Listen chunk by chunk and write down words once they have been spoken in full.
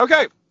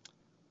Okay.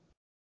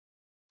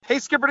 Hey,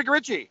 Skipper Dick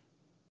Ritchie.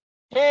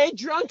 Hey,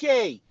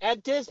 Drunky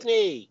at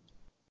Disney.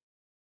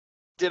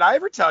 Did I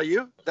ever tell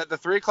you that the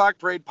 3 O'Clock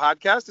Parade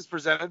podcast is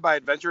presented by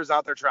Adventures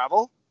Out There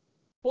Travel?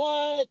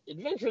 What?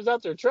 Adventures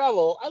Out There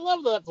Travel? I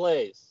love that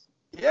place.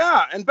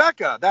 Yeah, and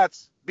Becca,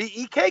 that's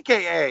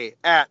BEKKA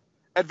at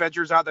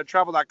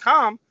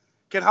adventuresouttheretravel.com,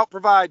 can help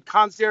provide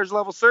concierge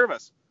level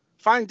service,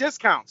 find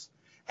discounts,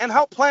 and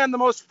help plan the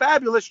most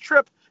fabulous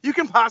trip you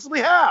can possibly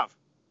have.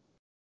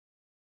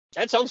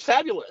 That sounds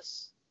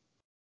fabulous.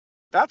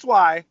 That's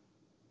why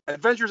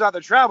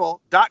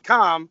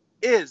adventuresouttheretravel.com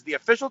is the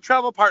official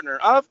travel partner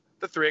of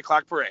the 3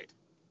 O'Clock Parade.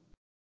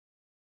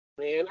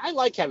 Man, I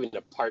like having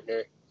a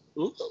partner.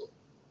 Ooh.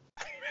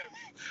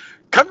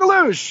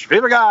 Kungaloosh,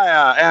 Viva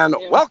Gaia, and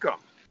welcome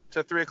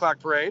to 3 O'Clock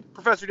Parade.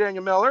 Professor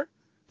Daniel Miller,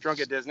 Drunk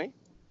at Disney.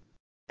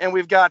 And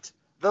we've got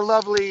the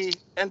lovely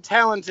and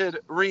talented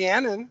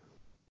Rhiannon.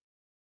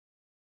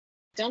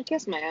 Don't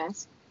kiss my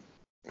ass.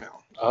 No.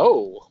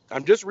 Oh.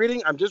 I'm just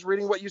reading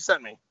what you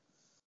sent me.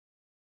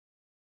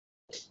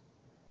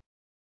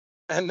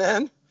 And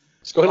then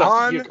It's going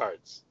off the cue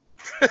cards.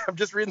 I'm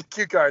just reading the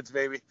cue cards,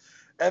 baby.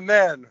 And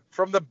then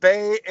from the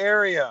Bay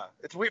Area.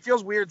 It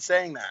feels weird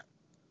saying that.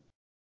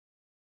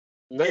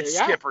 It's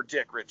Skipper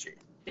Dick Ritchie.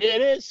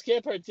 It is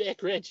Skipper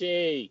Dick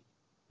Ritchie.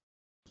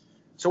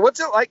 So what's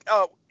it like?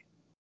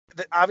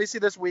 Obviously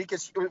this week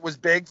it was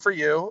big for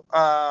you,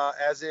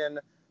 as in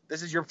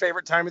this is your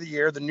favorite time of the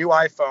year, the new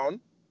iPhone.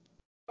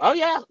 Oh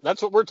yeah,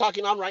 that's what we're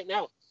talking on right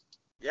now.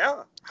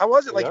 Yeah. How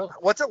was it? Like, Yeah.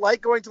 What's it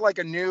like going to like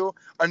a new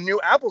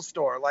Apple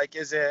store? Like,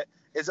 is it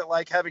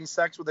like having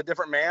sex with a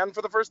different man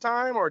for the first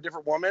time or a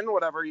different woman,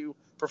 whatever you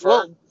prefer?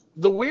 Well,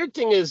 the weird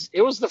thing is,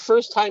 it was the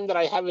first time that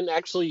I haven't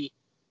actually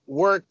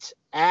worked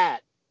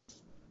at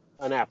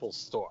an Apple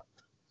store.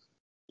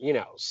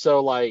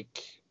 So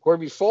like where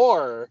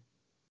before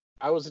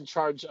I was in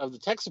charge of the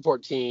tech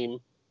support team,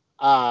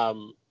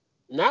 now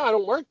I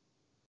don't work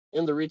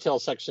in the retail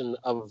section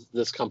of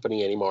this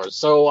company anymore.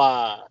 So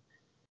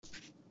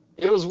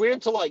it was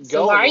weird to like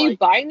go. So why are you like,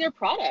 buying their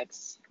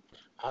products?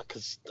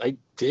 because I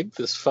dig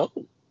this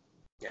phone.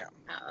 Yeah.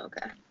 Oh,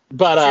 okay.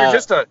 But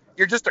so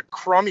you're just a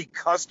crummy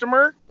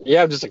customer?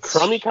 Yeah, I'm just a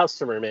crummy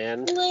customer,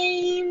 man.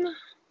 Lame.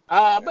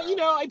 But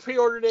I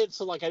pre-ordered it,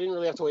 so like I didn't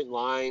really have to wait in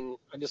line.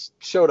 I just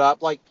showed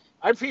up. Like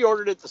I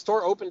pre-ordered it. The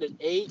store opened at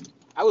 8.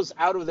 I was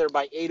out of there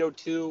by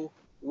 8:02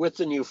 with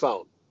the new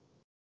phone.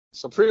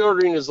 So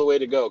pre-ordering is the way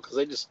to go, because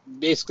they just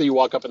basically you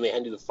walk up and they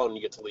hand you the phone and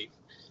you get to leave.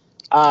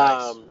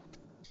 Nice.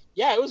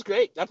 Yeah, it was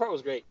great. That part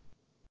was great.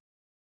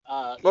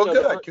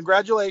 Good.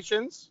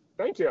 Congratulations.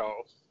 Thank you.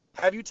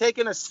 Have you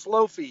taken a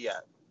slow fee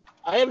yet?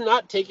 I have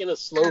not taken a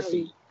slow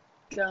fee.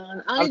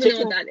 God, I don't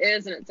even know what that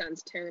is, and it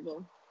sounds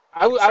terrible.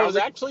 I was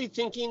actually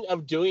thinking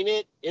of doing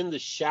it in the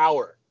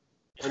shower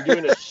and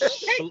doing a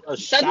shower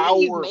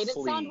Suddenly you've made it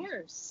flea. sound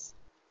worse.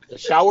 A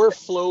shower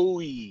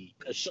flowy.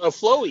 A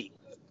flowy.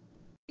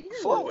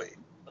 Flowy.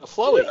 A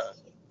flowy.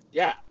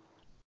 Yeah.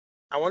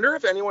 I wonder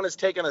if anyone has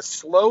taken a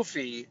slow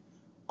fee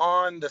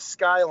on the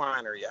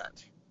Skyliner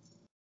yet.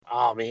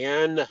 Oh,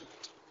 man.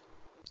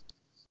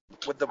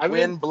 With the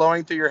wind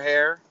blowing through your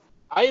hair.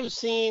 I have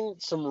seen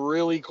some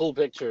really cool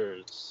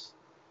pictures.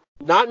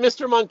 Not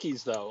Mr.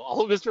 Monkey's, though.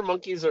 All of Mr.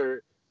 Monkey's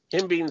are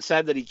him being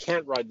sad that he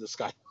can't ride the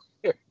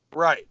Skyliner.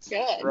 Right.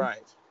 Good.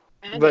 Right.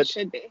 As it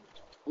should be.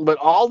 But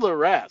all the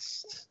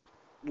rest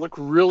look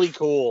really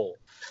cool.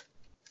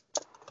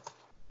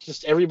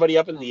 Just everybody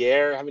up in the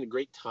air, having a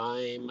great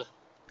time.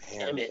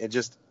 Man,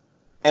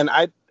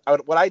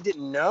 what I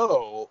didn't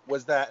know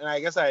was that, and I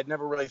guess I had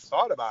never really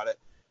thought about it,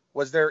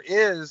 was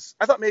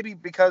I thought maybe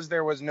because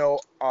there was no,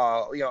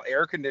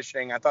 air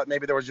conditioning, I thought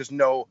maybe there was just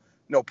no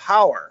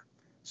power.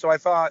 So I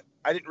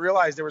didn't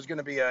realize there was going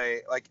to be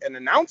an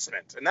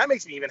announcement, and that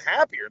makes me even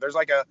happier. There's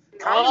like a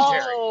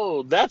commentary.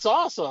 Oh, that's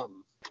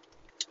awesome.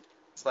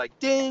 It's like,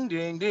 ding,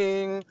 ding,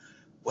 ding.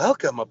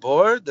 Welcome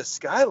aboard the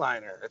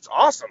Skyliner. It's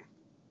awesome.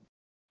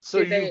 So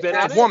you've been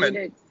a woman.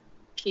 To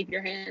keep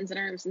your hands and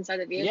arms inside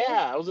the vehicle?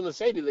 Yeah, I was going to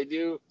say, does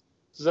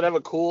it have a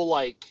cool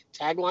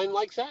tagline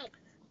like that?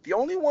 The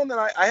only one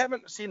that I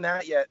haven't seen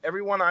that yet.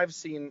 Everyone I've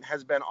seen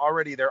has been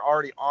they're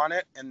already on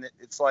it, and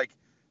it's like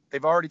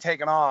they've already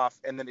taken off,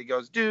 and then it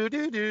goes do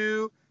do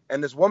do,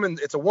 and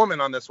it's a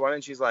woman on this one,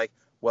 and she's like,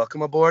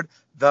 "Welcome aboard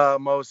the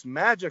most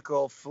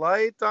magical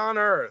flight on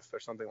Earth," or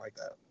something like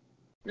that.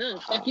 No,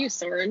 fuck you,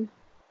 Soren.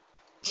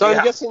 So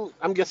Yeah.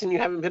 I'm guessing you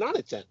haven't been on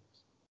it then.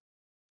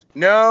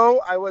 No,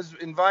 I was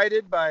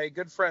invited by a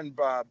good friend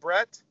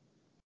Brett,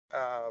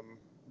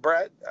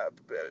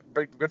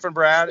 good friend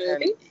Brad,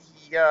 and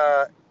he,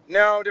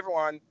 no, different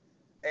one.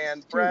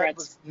 And Brad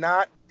was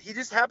not. He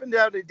just happened to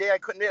have a day I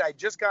couldn't make. I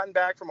just gotten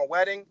back from a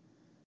wedding,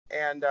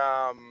 and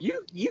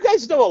you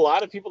guys know a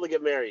lot of people that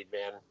get married,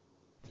 man.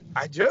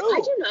 I do.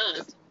 I do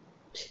not.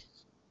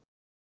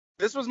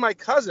 This was my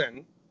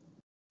cousin.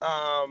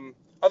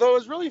 Although it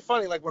was really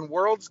funny, like when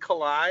worlds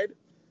collide.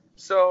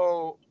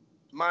 So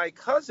my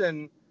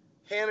cousin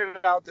handed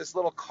out this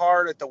little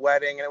card at the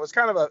wedding, and it was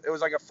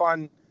like a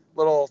fun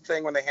little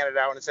thing when they handed it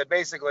out, and it said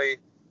basically,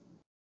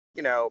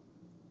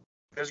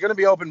 there's going to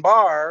be open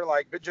bar,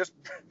 like, but just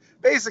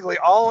basically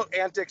all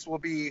antics will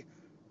be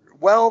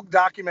well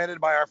documented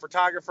by our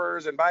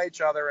photographers and by each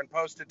other and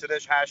posted to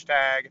this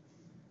hashtag.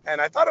 And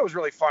I thought it was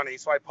really funny,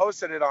 so I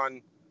posted it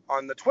on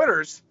the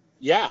Twitters.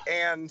 Yeah.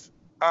 And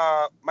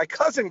my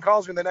cousin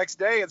calls me the next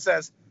day and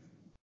says,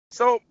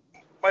 so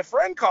my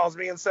friend calls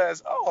me and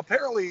says, oh,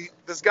 apparently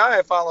this guy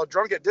I follow,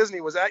 Drunk at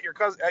Disney, was at your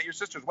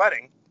sister's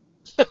wedding.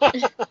 So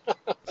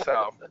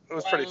it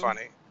was pretty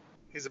funny.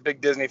 He's a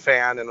big Disney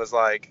fan and was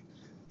like,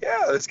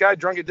 yeah, this guy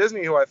Drunk at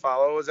Disney who I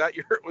follow was at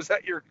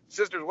your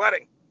sister's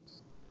wedding.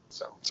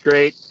 So it's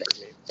great.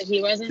 But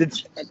he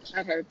wasn't.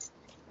 That hurts.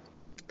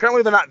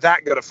 Apparently they're not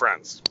that good of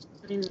friends.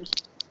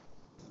 Mm.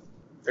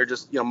 They're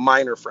just,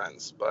 minor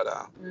friends, but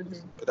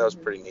that was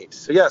pretty neat.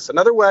 So yes,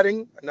 another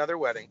wedding.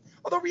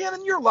 Although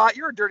Rhiannon, you're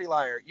a dirty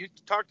liar. You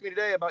talked to me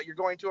today about you're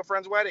going to a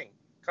friend's wedding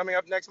coming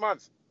up next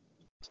month.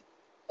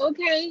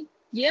 Okay,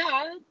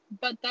 yeah,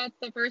 but that's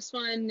the first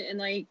one in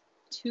like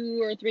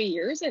 2 or 3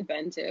 years I've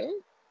been to.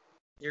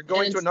 You're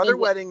going to another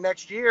wedding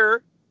next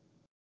year.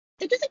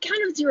 It doesn't count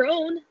as your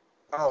own.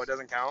 Oh, it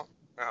doesn't count?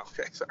 Oh,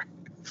 okay, sorry.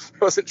 I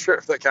wasn't sure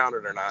if that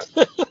counted or not.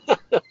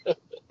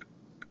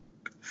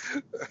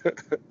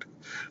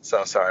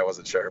 So sorry, I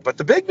wasn't sure. But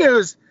the big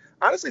news,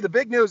 honestly,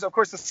 of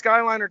course, the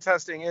Skyliner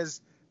testing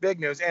is big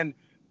news. And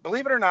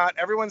believe it or not,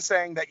 everyone's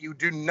saying that you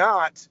do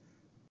not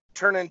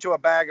turn into a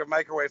bag of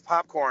microwave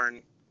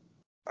popcorn,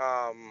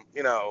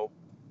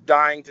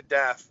 dying to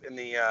death in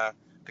the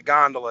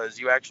gondolas.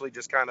 You actually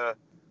just kind of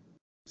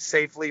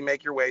safely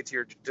make your way to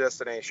your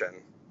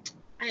destination.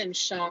 I am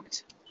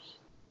shocked.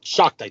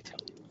 Shocked, I tell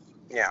you.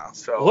 Yeah.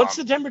 So what's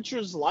the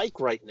temperatures like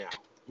right now?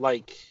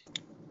 Like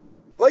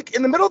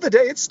in the middle of the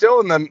day, it's still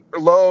in the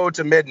low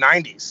to mid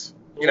 90s.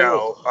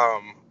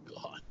 God.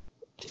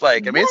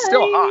 It's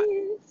still hot.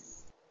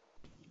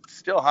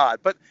 Still hot.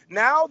 But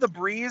now the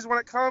breeze when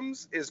it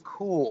comes is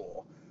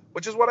cool,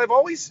 which is what I've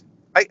always.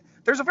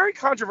 There's a very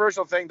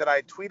controversial thing that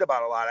I tweet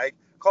about a lot. I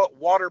call it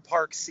water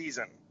park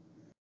season,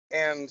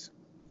 and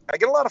I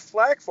get a lot of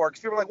flack for it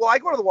because people are like, well, I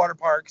go to the water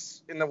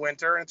parks in the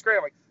winter and it's great.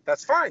 I'm like,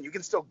 that's fine. You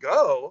can still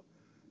go.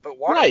 But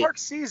water park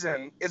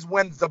season is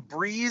when the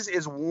breeze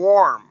is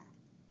warm.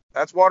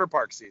 That's water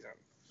park season.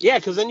 Yeah,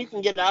 because then you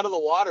can get out of the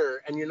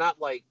water and you're not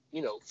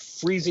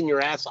freezing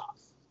your ass off.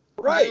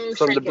 Right.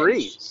 From the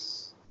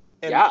breeze.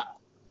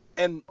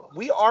 And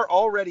we are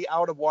already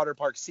out of water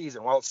park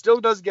season. While it still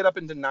does get up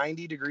into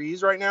 90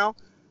 degrees right now,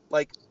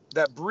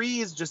 that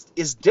breeze just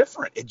is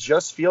different. It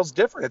just feels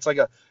different.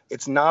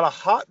 It's not a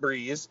hot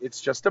breeze. It's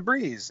just a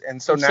breeze.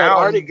 And so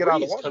now you get out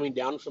of the water. Coming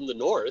down from the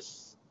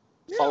north,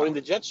 following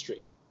the jet stream.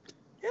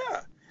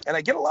 Yeah. And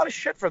I get a lot of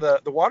shit for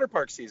the water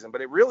park season,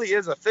 but it really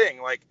is a thing.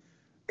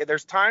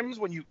 There's times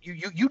when you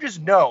just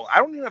know. I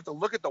don't even have to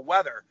look at the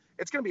weather.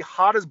 It's going to be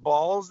hot as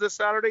balls this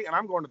Saturday, and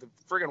I'm going to the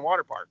friggin'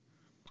 water park.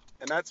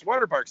 And that's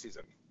water park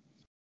season.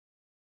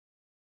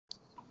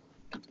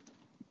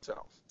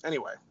 So,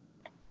 anyway.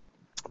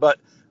 But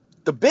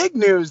the big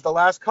news the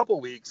last couple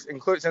weeks,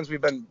 including since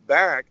we've been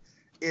back,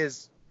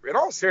 is, in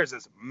all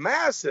seriousness,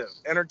 massive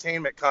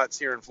entertainment cuts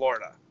here in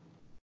Florida.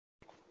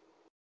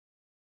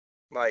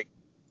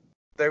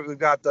 We've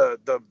got the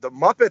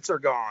Muppets are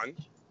gone.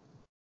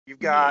 You've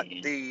got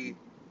the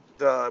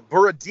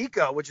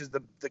Buradica, which is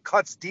the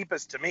cuts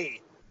deepest to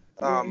me.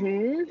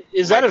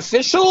 Is that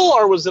official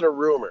or was it a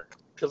rumor?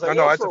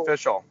 No, it's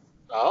official.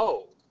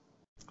 Oh.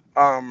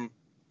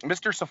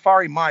 Mr.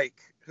 Safari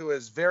Mike, who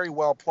is very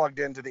well plugged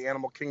into the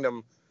Animal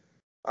Kingdom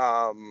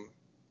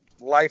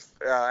life,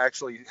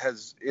 actually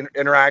has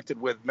interacted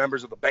with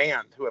members of the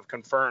band who have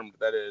confirmed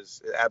that it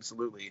is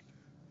absolutely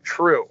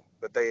true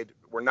that they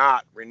were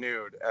not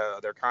renewed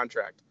their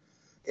contract.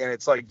 And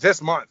it's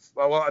this month.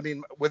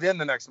 Within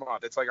the next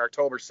month. It's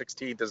October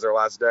 16th is their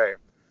last day.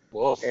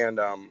 Whoa. And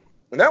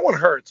that one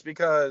hurts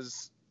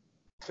because,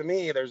 to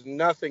me, there's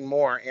nothing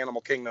more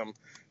Animal Kingdom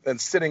than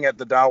sitting at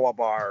the Dawa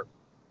bar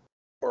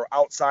or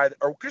outside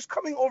or just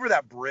coming over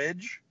that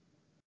bridge.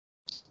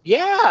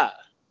 Yeah.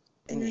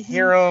 And you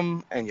hear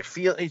them and you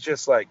feel it's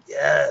just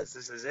yes,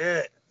 this is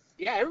it.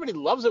 Yeah, everybody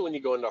loves it when you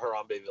go into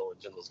Harambe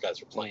Village and those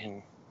guys are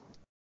playing.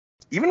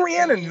 Even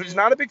Rhiannon, who's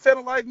not a big fan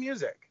of live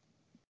music.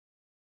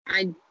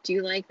 I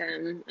do like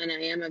them, and I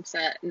am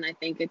upset, and I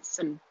think it's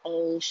some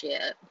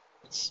bullshit.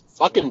 It's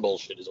fucking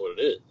bullshit is what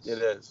it is. It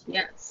is.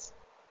 Yes.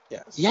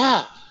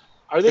 Yeah.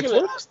 Are they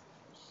going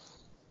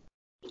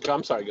to...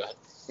 I'm sorry, go ahead.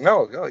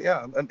 No,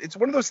 yeah. It's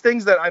one of those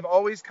things that I've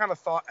always kind of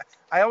thought...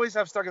 I always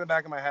have stuck in the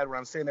back of my head when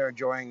I'm sitting there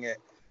enjoying it.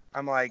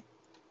 I'm like,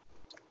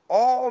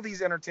 all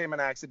these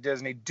entertainment acts at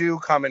Disney do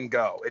come and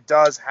go. It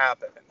does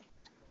happen.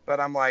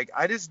 But I'm like,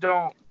 I just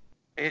don't...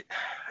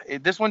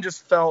 This one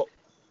just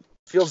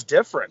feels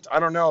different. I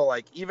don't know.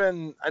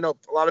 Even I know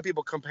a lot of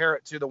people compare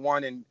it to the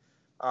one in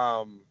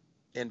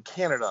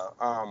Canada,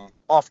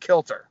 Off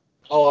Kilter.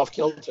 Oh, Off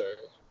Kilter.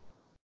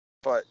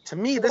 But to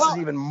me, this is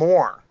even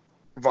more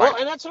violent.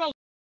 Well, and that's what I was.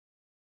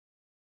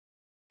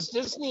 Does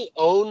Disney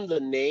own the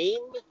name,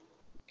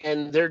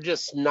 and they're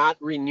just not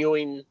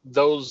renewing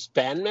those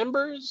band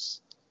members?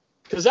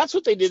 Because that's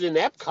what they did in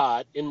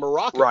Epcot in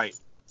Morocco. Right.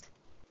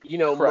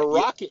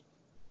 Correct.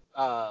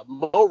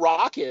 Mo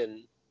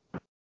Rockin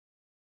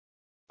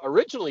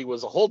originally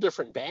was a whole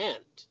different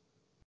band,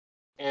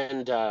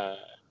 and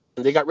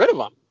they got rid of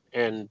him,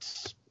 and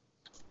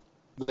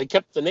they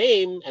kept the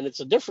name, and it's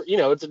a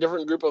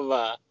different group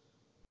of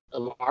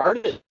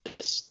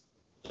artists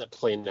that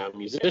play now,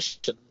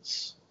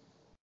 musicians.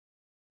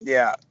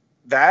 Yeah,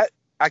 that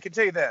I can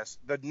tell you this: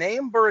 the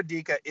name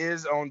Buradika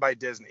is owned by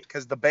Disney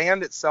because the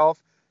band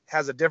itself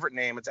has a different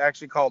name. It's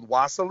actually called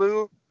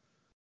Wasalu.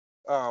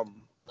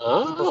 He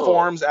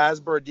performs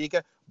as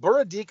Buradika.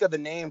 Buradika, the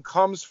name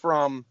comes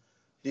from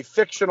the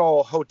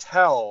fictional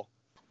hotel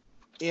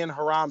in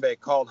Harambe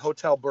called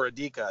Hotel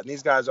Buradika, and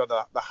these guys are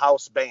the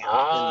house band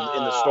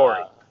in the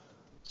story.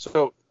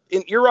 So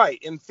you're right.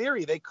 In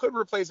theory, they could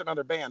replace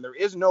another band. There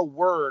is no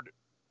word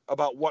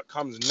about what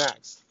comes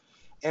next.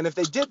 And if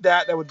they did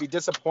that, that would be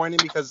disappointing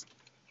because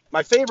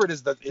my favorite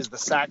is the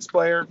sax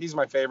player. He's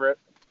my favorite.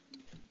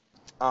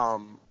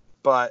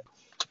 But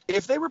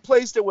if they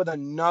replaced it with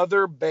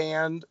another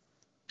band,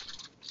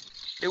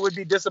 it would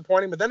be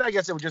disappointing. But then I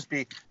guess it would just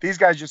be these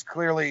guys just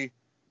clearly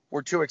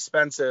were too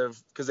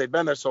expensive because they'd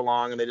been there so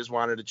long and they just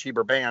wanted a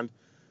cheaper band,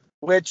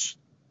 which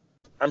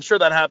I'm sure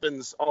that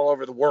happens all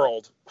over the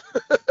world,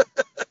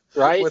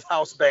 right? With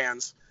house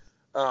bands.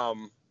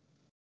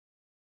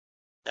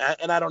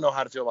 And I don't know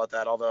how to feel about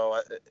that, although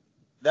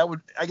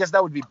I guess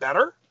that would be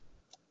better.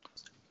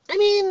 I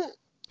mean,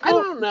 I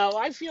don't know.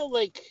 I feel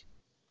like,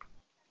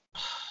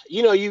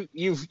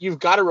 you've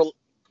got to,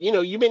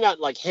 you may not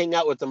like hang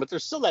out with them, but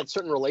there's still that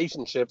certain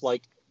relationship.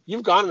 Like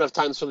you've gone enough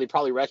times so they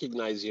probably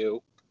recognize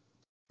you.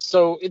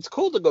 So it's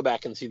cool to go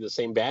back and see the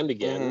same band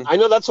again. Mm-hmm. I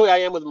know that's the way I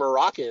am with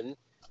Moroccan.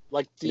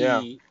 Like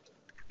the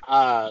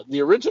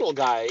original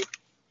guy,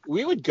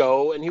 we would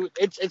go and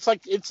it's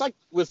like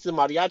with the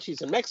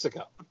mariachis in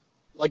Mexico.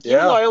 Like, even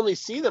though I only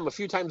see them a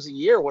few times a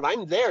year, when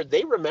I'm there,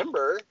 they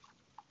remember,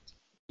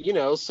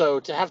 so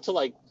to have to,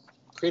 like,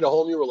 create a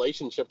whole new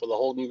relationship with a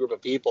whole new group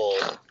of people.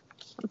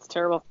 That's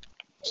terrible.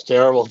 It's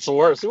terrible. It's the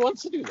worst. Who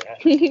wants to do that?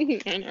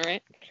 I know,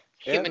 right?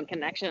 Human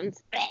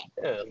connections.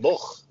 Yeah,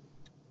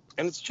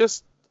 and it's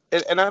just,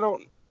 and I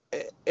don't,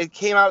 it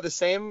came out the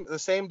same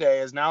day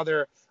as now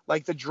they're,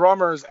 like, the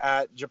drummers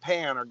at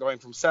Japan are going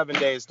from 7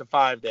 days to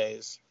 5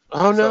 days.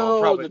 Oh,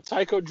 no, the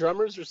taiko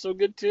drummers are so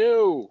good,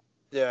 too.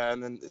 Yeah,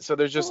 and then so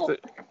there's just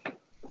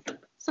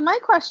So my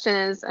question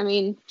is, I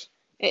mean,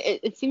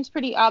 it seems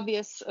pretty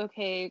obvious.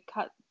 Okay,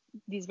 cut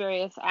these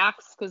various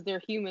acts because they're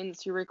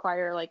humans who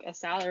require like a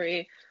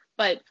salary,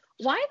 but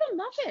why the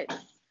Muppets?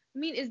 I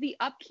mean, is the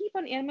upkeep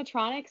on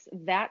animatronics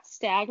that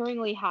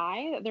staggeringly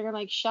high that they're gonna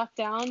like shut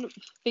down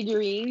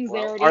figurines?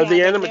 Well, are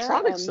the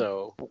animatronics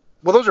though?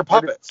 Well, those are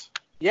puppets.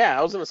 Yeah,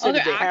 I was gonna say,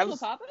 they're actual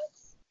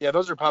puppets? Yeah,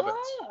 those are puppets.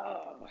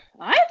 Oh,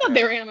 I thought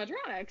they were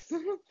animatronics.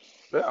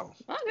 Yeah.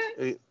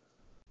 Okay.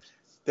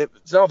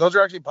 No, those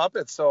are actually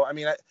puppets. So, I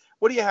mean,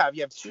 what do you have?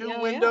 You have two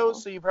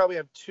windows, so you probably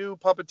have two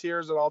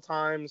puppeteers at all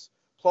times,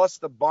 plus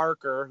the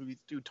barker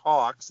who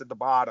talks at the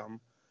bottom.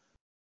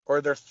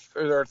 Or there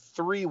are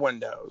three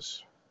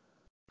windows.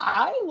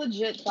 I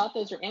legit thought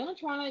those were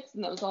animatronics,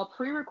 and that was all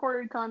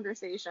pre-recorded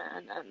conversation,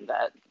 and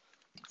that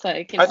it's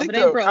like, I think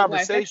the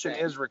conversation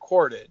is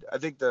recorded. I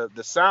think the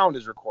sound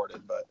is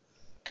recorded,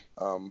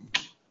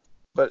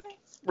 but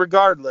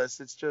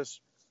regardless, it's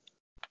just.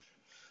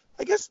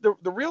 I guess the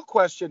real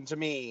question to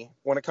me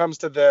when it comes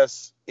to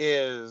this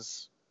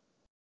is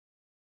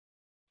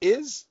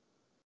this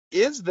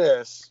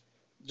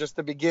just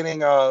the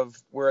beginning of,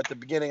 we're at the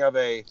beginning of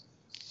is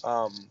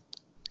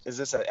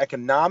this an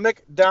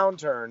economic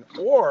downturn,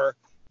 or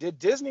did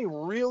Disney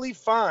really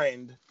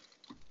find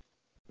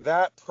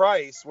that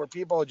price where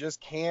people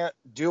just can't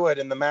do it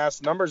in the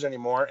mass numbers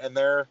anymore, and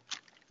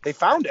they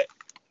found it?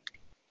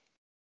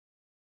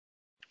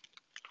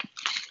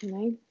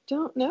 I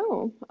don't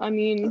know. I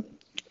mean,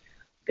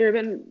 there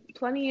have been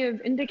plenty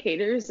of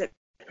indicators that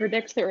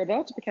predict they're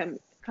about to come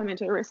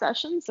into a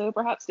recession, so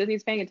perhaps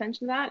Disney's paying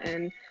attention to that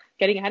and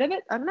getting ahead of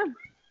it. I don't know.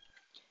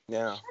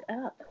 Yeah.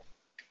 Shut up.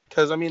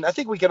 Because, I mean, I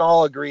think we can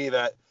all agree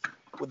that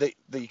with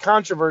the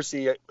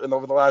controversy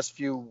over the last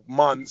few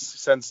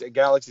months since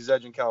Galaxy's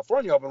Edge in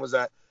California opened was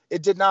that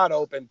it did not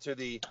open to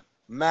the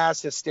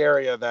mass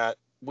hysteria that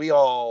we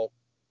all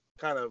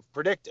kind of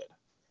predicted.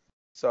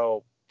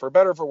 So, for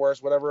better or for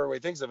worse, whatever everybody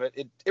thinks of it,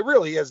 it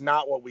really is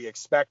not what we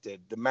expected.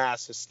 The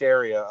mass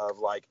hysteria of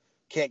like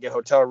can't get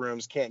hotel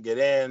rooms, can't get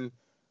in.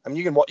 I mean,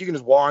 you can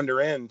just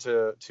wander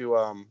into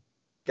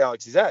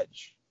Galaxy's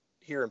Edge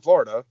here in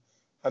Florida.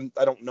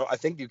 I don't know. I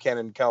think you can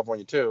in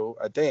California too.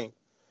 I think,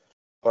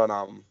 but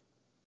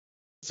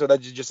so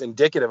that's just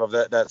indicative of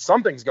that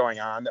something's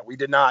going on that we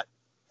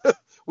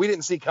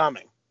didn't see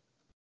coming.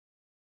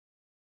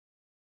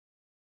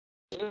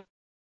 Did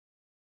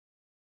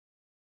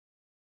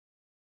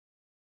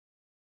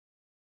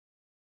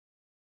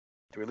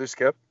we lose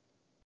Skip?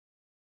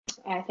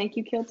 I think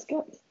you killed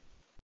Skip.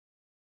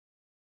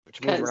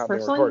 Which means we're not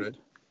being recorded.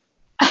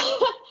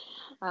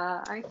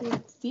 I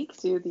can speak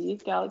to the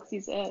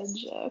Galaxy's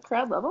Edge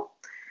crowd level,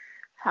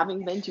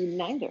 having been to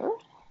neither.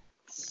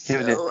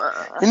 So,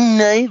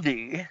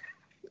 neither.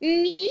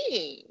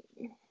 Nee.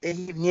 I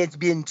have not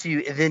been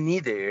to the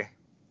neither.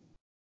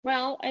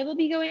 Well, I will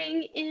be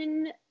going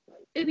in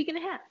a week and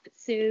a half,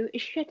 so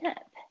shut up.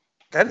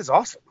 That is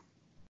awesome.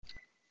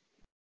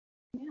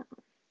 Yeah.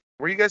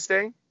 Where are you guys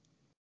staying?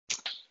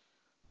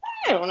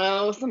 I don't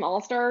know, some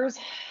all-stars.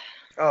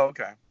 Oh,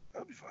 okay.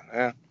 That'll be fun.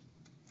 Yeah.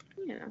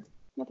 Yeah,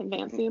 nothing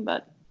fancy,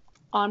 but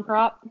on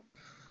prop.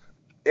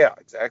 Yeah,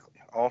 exactly.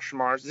 All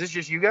Shamars. Is this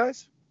just you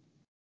guys?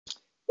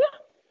 Yeah.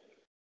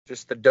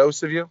 Just the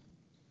dose of you?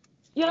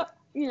 Yep.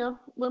 You know,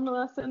 learn my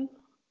lesson.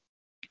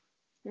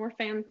 More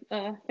family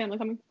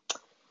coming.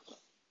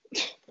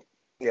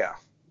 Yeah.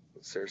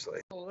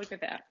 Seriously. Oh, look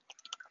at that.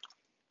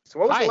 So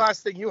what was Hi. the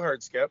last thing you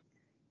heard, Skip?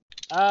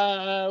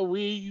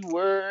 We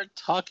were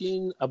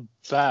talking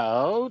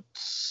about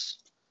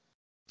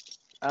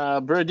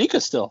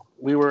Boudica still.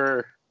 We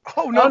were.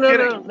 Oh, no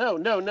kidding.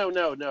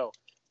 No.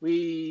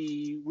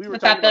 We were The talking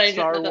fact that about I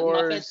Star didn't know that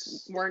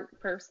Wars. Muppets weren't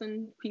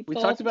person people.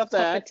 We talked about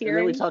that, and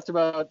then we puppeteering. talked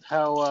about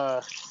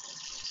how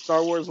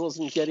Star Wars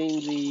wasn't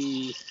getting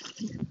the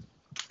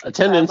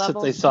attendance that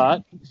level. they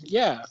thought.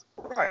 Yeah,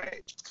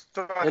 Right.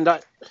 So, and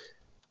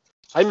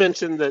I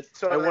mentioned that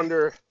I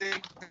wonder.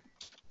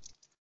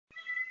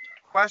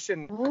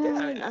 Question. Oh,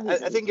 Yeah, no,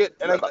 I think it,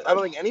 and I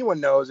don't think anyone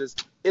knows is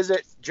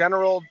it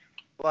general,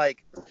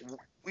 like,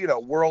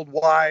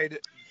 worldwide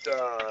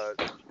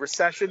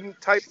recession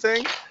type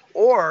thing,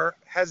 or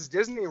has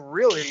Disney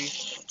really,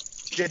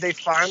 did they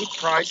finally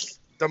price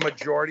the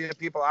majority of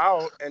people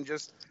out and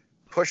just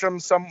push them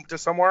to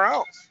somewhere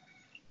else?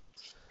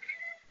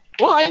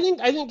 Well, I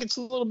think it's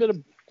a little bit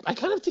of. I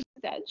kind of think.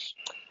 Edge.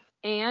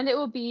 And it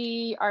will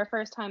be our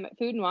first time at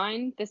Food and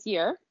Wine this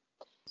year.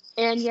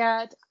 And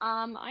yet,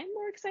 I'm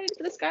more excited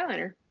for the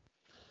Skyliner.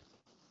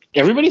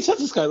 Everybody says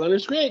the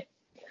Skyliner's great.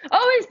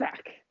 Oh, he's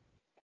back.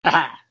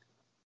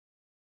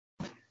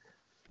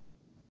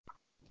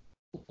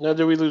 Now,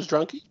 did we lose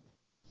Drunky?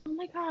 Oh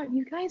my God,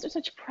 you guys are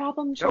such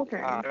problem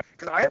children.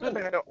 Because I haven't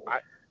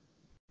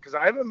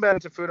been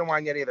to Food and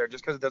Wine yet either,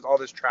 just because there's all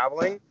this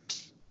traveling.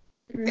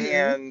 Mhm.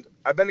 And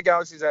I've been to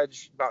Galaxy's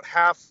Edge about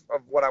half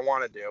of what I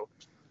want to do.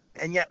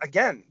 And yet,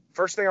 again,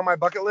 first thing on my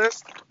bucket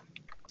list,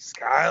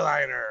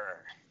 Skyliner.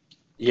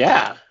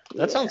 Yeah,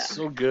 that sounds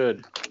so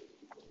good.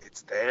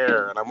 It's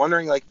there. And I'm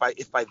wondering, like,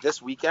 if by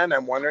this weekend,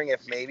 I'm wondering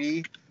if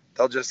maybe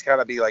they'll just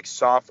kind of be, like,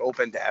 soft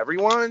open to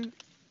everyone.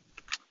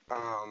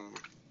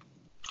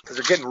 Because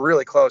they're getting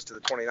really close to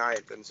the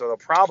 29th. And so they'll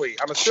probably,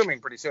 I'm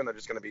assuming pretty soon they're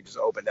just going to be just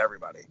open to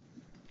everybody.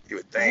 You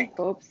would think.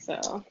 I hope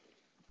so.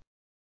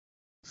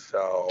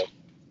 So,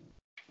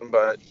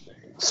 but.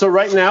 So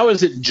right now,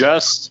 is it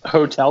just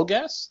hotel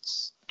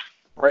guests?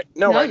 Right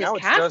No, right just now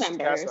it's cast just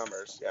members. cast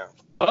members. Yeah.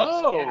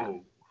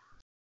 Oh.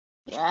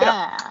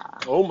 Yeah.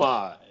 Oh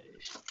my.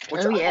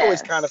 Which Oh, I yes.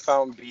 always kind of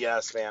found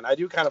BS, man. I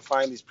do kind of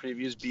find these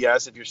previews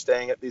BS if you're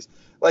staying at these.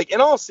 Like, in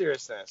all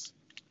seriousness,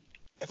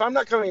 if I'm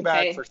not coming back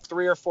Okay. for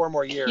 3 or 4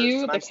 more years,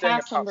 Cue and the I'm staying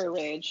at cast member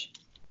Puffs, rage.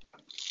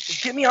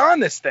 just get me on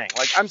this thing.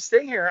 Like, I'm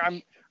staying here.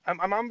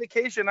 I'm on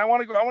vacation. I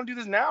want to go. I want to do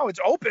this now. It's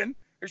open.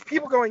 There's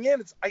people going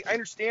in. I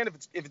understand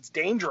if it's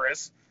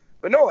dangerous,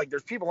 but no, like,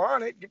 there's people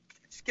on it.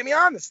 Just get me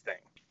on this thing.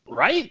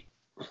 Right?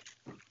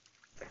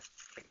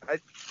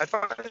 I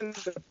find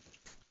the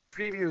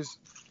previews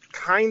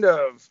kind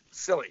of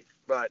silly,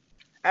 but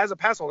as a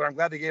pass holder, I'm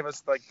glad they gave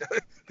us, like,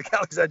 the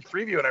Galaxy's Edge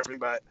preview and everything.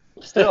 But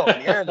still,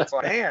 in the end, it's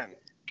like, man,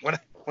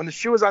 when the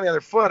shoe was on the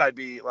other foot, I'd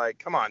be like,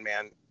 come on,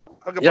 man.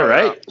 Yeah,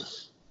 right.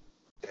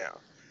 Yeah.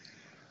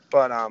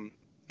 But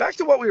back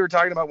to what we were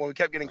talking about when we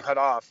kept getting cut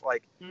off.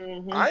 Like,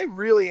 Mm-hmm. I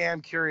really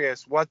am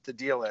curious what the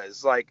deal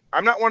is. Like,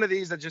 I'm not one of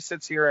these that just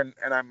sits here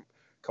and I'm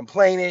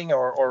complaining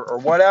or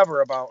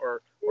whatever about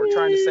or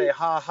trying to say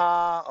ha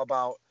ha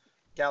about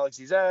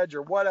Galaxy's Edge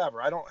or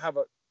whatever. I don't have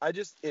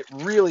it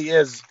really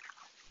is,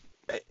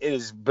 it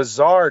is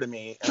bizarre to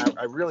me, and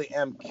I really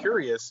am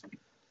curious.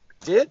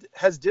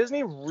 Has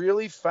Disney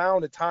really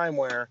found a time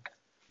where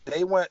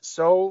they went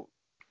so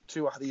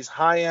to these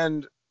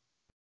high-end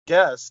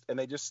guests and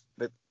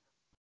the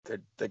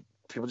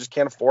people just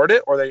can't afford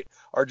it, or they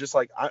are just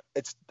like,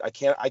 I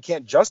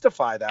can't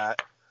justify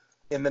that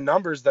in the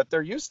numbers that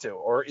they're used to?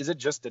 Or is it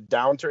just a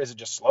downturn? Is it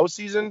just slow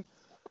season?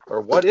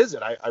 Or what is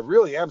it? I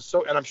really am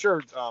so, and I'm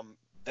sure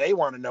they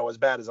want to know as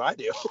bad as I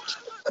do.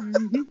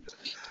 Mm-hmm.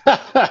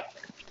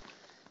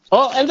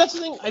 Well, and that's the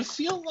thing. I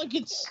feel like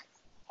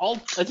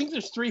I think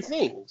there's 3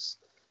 things.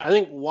 I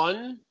think,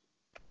 1,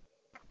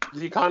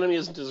 the economy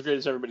isn't as great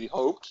as everybody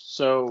hoped,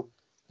 so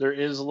there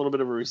is a little bit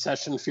of a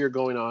recession fear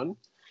going on.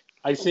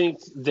 I think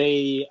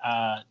they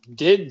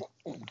did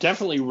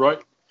definitely, I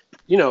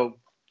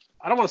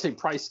don't want to say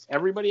priced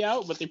everybody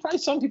out, but they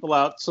priced some people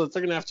out so that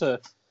they're going to have to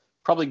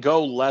probably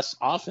go less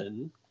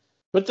often.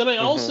 But then I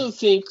also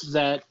think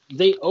that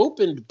they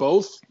opened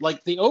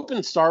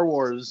Star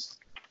Wars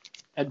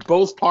at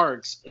both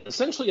parks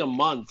essentially a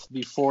month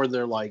before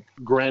their, like,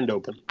 grand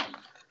opening.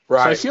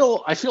 Right.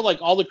 So I feel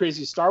like all the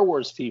crazy Star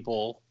Wars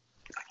people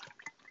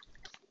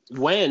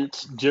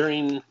went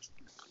during,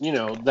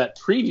 that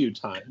preview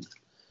time.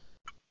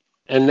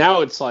 And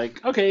now it's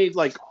like, okay,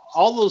 like,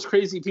 all those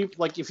crazy people,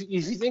 like if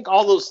you think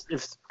all those,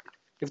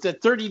 if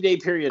that 30-day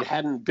period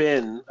hadn't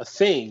been a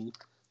thing,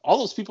 all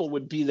those people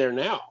would be there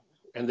now,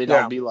 and they'd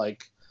all be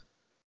like,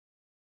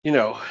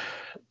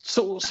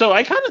 So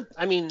I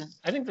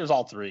think there's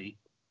all three.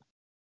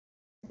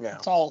 Yeah.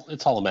 It's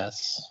all a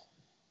mess.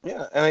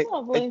 Yeah, and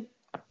Probably.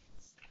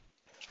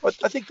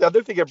 I think the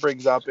other thing it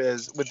brings up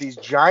is with these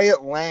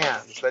giant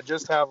lands that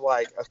just have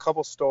like a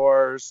couple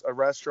stores, a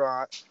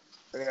restaurant,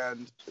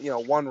 and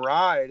one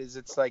ride, is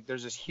it's like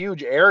there's this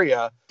huge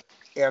area,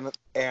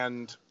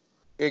 and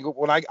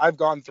when I've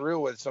gone through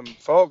with some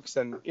folks,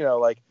 and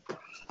like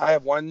I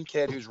have one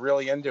kid who's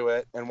really into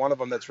it, and one of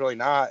them that's really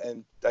not,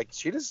 and like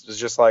she just is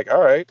just like,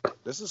 all right,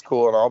 this is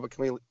cool and all, but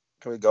can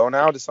we go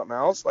now to something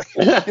else? Like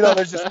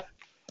there's just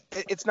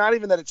it's not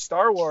even that it's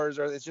Star Wars,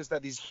 or it's just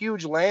that these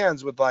huge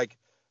lands with like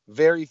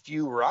very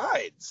few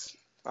rides.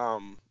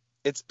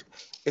 It's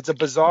a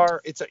bizarre,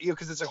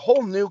 because it's a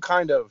whole new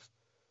kind of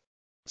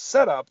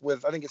setup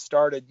with, I think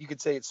you could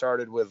say it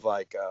started with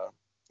like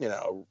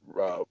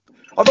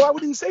although I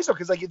wouldn't say so,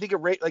 because like you think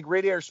of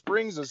Radiator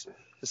Springs is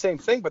the same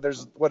thing, but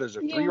there's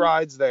 3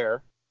 rides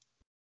there.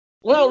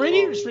 Well,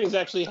 Radiator Springs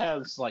actually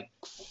has like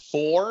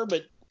 4,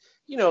 but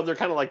they're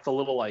kind of like the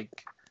little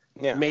like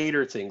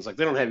Mater things, like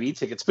they don't have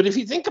e-tickets. But if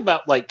you think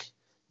about like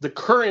the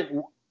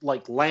current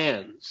like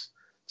lands,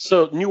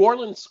 so New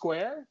Orleans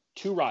Square,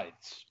 2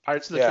 rides: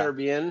 Pirates of the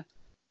Caribbean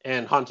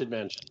and Haunted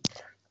Mansion.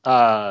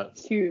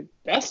 2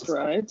 best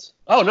rides.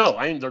 Oh no,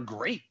 I mean they're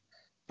great.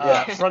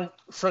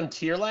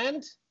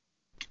 Frontierland,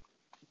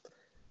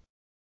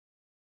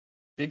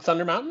 Big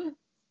Thunder Mountain,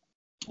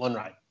 1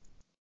 ride.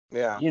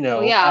 Yeah.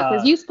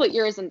 Because you split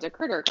yours into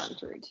Critter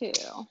Country too.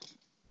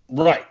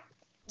 Right.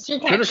 So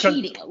you're kind of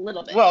cheating a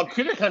little bit. Well,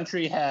 Critter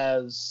Country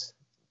has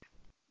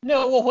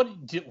no. Well,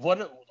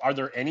 what are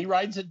there any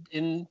rides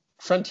in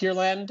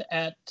Frontierland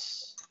at?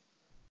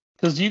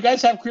 Because do you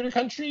guys have Critter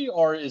Country,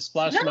 or is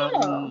Splash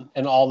Mountain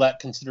and all that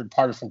considered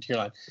part of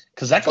Frontierland?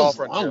 Because that goes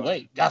a long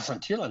way. God,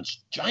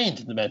 Frontierland's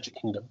giant in the Magic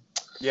Kingdom.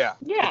 Yeah.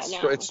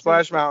 It's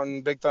Splash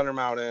Mountain, Big Thunder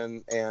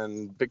Mountain,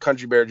 and Big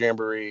Country Bear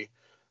Jamboree,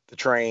 the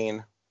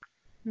train,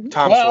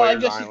 Tom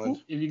Sawyer's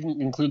Island. If you can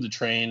include the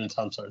train and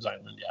Tom Sawyer's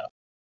Island,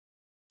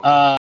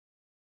 yeah.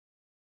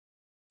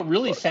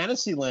 Really,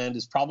 Fantasyland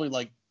is probably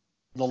like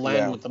the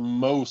land with the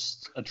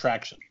most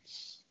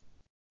attractions.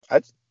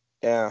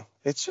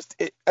 It's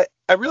just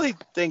I really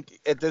think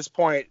at this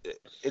point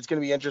it's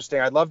going to be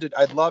interesting. I'd love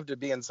to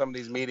be in some of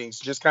these meetings,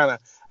 just kind of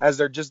as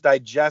they're just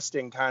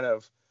digesting kind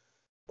of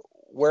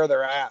where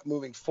they're at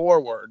moving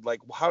forward.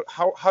 Like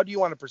how do you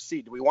want to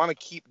proceed? Do we want to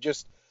keep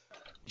just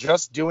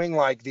doing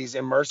like these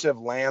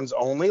immersive lands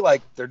only,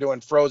 like they're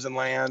doing Frozen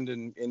Land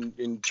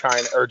in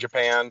China or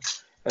Japan,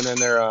 and then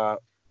they're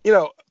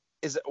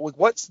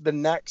what's the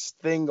next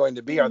thing going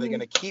to be? Are they going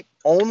to keep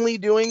only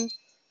doing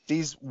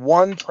these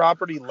one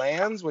property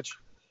lands, which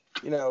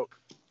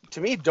to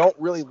me don't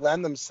really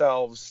lend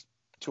themselves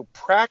to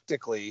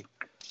practically?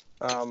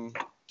 I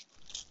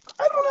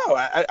don't know.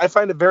 I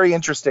find it very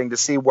interesting to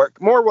see where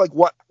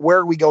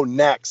we go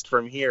next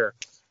from here,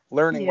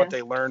 learning what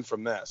they learned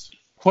from this.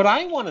 What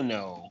I want to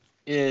know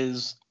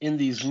is, in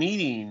these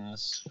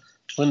meetings,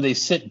 when they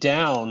sit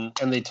down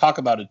and they talk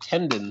about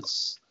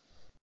attendance,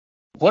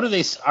 what are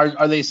they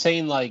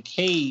saying, like,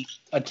 hey,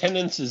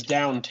 attendance is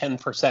down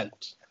 10%?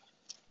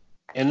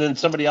 And then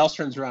somebody else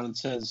turns around and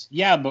says,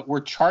 yeah, but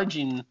we're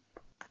charging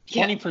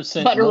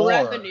 20% but more.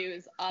 Revenue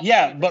is up.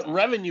 Yeah, 20%. But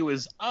revenue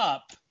is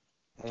up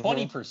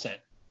 20%.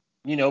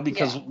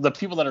 Because the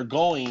people that are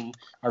going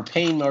are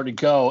paying more to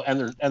go,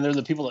 and they're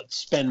the people that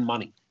spend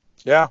money.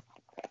 Yeah.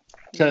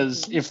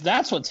 Because if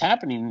that's what's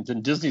happening,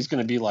 then Disney's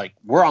going to be like,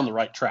 we're on the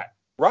right track.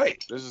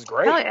 Right. This is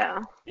great. Oh,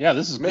 yeah. Yeah,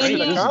 this is great.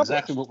 This is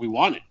exactly what we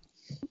wanted.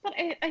 But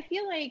I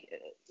feel like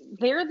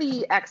they're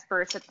the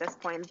experts at this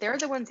point. They're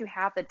the ones who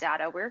have the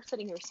data. We're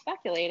sitting here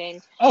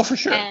speculating. Oh, for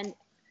sure. And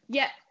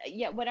yet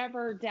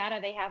whatever data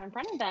they have in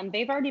front of them,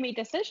 they've already made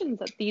decisions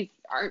that these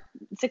aren't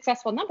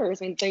successful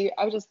numbers. I mean,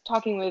 I was just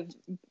talking with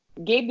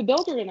Gabe the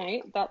Builder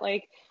tonight that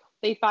like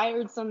they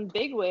fired some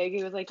bigwig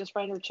who was like just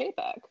Reiner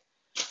Chapek.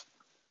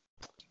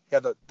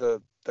 Yeah,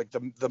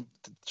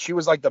 she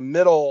was like the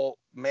middle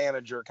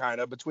manager kind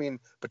of between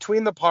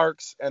the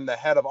parks, and the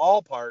head of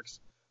all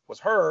parks was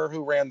her,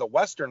 who ran the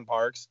Western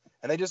parks,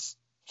 and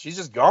she's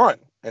just gone,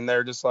 and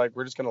they're just like,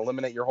 we're just going to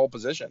eliminate your whole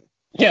position.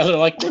 Yeah, they're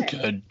like, we're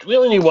good. We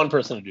only need one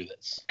person to do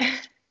this.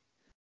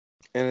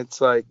 And it's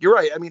like, you're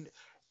right. I mean,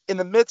 in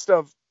the midst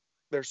of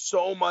there's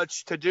so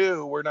much to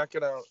do, we're not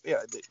going to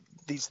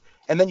these,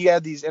 and then you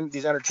add these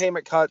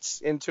entertainment cuts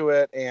into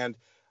it, and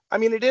I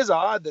mean, it is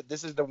odd that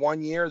this is the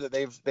one year that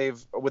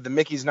they've with the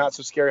Mickey's Not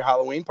So Scary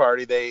Halloween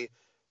Party, they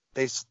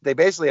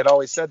basically had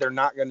always said they're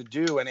not going to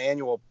do an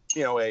annual,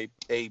 a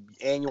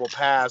annual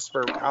pass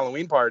for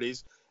Halloween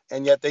parties,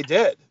 and yet they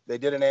did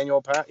an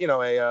annual pass,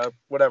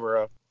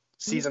 a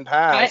season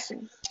pass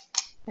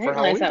for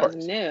Halloween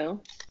parties. New.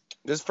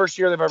 This is the first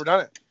year they've ever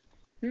done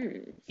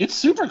it. It's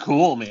super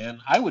cool, man.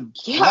 I would,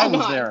 if I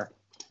was there,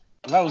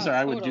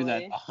 I would do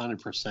that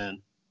 100%.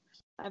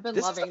 I've been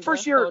loving the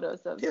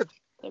photos of the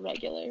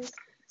regulars.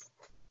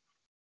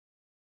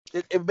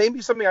 it may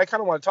be something I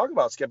kind of want to talk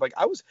about, Skip. Like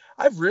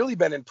I've really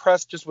been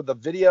impressed just with the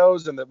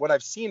videos and what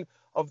I've seen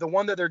of the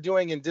one that they're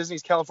doing in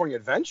Disney's California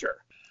Adventure.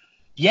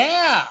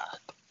 Yeah,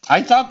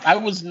 I thought I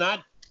was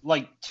not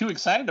like too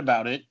excited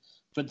about it,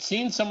 but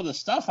seeing some of the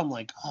stuff, I'm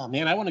like, oh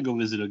man, I want to go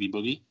visit Oogie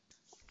Boogie.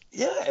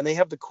 Yeah, and they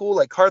have the cool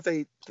like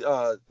Carthay,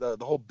 the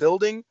whole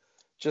building,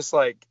 just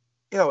like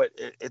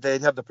they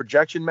have the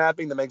projection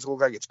mapping that makes it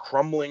look like it's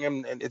crumbling,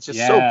 and it's just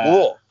so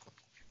cool.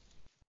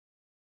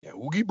 Yeah,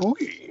 Oogie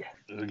Boogie.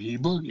 Oogie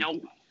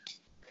Boogie.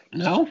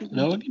 No,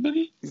 Oogie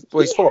Boogie.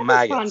 He's full of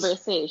maggots.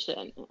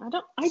 Conversation. I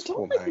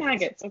don't like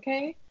maggots.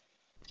 Okay.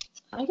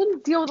 I can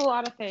deal with a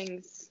lot of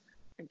things.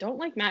 I don't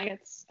like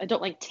maggots. I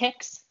don't like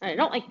ticks. And I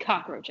don't like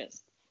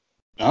cockroaches.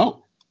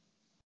 Oh.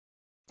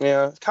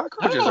 Yeah,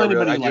 cockroaches. I don't know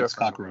anybody who likes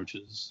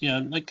cockroaches.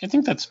 Yeah, like I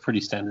think that's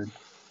pretty standard.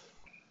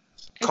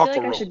 I feel like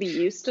I should be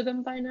used to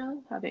them by now,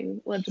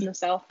 having lived in the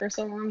South for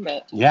so long.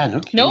 But yeah, no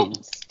kidding.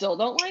 Nope, still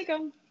don't like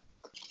them.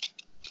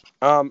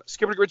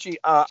 Skipper Richie,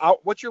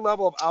 what's your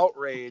level of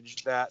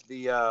outrage that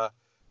the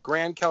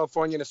Grand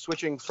Californian is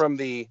switching from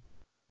the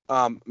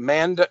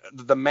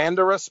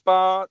Mandara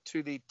Spa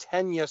to the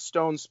Tenya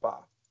Stone Spa?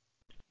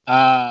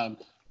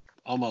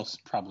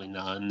 Almost probably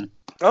none.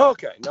 Oh,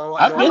 okay. No,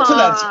 I've been to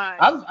that.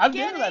 I've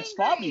been to that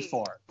spa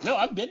before. No,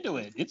 I've been to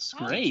it. It's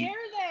great. How dare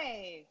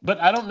they?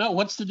 But I don't know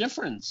what's the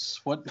difference.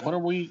 What are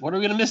we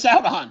gonna miss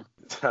out on?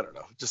 I don't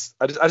know.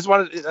 I just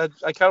wanted.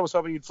 I kind of was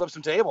hoping you'd flip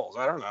some tables.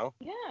 I don't know.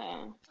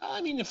 Yeah.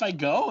 I mean, if I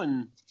go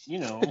and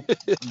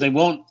they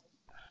won't.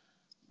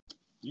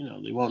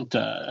 They won't.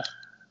 If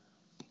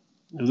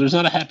there's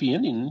not a happy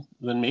ending,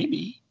 then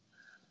maybe.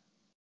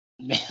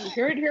 You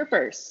heard it here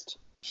first.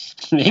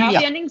 Maybe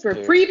happy endings were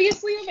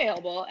previously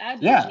available at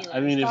Disneyland. I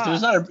mean, if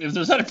there's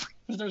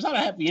not a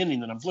happy ending,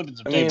 then I'm flipping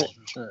some tables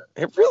for sure.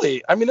 It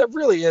really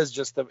is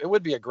just it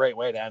would be a great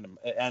way to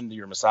end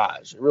your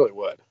massage. It really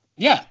would.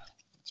 Yeah.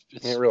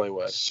 It really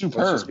would. Superb.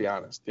 Let's just be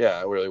honest. Yeah,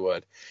 it really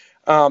would.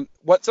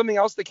 Something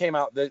else that came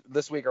out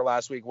this week or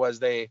last week was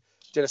they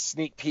did a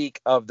sneak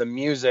peek of the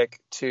music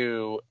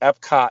to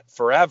Epcot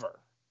Forever,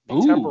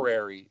 the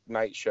temporary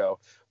night show,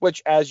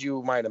 which, as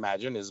you might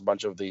imagine, is a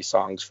bunch of the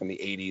songs from the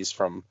 80s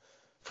from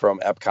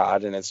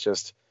Epcot, and it's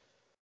just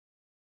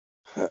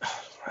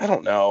I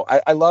don't know.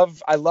 I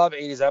love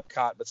 80s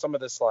Epcot, but some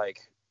of this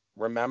like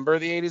remember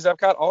the 80s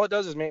Epcot, all it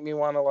does is make me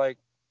want to like,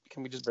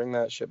 can we just bring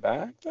that shit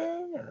back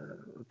then,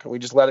 or can we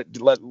just let it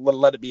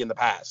be in the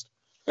past?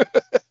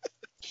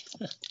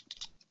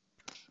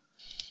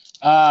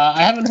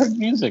 I haven't heard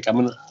music. I'm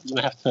gonna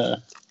have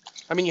to.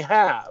 I mean, you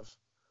have.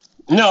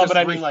 No, but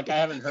I mean, like, I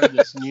haven't heard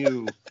this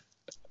new.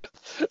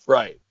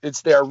 Right.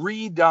 They're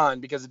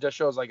redone because it just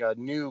shows like a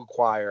new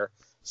choir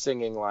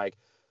singing like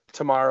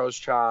Tomorrow's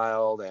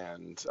Child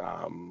and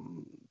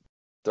all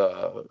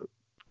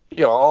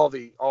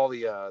the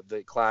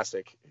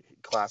classic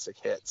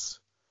hits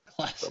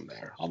from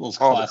there. All those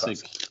classic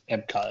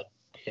Epcot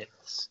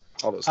hits.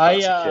 All those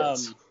classic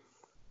hits.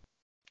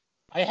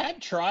 I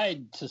had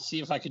tried to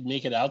see if I could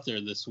make it out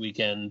there this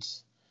weekend.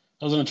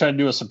 I was going to try to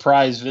do a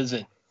surprise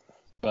visit,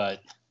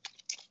 but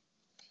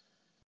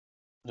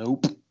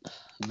nope.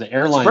 The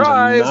airlines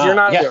you're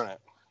not doing it.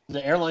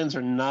 The airlines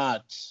are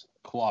not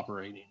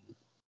cooperating.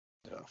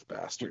 Oh,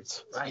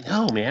 bastards. I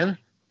know, man.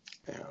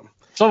 Yeah.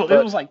 So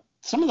it was like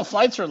some of the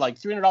flights are like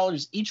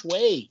 $300 each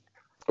way.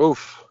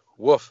 Oof.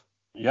 Woof.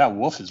 Yeah,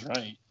 woof is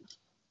right.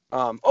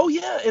 Oh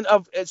yeah, and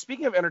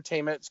speaking of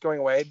entertainment, it's going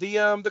away.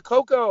 The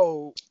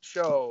Coco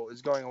show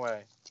is going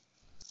away.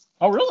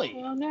 Oh really?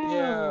 Oh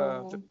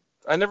no.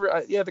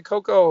 Yeah. The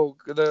Coco,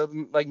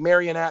 the like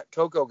marionette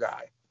Coco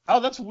guy. Oh,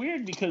 that's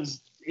weird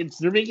because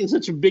they're making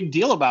such a big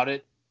deal about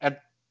it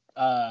at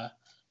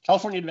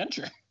California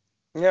Adventure.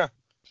 Yeah.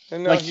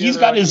 Like he's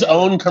got his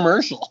own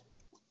commercial.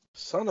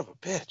 Son of a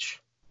bitch.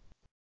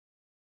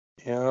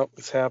 Yeah,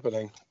 it's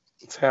happening.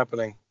 It's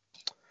happening.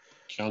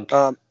 Junk.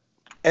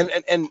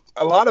 And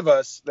a lot of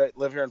us that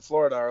live here in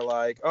Florida are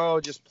like, oh,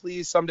 just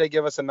please someday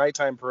give us a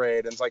nighttime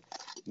parade. And it's like,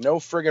 no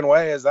friggin'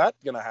 way is that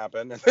gonna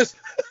happen.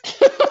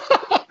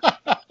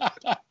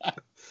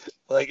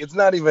 Like it's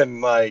not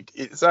even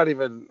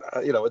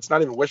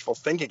wishful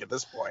thinking at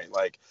this point.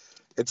 Like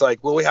it's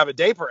like, will we have a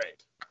day parade?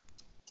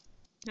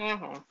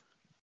 Uh-huh.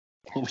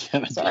 We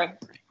have a Sorry. day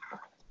parade.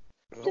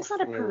 I'm just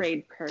not a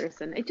parade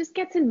person. It just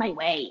gets in my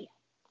way.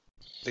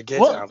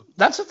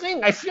 That's the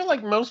thing. I feel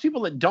like most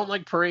people that don't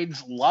like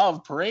parades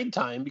love parade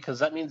time because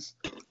that means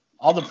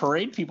all the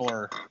parade people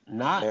are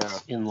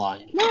not in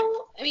line.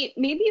 No, I mean,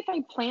 maybe if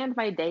I planned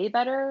my day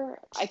better,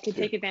 I could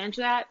take advantage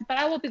of that. But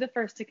I will be the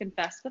first to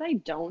confess that I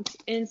don't.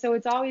 And so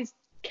it's always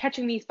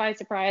catching me by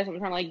surprise. I'm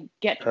trying to like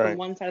get from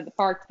one side of the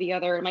park to the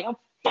other. I'm like, oh,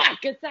 fuck,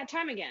 it's that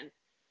time again.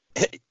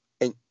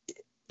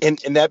 And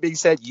that being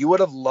said, you would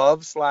have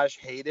loved /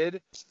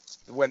 hated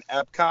when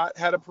Epcot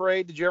had a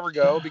parade. Did you ever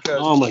go? Because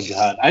oh my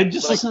god, I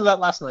just listened to that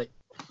last night.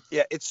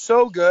 Yeah, it's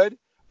so good.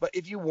 But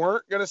if you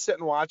weren't gonna sit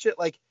and watch it,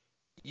 like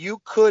you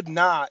could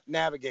not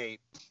navigate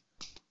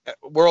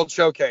World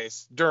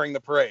Showcase during the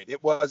parade.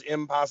 It was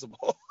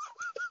impossible.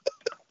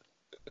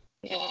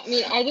 Yeah, I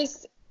mean,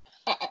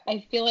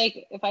 I feel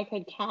like if I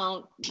could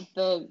count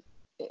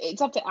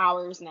it's up to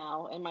hours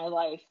now in my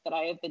life that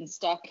I have been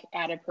stuck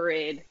at a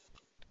parade.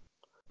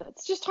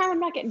 It's just time I'm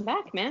not getting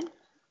back, man.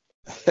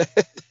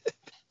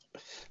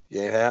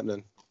 Ain't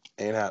happening.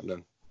 Ain't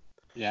happening.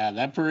 Yeah,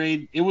 that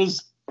parade, it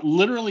was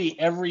literally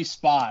every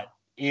spot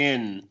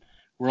in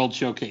World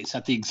Showcase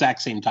at the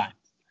exact same time.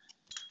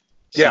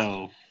 Yeah.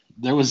 So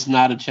there was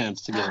not a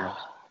chance to get away.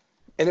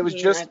 And it was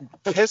just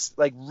pissed,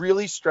 like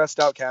really stressed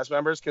out cast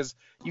members, because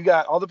you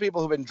got all the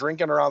people who've been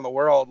drinking around the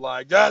world,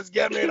 like, just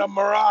get me to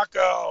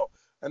Morocco.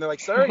 And they're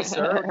like, sorry,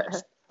 sir,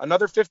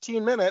 another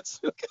 15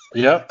 minutes.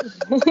 Yep.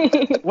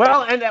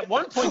 Well, and at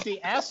one point they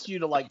asked you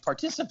to like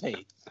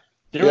participate.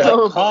 They were Yeah.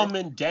 like, come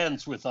and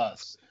dance with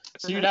us.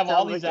 So you'd have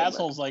all these Sounds like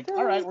assholes like,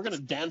 all right, we're going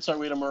to dance our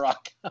way to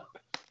Morocco.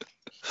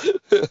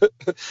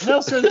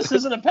 No, sir, this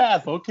isn't a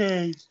path.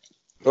 Okay.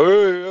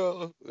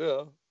 Oh,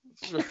 yeah.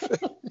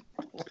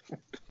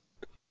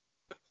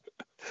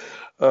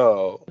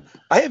 Oh,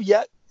 I have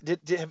yet.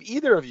 Have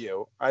either of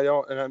you? I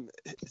don't. And I'm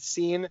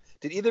seen.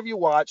 Did either of you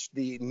watch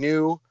the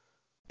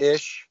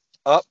new-ish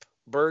Up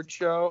bird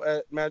show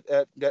at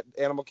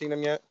Animal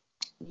Kingdom yet?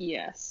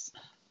 Yes.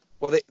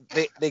 Well,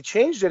 they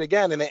changed it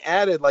again, and they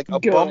added like a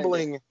Good.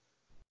 bumbling.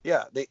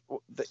 Yeah, they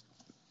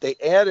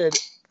added,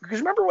 because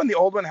remember when the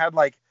old one had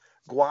like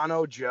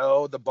Guano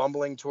Joe, the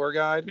bumbling tour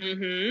guide?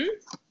 Mm-hmm.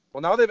 Well,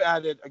 now they've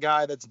added a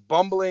guy that's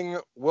bumbling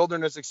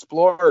wilderness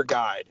explorer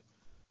guide.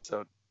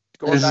 So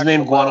going Is his back name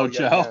to the well Guano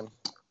yet Joe?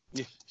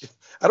 again.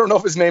 I don't know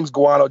if his name's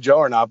Guano Joe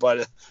or not,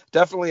 but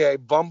definitely a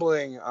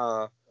bumbling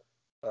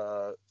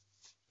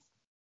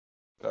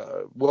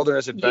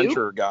wilderness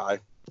adventure guy.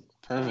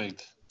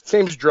 Perfect. His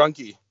name's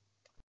Drunky.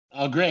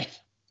 Oh, great.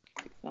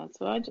 That's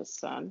what I just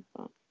said.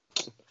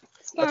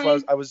 That's why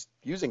I was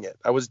using it.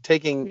 I was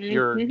taking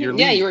your lead.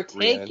 Yeah, you were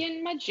Rhiannon.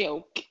 taking my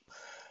joke.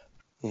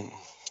 More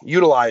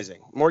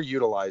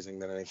utilizing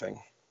than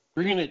anything.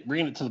 Bringing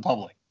it to the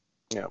public.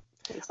 Yeah.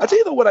 I'll tell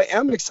you though, what I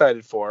am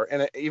excited for,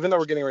 and even though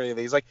we're getting rid of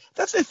these, like,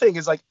 that's the thing,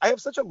 is like, I have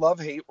such a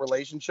love-hate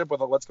relationship with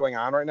what's going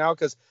on right now,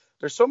 because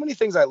there's so many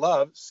things I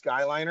love.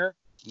 Skyliner,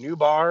 new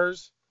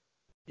bars,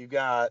 you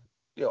got,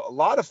 a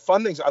lot of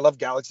fun things. I love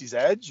Galaxy's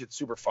Edge. It's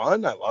super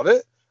fun. I love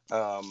it.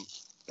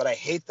 But I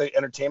hate the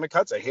entertainment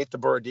cuts. I hate the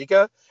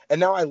Buradica.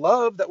 And now I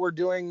love that we're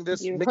doing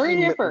this You Mickey heard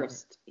it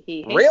first.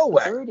 He hates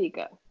Railway. the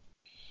Buradica.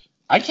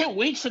 I can't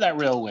wait for that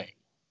railway.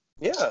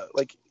 Yeah,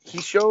 like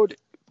he showed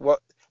what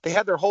they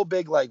had, their whole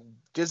big like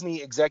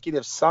Disney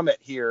executive summit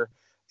here,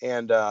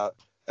 and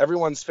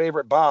everyone's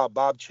favorite Bob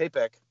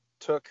Chapek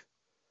took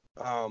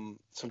some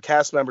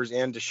cast members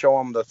in to show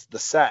them the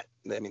set.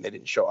 I mean, they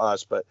didn't show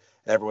us, but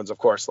everyone's of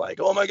course like,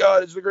 oh my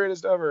God, it's the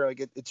greatest ever. Like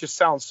it just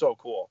sounds so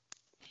cool.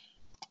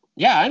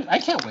 Yeah, I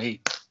can't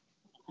wait.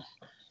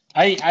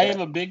 I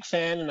am a big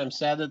fan, and I'm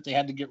sad that they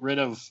had to get rid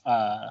of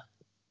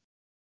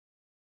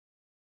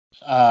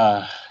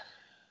the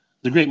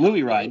Great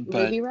Movie Ride.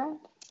 But Movie ride?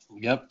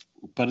 Yep.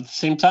 But at the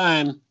same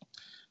time,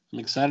 I'm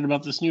excited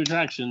about this new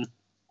attraction.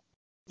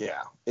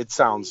 Yeah, it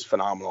sounds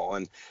phenomenal,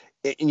 and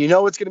you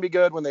know it's going to be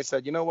good when they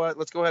said, you know what,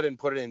 let's go ahead and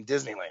put it in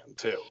Disneyland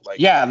too. Like,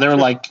 yeah, they're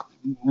like,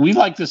 we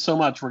like this so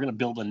much, we're going to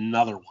build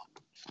another one.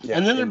 Yeah,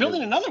 and then they're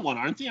building another one,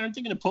 aren't they? Aren't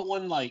they going to put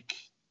one like?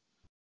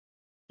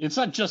 It's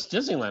not just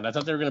Disneyland. I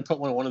thought they were going to put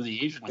one of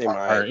the Asian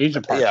parks.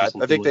 Yeah,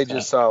 I think they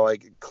just saw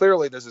like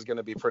clearly this is going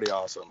to be pretty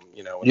awesome.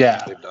 When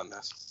they've done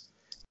this.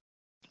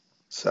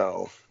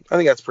 So I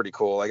think that's pretty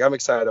cool. Like I'm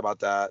excited about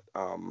that.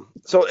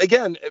 So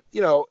again,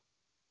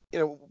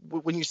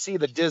 when you see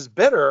the Diz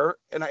bidder,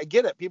 and I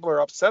get it, people are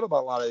upset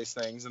about a lot of these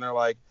things, and they're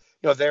like,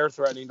 they're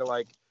threatening to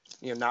like,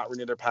 not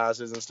renew their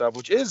passes and stuff,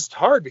 which is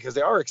hard because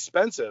they are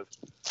expensive.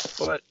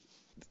 But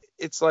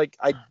it's like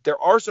there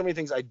are so many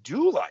things I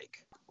do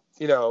like.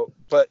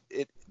 But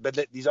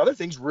these other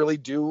things really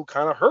do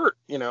kind of hurt,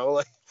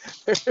 like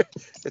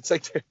it's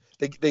like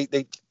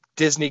they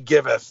Disney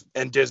giveth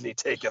and Disney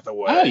taketh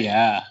away. Oh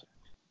yeah.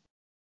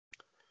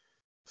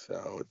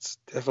 So it's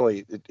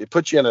definitely, it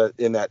puts you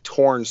in that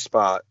torn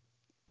spot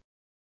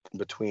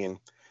between,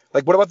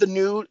 like, what about the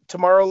new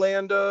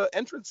Tomorrowland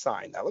entrance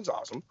sign? That looks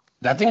awesome.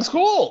 That thing's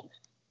cool.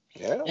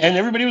 Yeah. And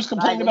everybody was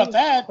complaining about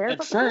that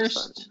at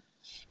first.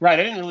 Right.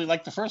 I didn't really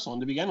like the first one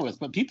to begin with,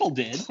 but people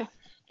did.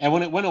 And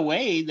when it went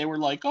away, they were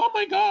like, oh,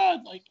 my God,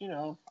 like,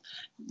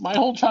 my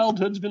whole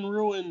childhood's been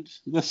ruined.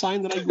 The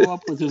sign that I grew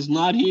up with is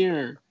not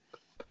here.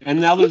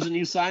 And now there's a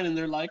new sign, and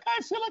they're like,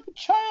 I feel like a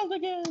child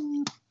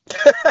again.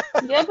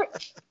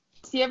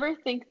 Do you ever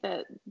think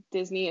that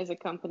Disney as a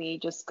company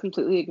just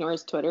completely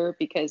ignores Twitter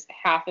because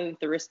half of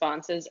the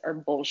responses are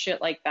bullshit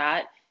like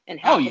that, and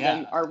half of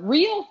them are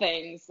real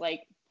things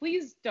like,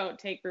 please don't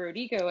take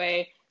Buradica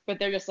away, but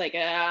they're just like,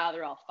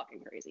 they're all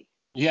fucking crazy.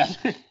 Yeah,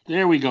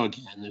 there we go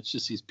again. It's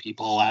just these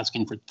people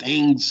asking for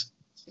things.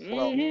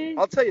 Well,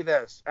 I'll tell you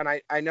this, and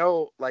I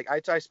know, like,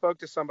 I spoke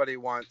to somebody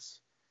once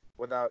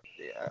without,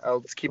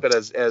 I'll just keep it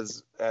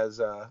as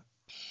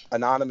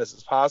anonymous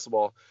as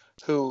possible,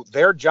 who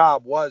their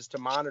job was to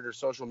monitor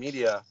social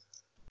media,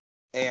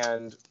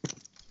 and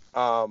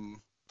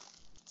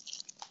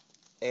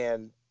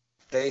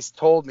they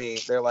told me,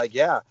 they're like,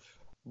 yeah,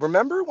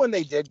 remember when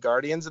they did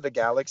Guardians of the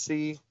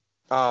Galaxy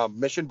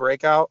Mission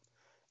Breakout,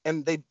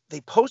 and they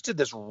posted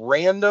this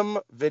random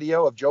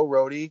video of Joe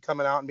Rohde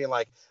coming out and being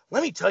like,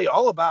 let me tell you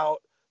all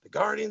about the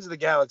Guardians of the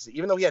Galaxy,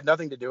 even though he had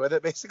nothing to do with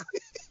it,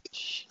 basically.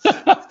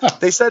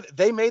 They said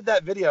they made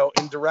that video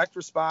in direct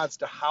response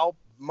to how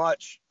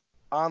much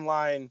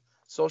online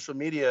social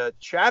media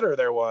chatter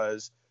there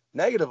was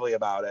negatively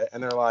about it,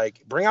 and they're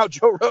like, bring out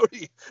Joe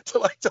Rohde to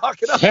like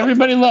talk it up.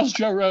 Everybody loves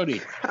Joe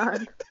Rohde.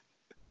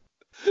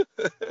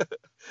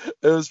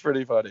 It was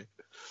pretty funny.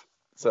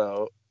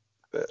 So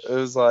it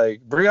was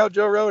like, bring out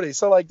Joe Rohde.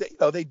 So like,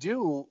 they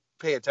do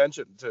pay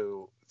attention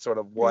to sort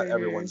of what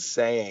everyone's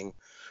saying.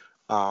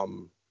 But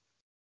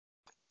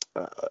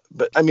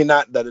I mean,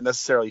 not that it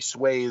necessarily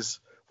sways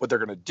what they're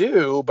going to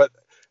do, but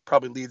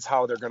probably leads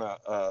how they're going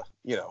to,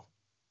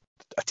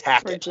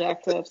 attack it.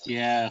 Reject it.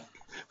 Yeah.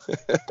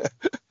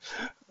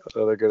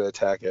 So they're going to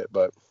attack it,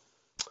 but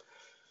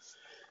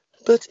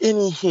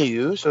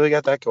anywho, so they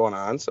got that going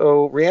on.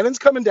 So Rhiannon's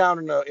coming down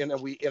in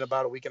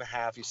about a week and a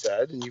half, you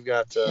said, and you've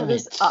got. It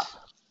is up.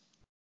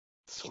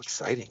 So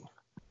exciting.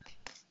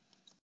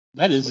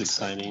 That is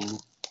exciting.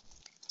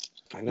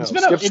 I know.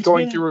 It's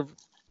going been through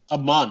a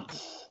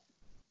month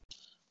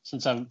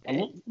since a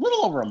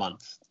little over a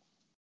month,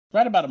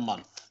 right about a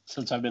month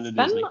since I've been to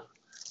Disney.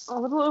 A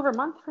little over a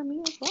month for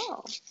me as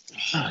well.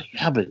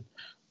 Yeah, but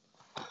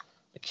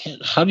I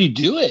can't. How do you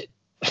do it?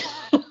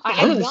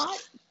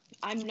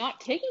 I'm not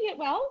taking it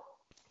well.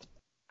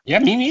 Yeah,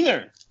 me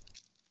neither.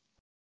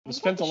 I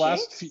spent the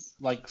last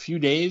few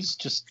days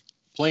just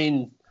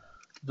playing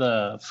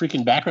the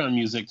freaking background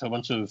music to a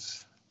bunch of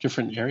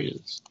different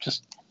areas.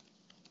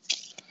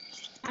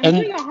 I'm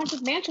doing a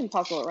Haunted Mansion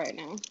puzzle right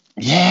now.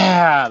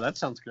 Yeah, that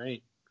sounds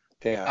great.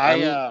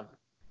 Yeah,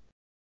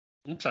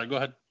 I'm sorry. Go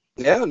ahead.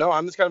 Yeah, no,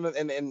 I'm just kind of,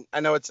 and I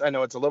know it's a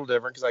little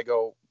different because I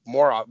go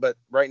more off, but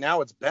right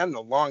now it's been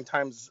a long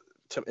time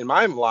in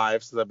my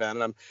life since I've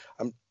been, and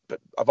I'm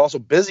also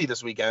busy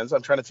this weekend, so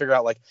I'm trying to figure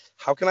out like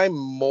how can I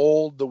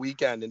mold the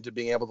weekend into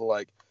being able to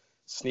like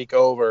sneak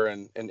over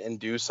and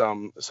do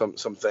some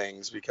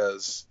things,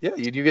 because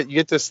you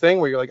get this thing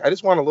where you're like, I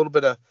just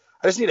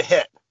need a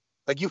hit.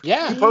 Like you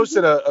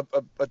posted a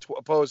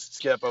post,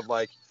 Skip, of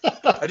like,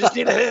 I just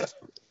need a hit.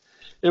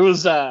 It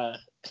was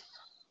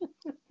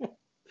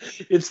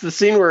it's the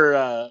scene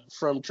where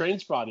from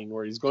Trainspotting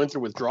where he's going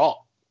through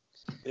withdrawal.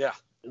 Yeah,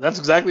 that's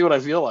exactly what I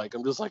feel like.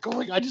 I'm just like, oh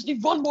my God, I just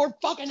need one more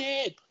fucking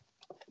hit.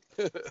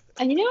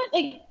 And you know what,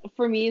 like,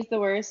 for me is the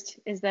worst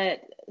is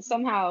that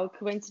somehow,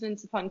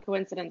 coincidence upon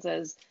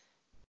coincidences,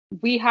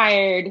 we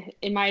hired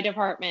in my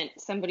department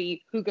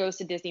somebody who goes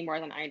to Disney more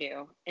than I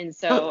do. And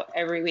so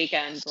every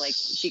weekend, like,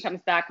 she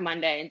comes back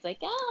Monday and it's like,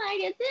 oh, I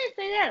get this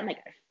and that. I'm like,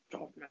 I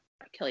don't want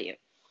to kill you.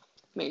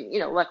 I mean,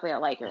 luckily I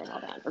like her and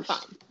all that. We're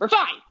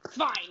fine. It's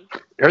fine.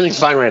 Everything's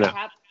fine right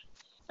now.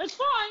 It's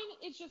fine.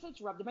 It's just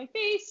it's rubbed in my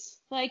face,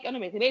 like, on a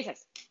monthly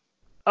basis.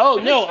 Oh,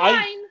 but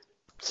no,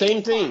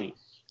 same thing.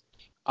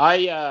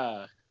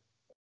 I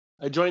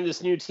joined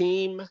this new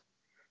team,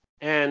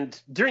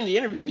 and during the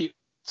interview,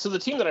 so the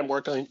team that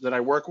I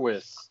work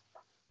with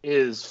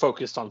is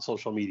focused on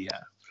social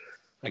media.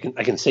 I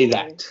can say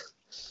that.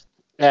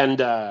 And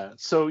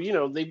so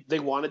they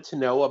wanted to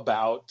know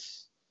about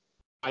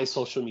my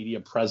social media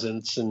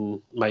presence and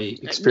my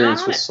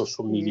experience with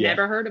social media.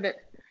 Never heard of it.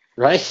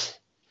 Right?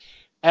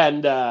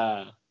 And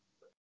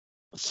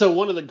so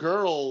one of the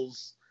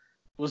girls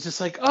was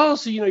just like, oh,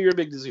 so you're a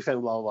big Disney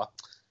fan, blah, blah, blah.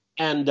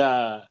 And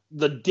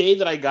the day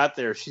that I got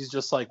there, she's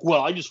just like,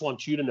 well, I just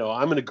want you to know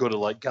I'm going to go to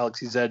like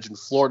Galaxy's Edge in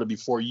Florida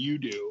before you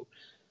do.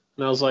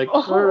 And I was like,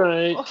 all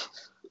right.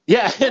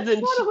 Yeah. And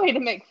then what a way to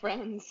make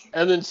friends.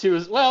 And then she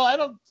was, well, I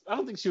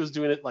don't think she was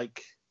doing it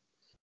like,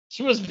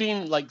 she was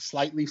being like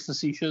slightly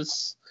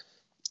facetious,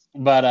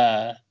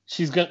 but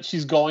she's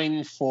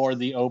going for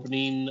the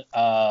opening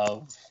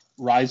of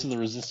Rise of the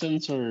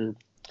Resistance or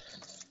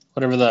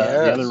whatever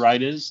the other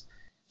ride is.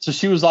 So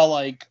she was all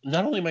like,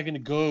 not only am I going to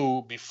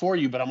go before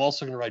you, but I'm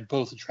also going to ride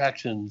both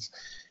attractions.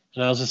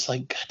 And I was just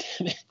like, God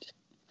damn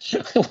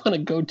it. I want to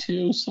go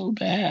too so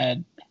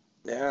bad.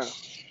 Yeah.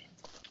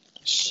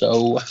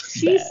 So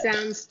She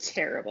sounds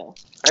terrible.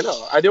 I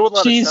know. I deal with a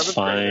lot of 7th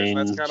fine. graders, and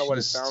that's kind of what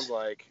it sounds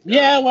like.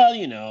 Yeah, well,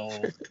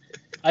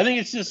 I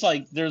think it's just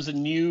like there's a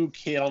new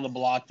kid on the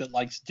block that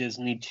likes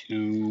Disney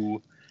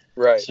too.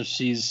 Right. So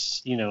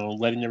she's,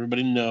 letting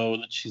everybody know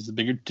that she's the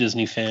bigger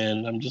Disney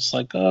fan. I'm just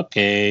like,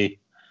 okay.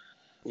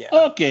 Yeah.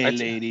 Okay,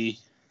 lady.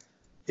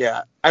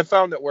 Yeah. I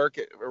found at work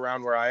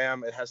around where I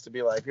am, it has to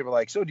be like, people are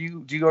like, so do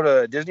you go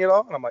to Disney at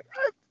all? And I'm like,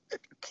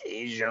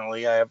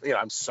 occasionally I have,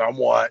 I'm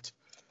somewhat.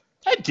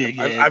 I dig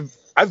it.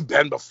 I've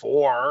been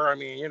before. I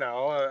mean, I'm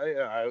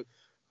going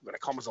to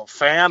call myself a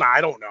fan.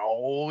 I don't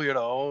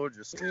know,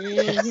 just.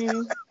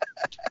 Mm-hmm.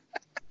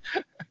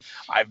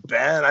 I've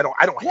been. I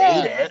don't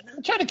hate it.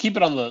 I'm trying to keep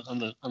it on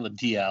the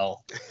DL.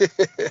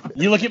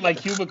 You look at my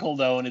cubicle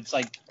though, and it's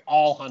like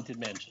all Haunted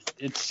Mansion.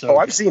 It's so. Oh,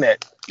 I've seen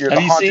it.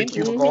 Have you seen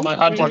cubicle? My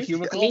haunted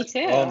cubicle? Me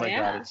too. Oh my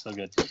God, it's so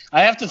good.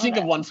 I have to think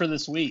of one for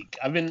this week.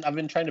 I've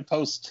been trying to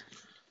post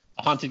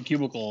a haunted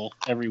cubicle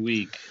every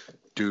week.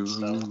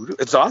 Dude,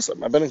 it's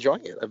awesome. I've been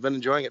enjoying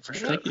it for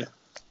sure. Thank you.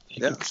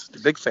 Yeah,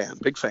 big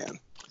fan.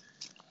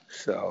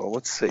 So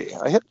let's see.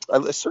 I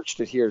searched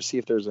it here to see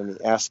if there's any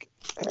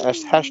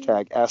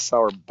hashtag Ask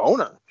Sour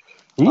Boner.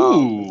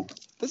 Ooh.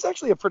 This is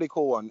actually a pretty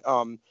cool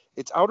one.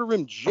 It's Outer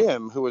Rim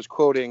Jim who was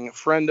quoting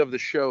friend of the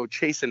show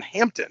Chasen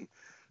Hampton,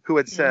 who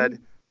had said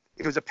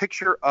it was a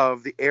picture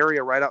of the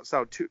area right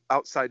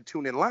outside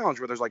Tune In Lounge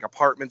where there's like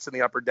apartments in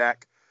the upper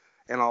deck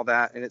and all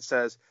that, and it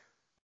says,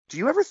 "Do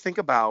you ever think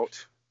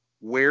about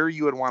where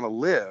you would want to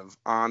live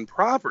on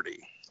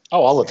property?"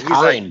 Oh, all the And he's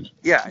like, time.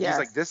 yeah, Yes. he's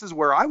like, "This is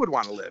where I would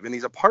want to live in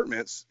these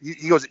apartments."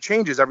 He goes, "It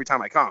changes every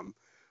time I come,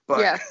 but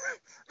Yes.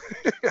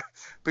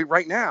 but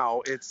right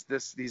now it's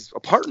these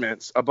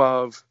apartments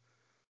above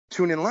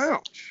Tune In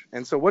Lounge."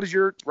 And so, what's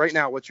your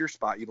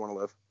spot you'd want to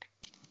live?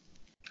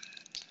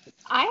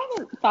 I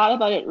haven't thought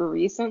about it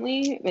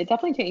recently. It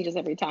definitely changes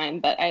every time,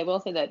 but I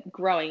will say that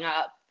growing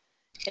up,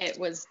 it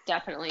was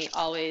definitely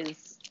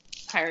always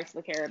Pirates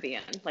of the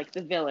Caribbean, like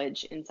the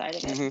village inside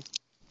of it,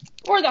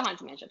 Mm-hmm. or the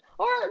Haunted Mansion,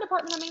 or an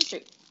apartment on Main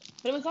Street.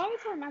 But it was always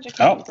more Magic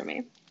Kingdom for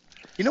me.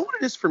 You know what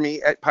it is for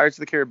me at Pirates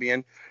of the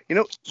Caribbean? You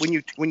know,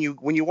 when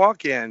you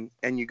walk in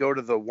and you go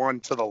to the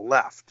one to the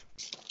left,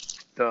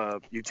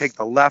 you take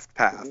the left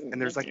path,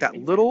 and there's like that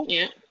little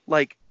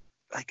like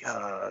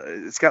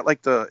it's got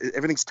like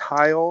everything's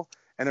tile,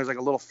 and there's like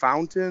a little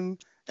fountain,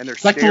 and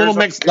there's Like a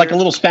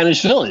little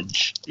Spanish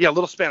village. Yeah, a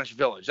little Spanish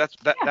village.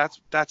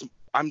 That's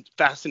I'm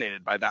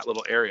fascinated by that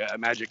little area at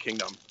Magic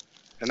Kingdom,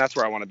 and that's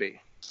where I want to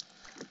be.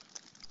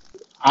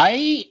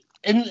 And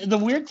the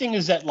weird thing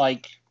is that,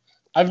 like,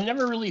 I've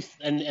never really,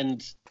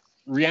 and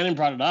Rhiannon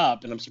brought it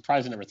up, and I'm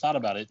surprised I never thought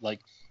about it. Like,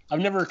 I've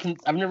never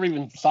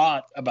even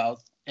thought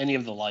about any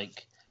of the,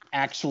 like,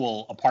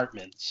 actual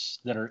apartments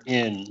that are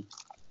in,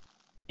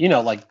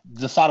 like,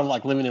 the thought of,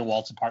 like, living in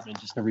Walt's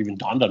apartment just never even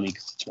dawned on me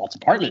because it's Walt's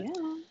apartment.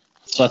 Yeah.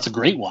 So that's a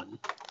great one.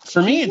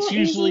 For me, it's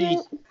usually,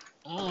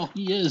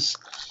 he is.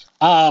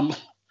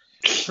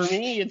 For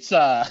me, it's,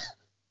 that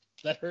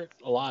hurt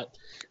a lot.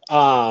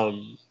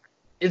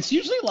 It's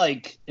usually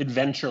like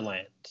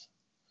Adventureland.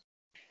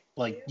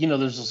 Like,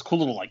 there's those cool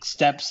little like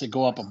steps that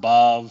go up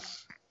above.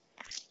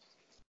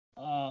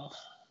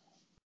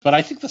 But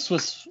I think the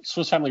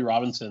Swiss Family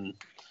Robinson,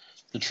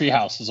 the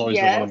treehouse, is always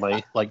one of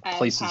my like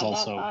places I've had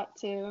also. That thought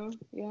too.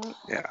 Yeah.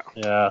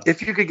 Yeah.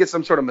 If you could get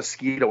some sort of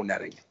mosquito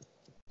netting.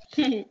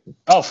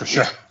 Oh, for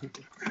sure.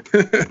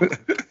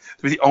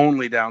 The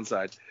only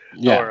downside.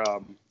 Yeah.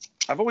 Or,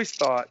 I've always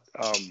thought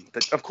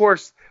that, of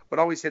course, what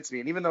always hits me,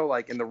 and even though,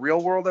 like, in the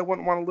real world, I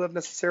wouldn't want to live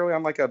necessarily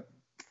on, like, a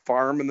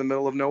farm in the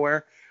middle of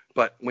nowhere,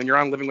 but when you're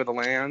on Living with the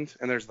Land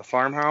and there's the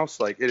farmhouse,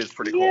 like, it is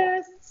pretty cool.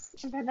 Yes,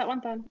 I've had that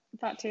one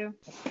thought too.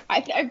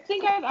 I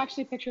think I've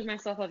actually pictured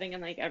myself living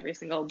in, like, every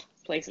single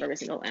place in every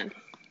single land.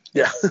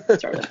 Yeah.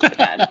 Sort of pretty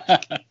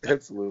bad.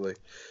 Absolutely.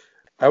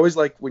 I always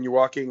like when you're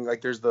walking,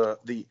 like, there's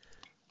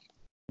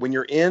when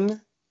you're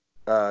in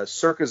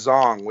Cirque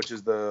Zong, which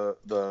is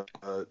the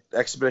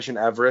Expedition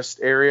Everest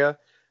area,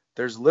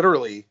 there's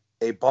literally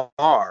a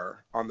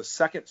bar on the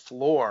second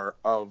floor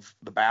of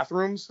the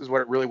bathrooms is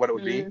what it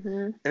would be.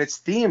 And it's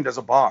themed as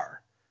a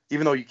bar,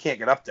 even though you can't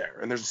get up there.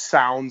 And there's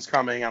sounds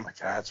coming. I'm like,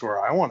 that's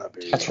where I want to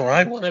be. That's where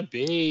I want to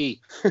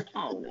be.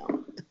 Oh,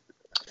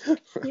 no.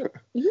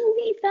 You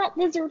leave that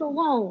lizard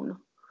alone.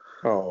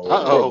 Oh,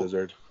 Uh-oh.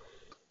 lizard.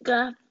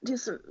 Gotta do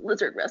some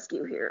lizard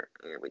rescue here.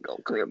 Here we go.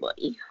 Come here,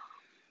 buddy.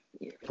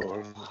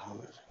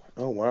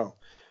 Oh, wow.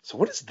 So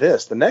what is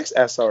this? The next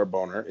SR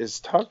boner is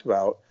talked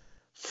about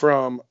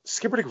from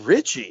Skipper Dick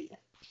Ritchie.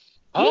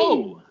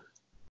 Oh.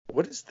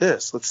 What is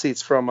this? Let's see.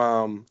 It's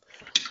from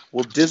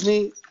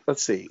Disney.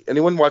 Let's see.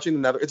 Anyone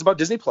watching it's about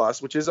Disney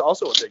Plus, which is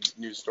also a big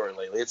news story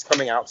lately. It's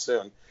coming out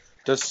soon.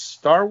 Does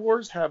Star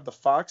Wars have the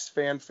Fox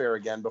fanfare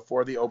again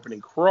before the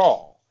opening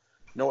crawl?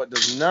 No, it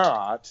does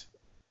not.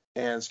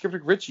 And Skipper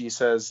Dick Ritchie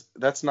says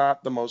that's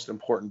not the most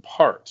important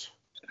part.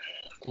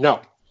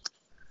 No.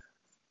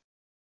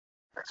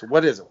 So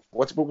what is it?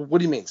 What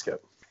do you mean,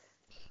 Skip?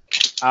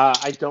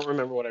 I don't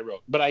remember what I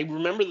wrote, but I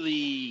remember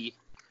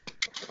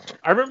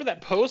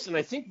that post, and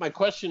I think my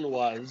question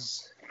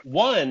was,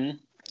 one,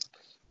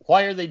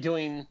 why are they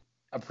doing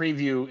a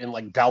preview in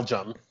like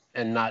Belgium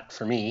and not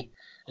for me?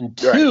 And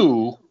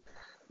two,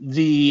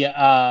 the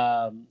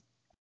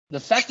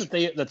fact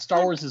that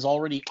Star Wars is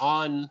already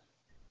on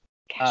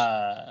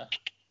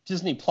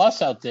Disney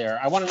Plus out there.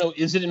 I want to know,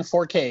 is it in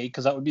 4K?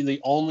 Because that would be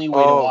the only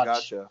way to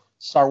watch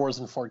Star Wars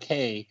in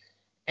 4K.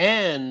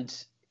 And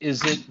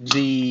is it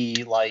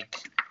the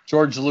like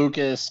George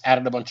Lucas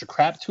added a bunch of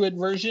crap to it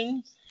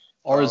version,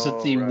 or is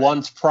it the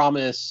once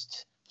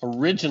promised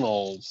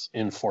originals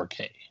in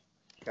 4K?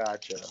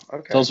 Gotcha.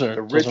 Okay. Those are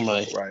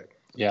my right.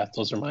 Yeah,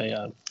 those are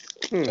my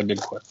my big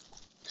questions.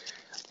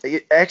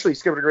 Actually,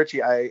 Skipper Dick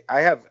Ritchie, I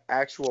have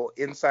actual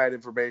inside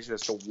information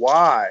as to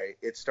why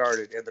it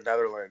started in the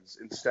Netherlands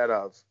instead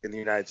of in the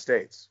United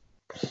States.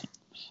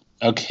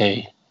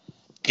 Okay.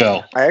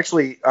 Go. I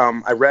actually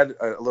I read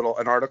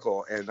an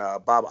article, and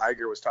Bob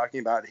Iger was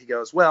talking about it. He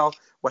goes, well,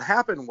 what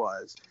happened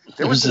was there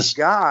There was was this this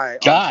guy on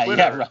guy,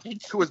 Twitter yeah,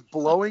 right. who was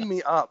blowing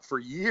me up for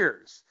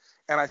years,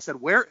 and I said,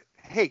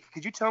 hey,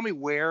 could you tell me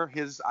where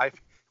his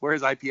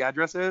IP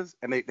address is?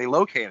 And they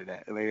located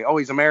it, and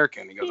he's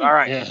American. He goes, all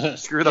right, Yeah.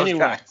 screw those Anyway,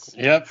 guys.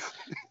 yep.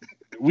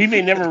 We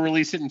may never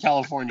release it in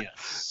California.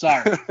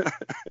 Sorry.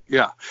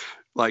 Yeah,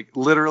 like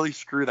literally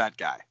screw that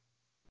guy.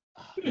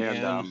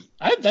 Man,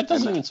 And that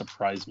doesn't even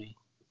surprise me.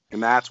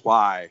 and that's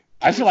why.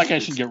 I feel like I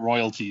should get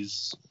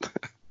royalties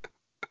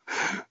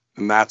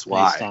And that's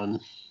why. based on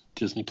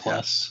Disney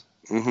Plus.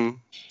 Mm-hmm.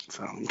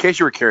 So, in case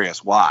you were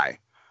curious, why?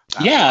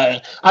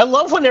 Yeah, I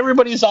love when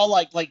everybody's all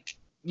like,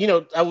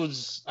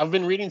 I've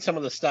been reading some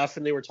of the stuff,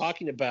 and they were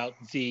talking about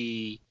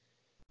the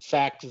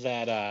fact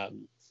that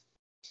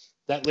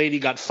that lady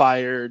got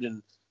fired,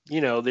 and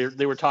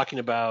they were talking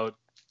about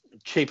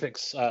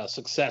Chapek's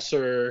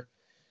successor,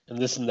 and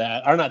this and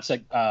that, or not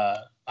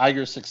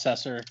Iger's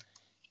successor,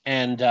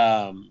 and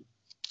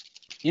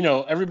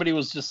everybody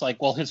was just like,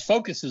 well, his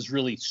focus is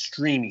really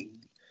streaming,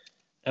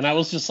 and I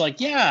was just like,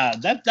 yeah,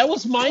 that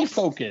was my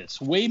focus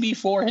way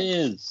before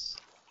his.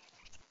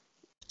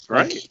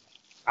 Right. Like,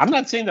 I'm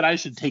not saying that I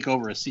should take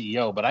over as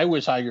CEO, but I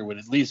wish Iger would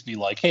at least be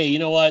like, hey, you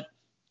know what?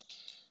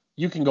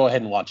 You can go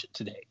ahead and watch it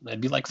today. And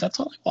I'd be like, that's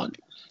all I want.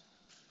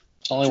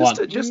 That's all I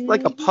want. Just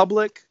like a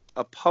public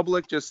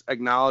just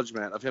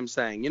acknowledgement of him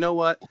saying, you know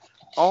what?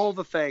 All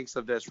the thanks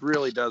of this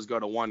really does go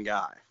to one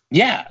guy.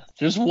 Yeah,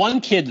 there's one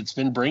kid that's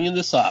been bringing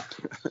this up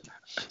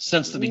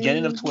since the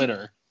beginning of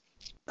Twitter.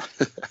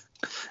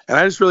 And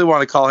I just really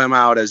want to call him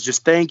out as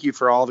just thank you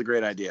for all the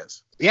great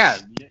ideas. Yeah.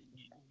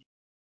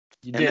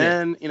 And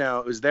then,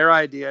 it was their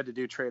idea to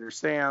do Trader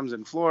Sam's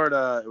in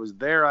Florida. It was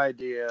their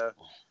idea.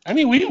 I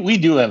mean, we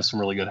do have some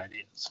really good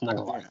ideas. I'm not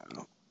gonna lie.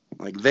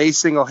 Like, they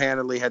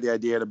single-handedly had the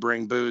idea to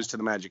bring booze to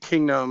the Magic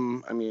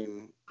Kingdom. I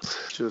mean,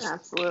 just...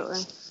 Absolutely.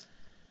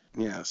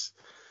 Yes.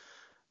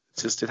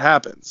 It's just, it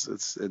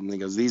happens. And he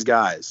goes, these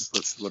guys,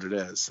 that's what it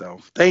is.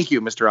 So, thank you,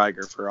 Mr.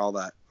 Iger, for all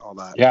that.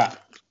 Yeah.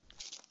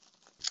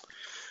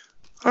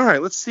 All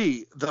right, let's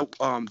see.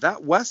 That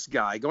Wes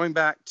guy, going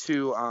back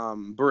to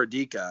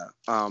Buradika,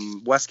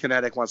 Wes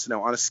Kinetic wants to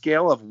know, on a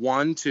scale of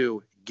 1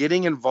 to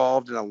getting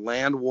involved in a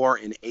land war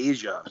in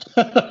Asia.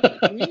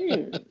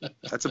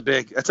 That's a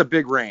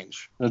big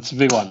range. That's a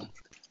big one.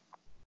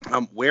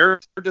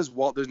 Where does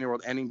Walt Disney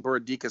World ending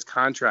Buradika's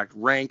contract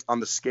rank on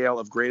the scale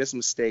of greatest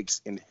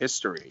mistakes in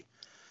history?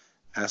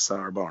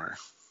 S.R. Bar.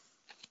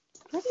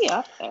 Pretty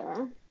up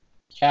there.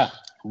 Yeah,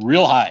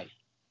 real high.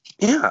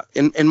 Yeah,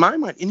 in my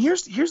mind, and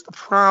here's the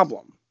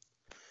problem.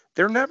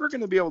 They're never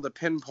going to be able to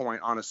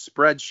pinpoint on a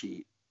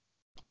spreadsheet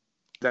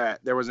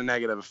that there was a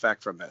negative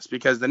effect from this,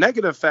 because the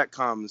negative effect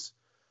comes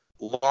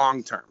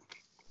long term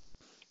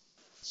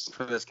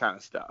for this kind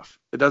of stuff.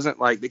 It doesn't,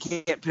 they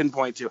can't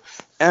pinpoint to,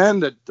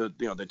 and the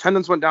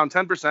attendance went down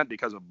 10%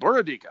 because of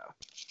Buradika.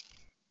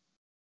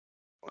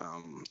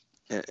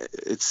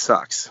 It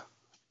sucks.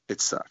 It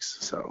sucks.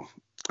 So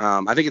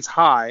I think it's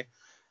high,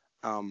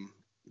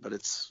 but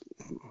it's.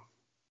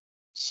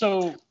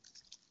 So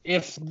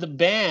if the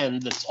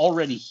band that's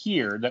already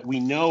here that we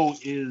know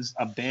is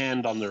a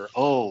band on their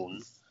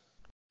own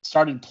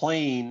started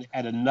playing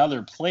at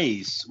another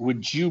place,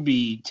 would you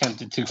be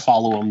tempted to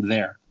follow them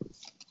there?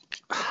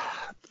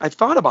 I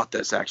thought about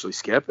this actually,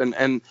 Skip, and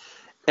I'm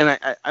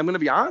going to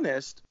be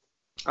honest.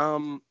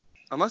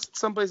 Unless it's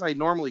someplace I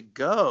normally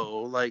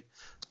go,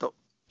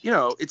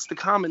 it's the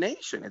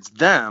combination. It's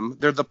them.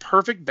 They're the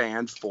perfect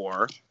band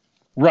for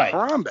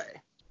Harambe.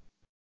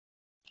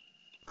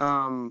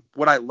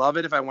 Would I love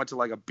it if I went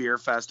to a beer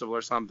festival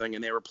or something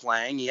and they were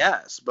playing?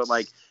 Yes. But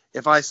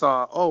if I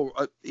saw,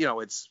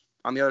 it's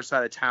on the other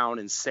side of town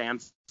in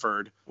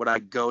Sanford, would I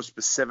go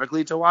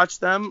specifically to watch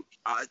them?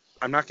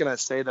 I'm not going to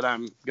say that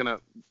I'm going to,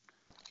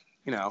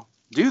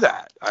 do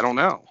that. I don't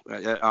know.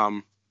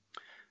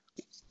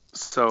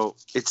 So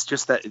it's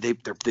just that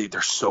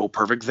they're so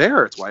perfect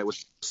there. It's why it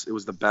was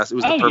the best. It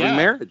was the perfect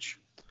marriage.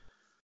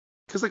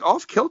 Because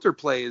Off Kilter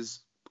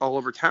plays all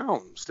over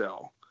town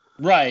still.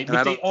 Right,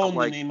 but they own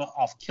the name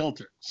Off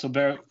Kilter. So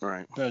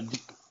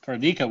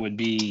Buradika would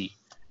be,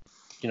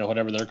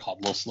 whatever they're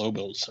called, Los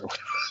Lobos or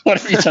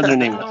whatever each other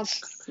name was.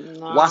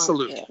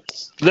 Wasalu.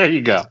 There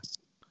you go.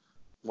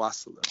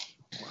 Wasalu.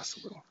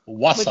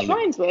 Which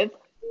rhymes with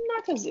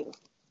Nakazoo.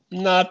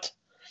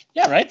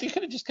 Yeah, right. They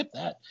could have just kept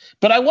that.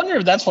 But I wonder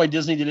if that's why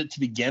Disney did it to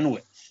begin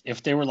with.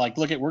 If they were like,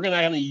 look, we're not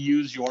going to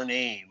use your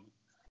name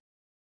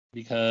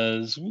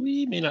because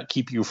we may not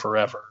keep you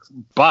forever,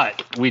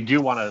 but we do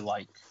want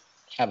to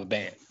have a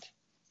band.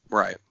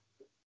 Right.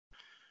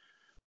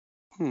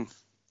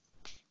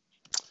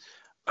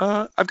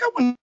 I've got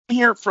one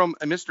here from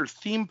a Mr.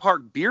 Theme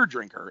Park Beer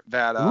Drinker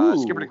that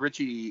Skipper Dick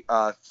Ritchie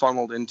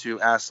funneled into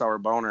Ask Sour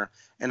Boner,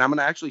 and I'm going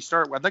to actually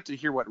start. I'd like to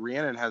hear what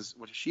Rhiannon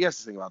what she has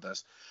to think about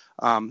this.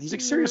 He's a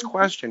serious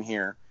question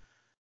here.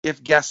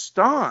 If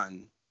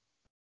Gaston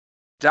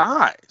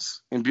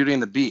dies in Beauty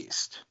and the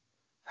Beast,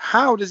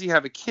 how does he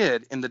have a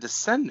kid in The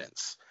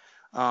Descendants?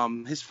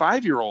 His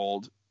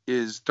 5-year-old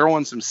is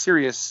throwing some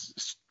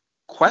serious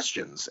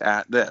questions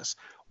at this.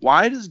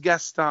 Why does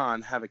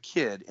Gaston have a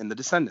kid in The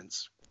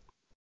Descendants?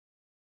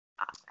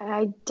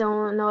 I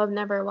don't know. I've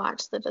never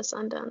watched The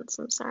Descendants.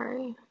 I'm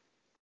sorry.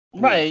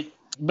 Right,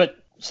 but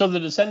so The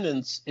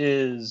Descendants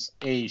is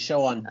a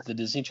show on the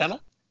Disney Channel?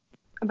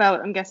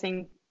 About, I'm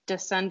guessing,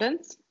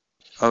 descendants?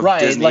 Of Right,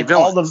 Disney like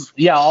villains.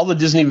 all the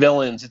Disney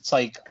villains, it's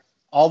like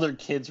all their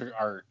kids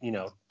are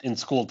in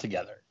school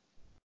together.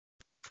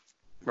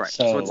 Right.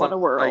 So- it's What a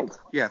world.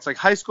 it's like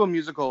High School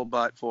Musical,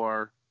 but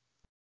for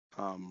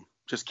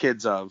just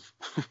kids of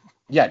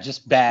Yeah,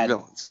 just bad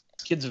villains.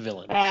 kids of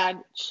villains.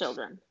 Bad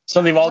children.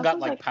 So they've all That got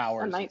sounds like like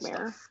powers. a and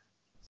nightmare. stuff.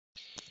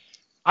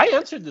 I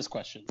answered this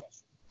question.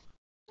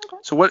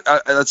 So what?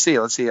 Let's see.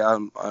 So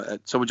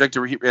would you like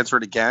to answer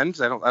it again?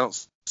 Because I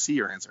don't see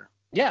your answer.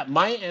 Yeah,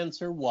 my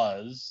answer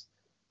was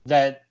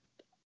that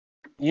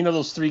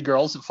those 3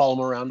 girls that follow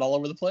him around all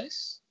over the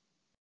place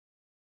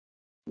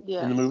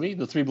Yeah. in the movie,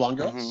 the 3 blonde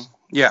girls. Mhm.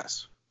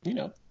 Yes.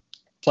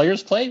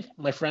 Players play,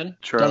 my friend.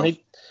 True. Don't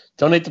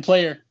hate the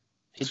player,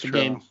 hate It's the true.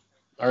 game,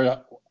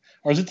 or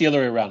is it the other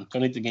way around?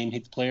 Don't hate the game,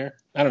 hate the player.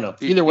 I don't know.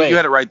 Either way, you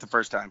had it right the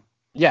first time.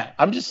 yeah.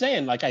 I'm just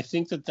saying, like, I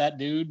think that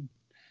dude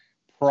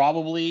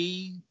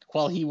probably,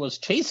 while he was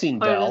chasing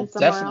Put it Belle, in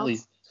somewhere definitely.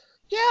 else.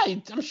 Yeah,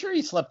 I'm sure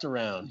he slept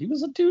around. He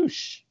was a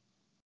douche.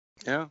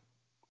 Yeah.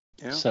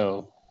 Yeah.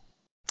 So,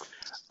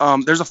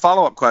 There's a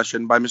follow-up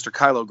question by Mr.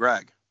 Kylo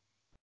Gregg,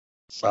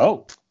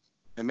 oh,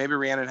 and maybe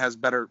Rhiannon has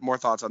more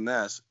thoughts on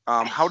this.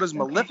 How does Okay.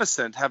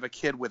 Maleficent have a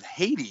kid with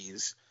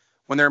Hades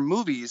when their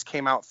movies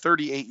came out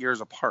 38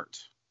 years apart?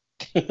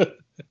 Isn't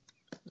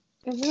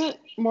it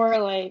more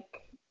like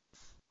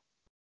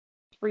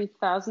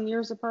 3,000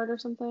 years apart or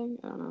something?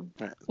 I don't know.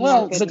 Right.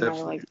 Well, Not good but- in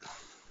my, like,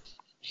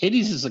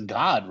 Hades is a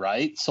god,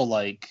 right? So,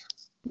 like,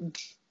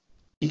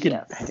 he can.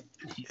 Yes.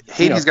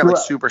 Hades got through-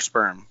 like super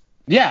sperm.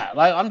 Yeah,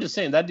 I'm just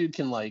saying that dude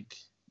can like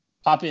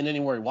pop in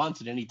anywhere he wants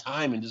at any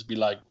time and just be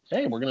like,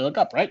 "Hey, we're gonna hook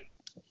up, right?"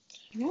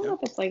 I don't know if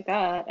it's like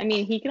that. I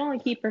mean, he can only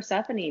keep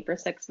Persephone for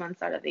 6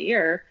 months out of the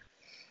year.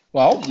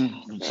 Well,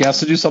 he has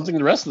to do something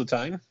the rest of the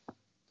time.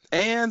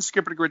 And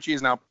Skipper Ritchie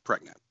is now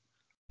pregnant.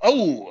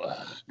 Oh,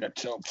 that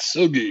sounds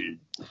so good.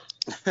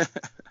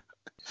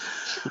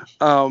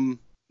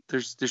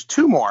 There's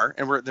 2 more,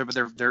 and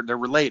they're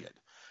related.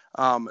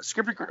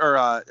 Skipper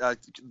or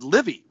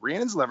Livy,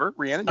 Rhiannon's liver.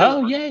 Rhiannon. your Oh,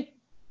 liver, yay!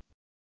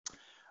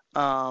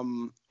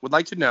 would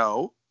like to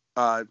know.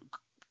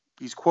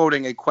 He's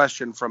quoting a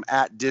question from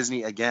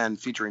 @DisneyAgain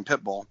featuring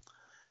Pitbull.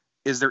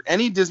 Is there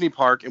any Disney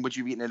park in which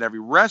you've eaten at every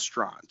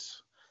restaurant?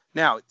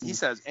 Now he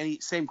says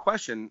same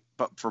question,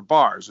 but for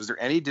bars. Is there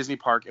any Disney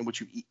park in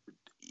which you've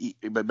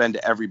been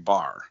to every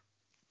bar?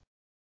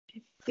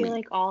 I feel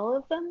like all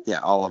of them. Yeah,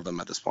 all of them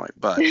at this point,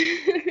 but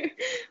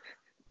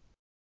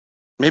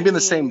maybe in the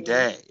same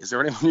day. Is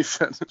there anyone you've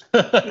been?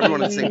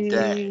 Everyone in the same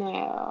day.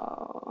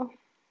 No.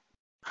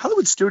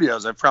 Hollywood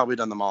Studios, I've probably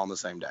done them all in the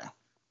same day.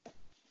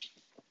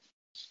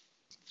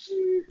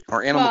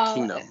 Or Animal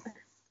Kingdom.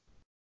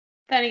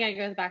 Then again, it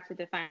goes back to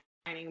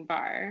defining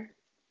bar.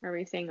 Are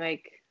we saying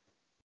like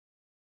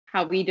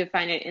how we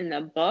define it in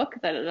the book,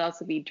 that it would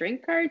also be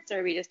drink carts, or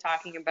are we just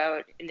talking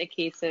about in the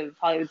case of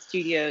Hollywood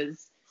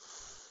Studios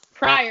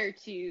prior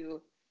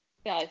to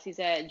Galaxy's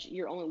Edge,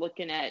 you're only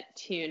looking at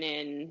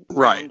Tune-In,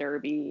 Right.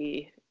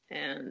 Derby,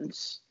 and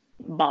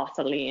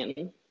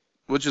Bothaline.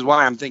 Which is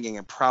why I'm thinking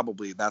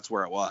that's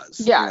where it was.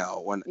 Yeah,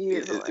 When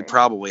usually. it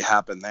probably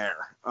happened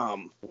there.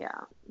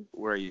 Yeah.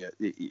 Where you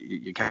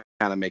kind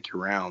of make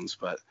your rounds,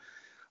 but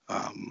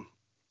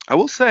I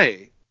will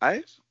say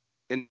I've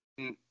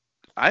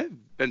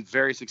been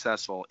very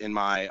successful in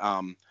my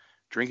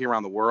drinking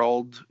around the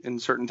world in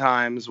certain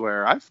times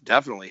where I've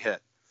definitely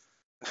hit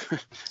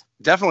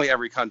definitely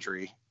every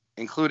country,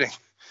 including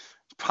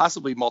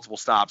possibly multiple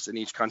stops in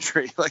each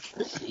country. Like,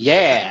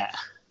 Yeah.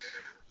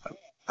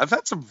 I've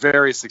had some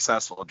very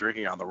successful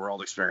drinking around the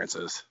world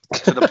experiences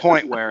to the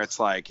point where it's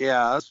like,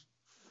 yeah, that's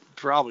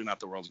probably not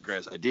the world's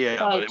greatest idea,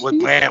 but it was,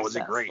 man, was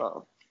it great.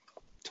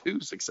 Too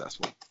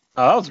successful.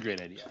 Oh, that was a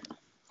great idea.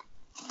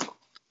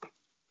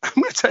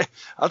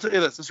 I'll tell you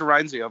this. This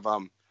reminds me of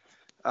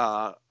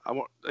I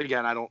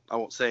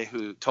won't say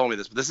who told me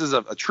this, but this is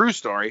a true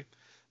story.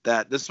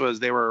 That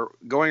they were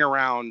going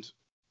around.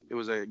 It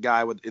was a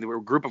guy there were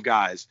a group of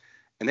guys,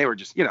 and they were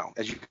just,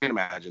 as you can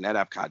imagine, at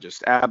Epcot,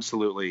 just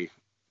absolutely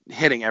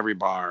hitting every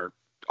bar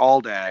all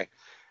day.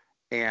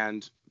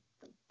 And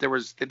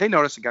they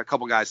noticed a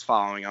couple guys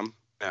following them,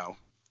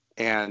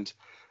 and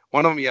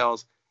one of them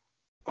yells,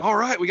 "All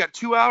right, we got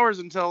 2 hours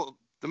until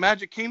the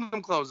Magic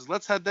Kingdom closes.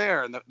 Let's head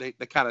there." And they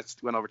kind of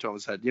went over to him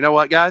and said, "You know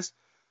what, guys?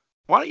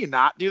 Why don't you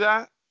not do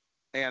that?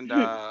 And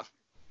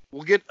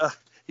we'll get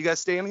you guys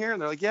staying here?"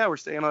 And they're like, "Yeah, we're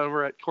staying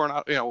over at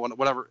Coronado,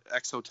 whatever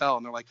X Hotel."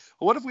 And they're like,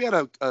 "Well, what if we had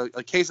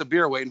a case of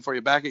beer waiting for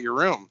you back at your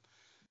room?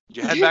 Did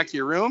you head back to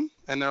your room?"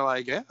 And they're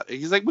like, "Yeah."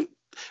 He's like,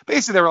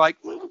 basically, they were like,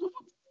 "I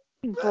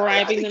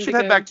Bribing think them you should to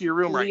head go back to your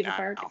room right leave the now."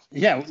 park.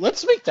 Yeah,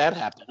 let's make that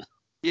happen.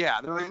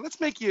 Yeah, they're like,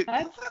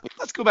 That's-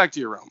 let's go back to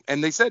your room.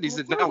 And he said,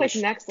 That's "No, we like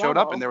next showed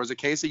up level. and there was a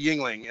case of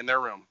Yingling in their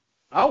room."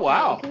 Oh,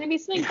 wow. Can it be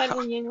something Yeah. better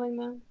than Yingling,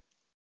 though?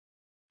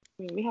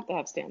 I mean, we have to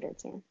have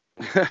standards here.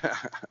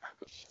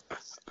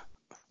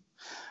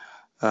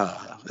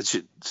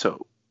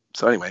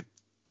 So anyway,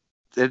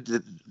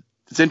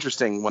 it's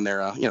interesting when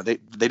they're they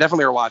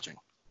definitely are watching.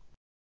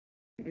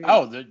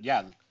 Oh,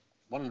 yeah,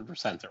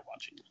 100% they're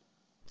watching.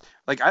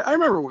 Like I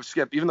remember with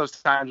Skip, even those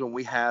times when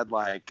we had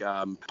like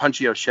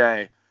Punchy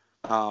O'Shea,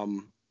 we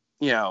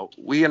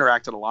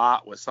interacted a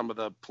lot with some of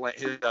the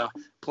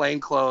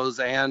plainclothes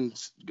and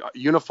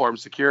uniform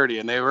security,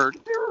 and they were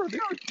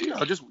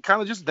just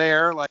kind of just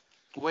there, like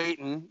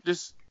waiting.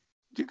 Just,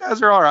 you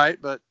guys are all right,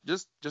 but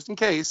just in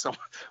case, so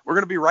we're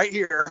gonna be right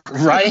here.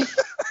 Right.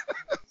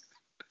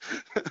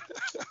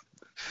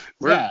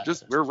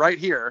 We're right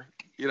here.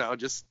 We're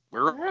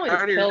That really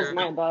right kills here.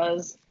 my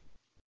buzz.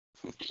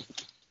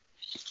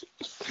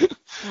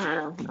 I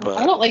don't know. But-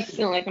 I don't like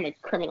feeling like I'm a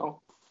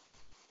criminal.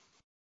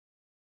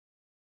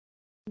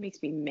 It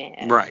makes me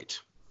mad. Right.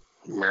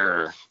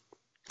 Mer.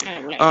 I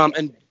don't know.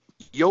 And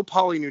Yo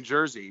Polly, New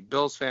Jersey,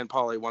 Bills fan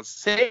Polly wants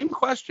same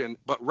question,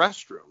 but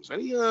restrooms.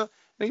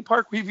 Any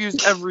park we've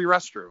used every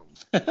restroom.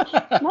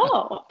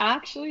 No,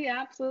 actually,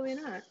 absolutely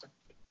not.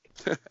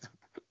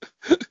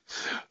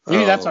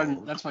 Maybe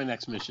that's my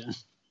next mission.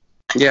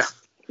 Yeah.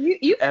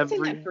 You've been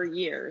saying that for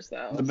years,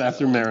 though. The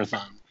bathroom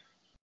marathon.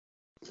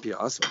 Be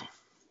awesome.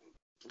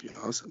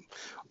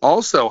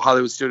 Also,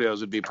 Hollywood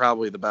Studios would be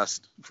probably the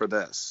best for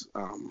this.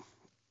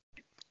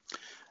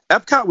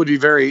 Epcot would be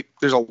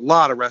there's a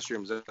lot of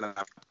restrooms in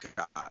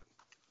Epcot.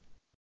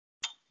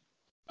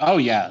 Oh,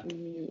 yeah.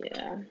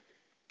 Yeah.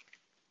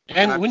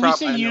 And when you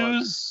say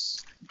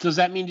use, does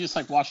that mean just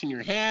like washing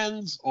your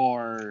hands,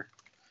 or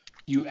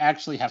you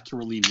actually have to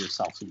relieve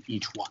yourself in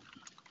each one?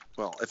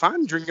 Well, if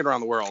I'm drinking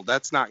around the world,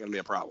 that's not going to be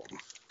a problem.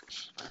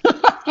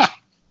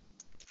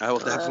 I will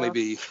definitely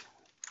be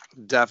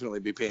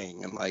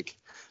peeing, and like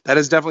that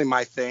is definitely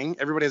my thing.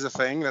 Everybody has a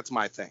thing. That's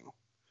my thing.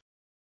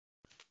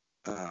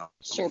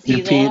 Sure, You're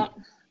peas a lot.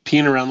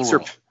 peeing around the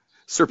world.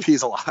 Sir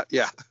pees a lot.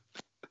 Yeah.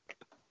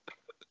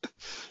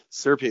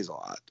 Sir pees a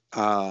lot.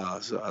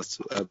 So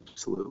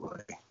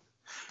absolutely.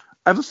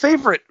 I have a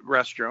favorite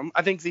restroom.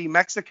 I think the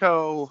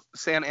Mexico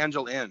San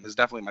Angel Inn is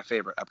definitely my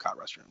favorite Epcot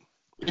restroom.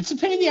 It's a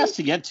pain in the ass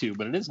to get to,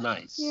 but it is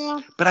nice.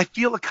 Yeah. But I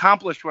feel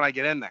accomplished when I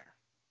get in there.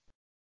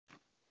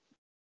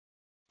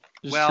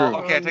 It's Well,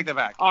 true. okay, I take that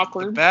back.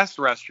 Awkward. The best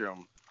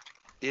restroom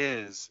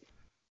is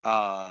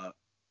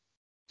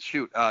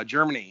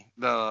Germany.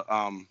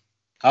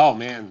 Oh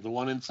man, the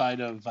one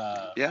inside of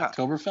Yeah.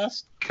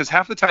 Oktoberfest. Because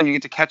half the time you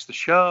get to catch the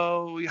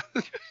show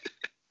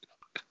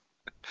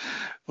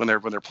when they're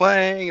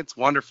playing. It's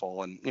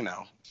wonderful, and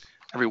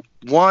I've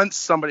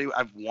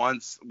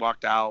once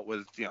walked out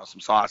with some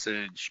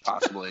sausage,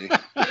 possibly.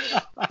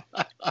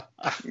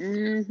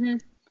 Mm-hmm.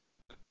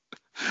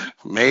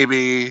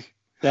 Maybe.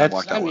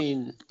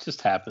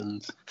 Just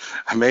happens.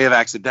 I may have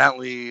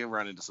accidentally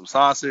run into some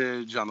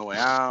sausage on the way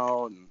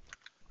out, and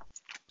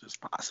just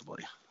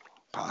possibly.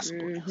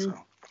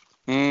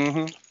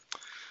 Mm-hmm.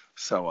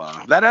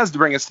 So that has to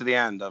bring us to the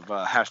end of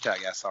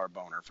hashtag SR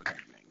Boner for the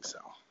evening. So.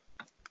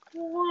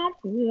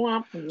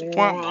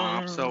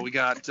 So we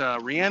got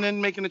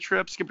Rhiannon making a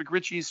trip. Skip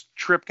McRitchie's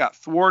trip got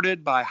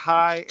thwarted by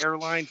high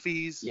airline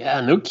fees. Yeah,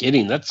 no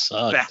kidding. That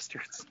sucks.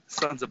 Bastards.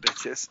 Sons of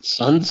bitches.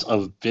 Sons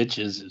of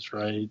bitches is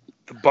right.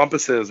 The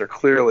Bumpuses are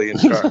clearly in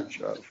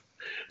charge of.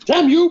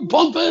 Damn you,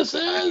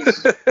 Bumpuses!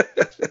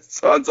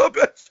 Sons of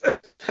bitches.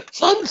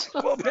 Sons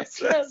of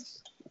Bumpuses.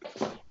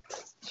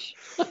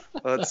 bitches!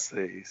 Let's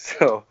see.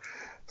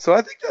 So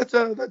I think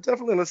that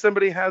definitely, unless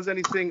somebody has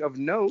anything of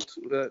note,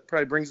 that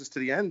probably brings us to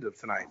the end of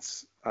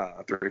tonight's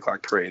 3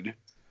 o'clock parade.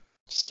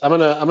 I'm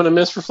gonna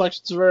miss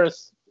Reflections of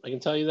Earth. I can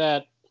tell you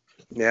that.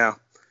 Yeah,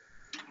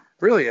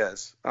 really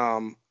is.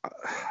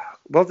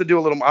 We'll have to do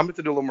a little. I'm going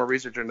to do a little more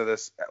research into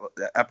this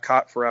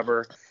Epcot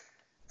Forever.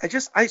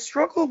 I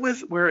struggle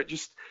with where it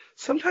just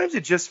sometimes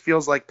it just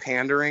feels like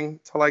pandering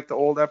to like the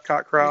old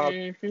Epcot crowd.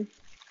 Mm-hmm.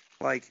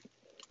 Like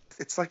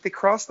it's like they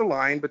cross the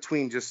line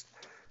between just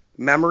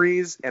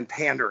memories and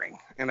pandering,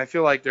 and I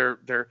feel like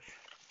they're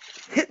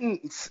hitting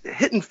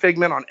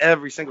Figment on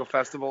every single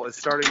festival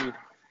is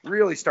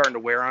really starting to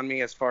wear on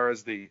me as far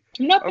as the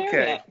I'm not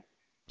there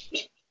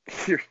yet.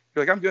 you're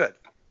like, I'm good.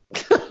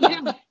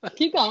 Yeah.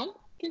 Keep going.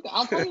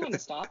 I'll tell you when to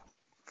stop.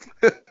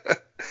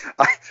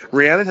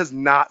 Rhiannon has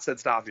not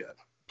said stop yet.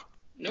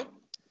 Nope.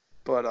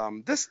 But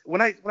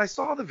when I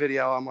saw the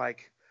video, I'm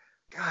like,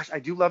 gosh, I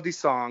do love these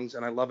songs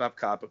and I love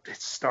Epcot, but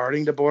it's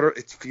starting to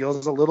it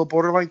feels a little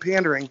borderline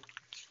pandering.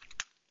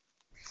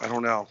 I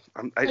don't know.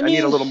 I need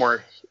a little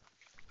more.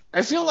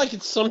 I feel like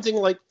it's something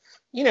like,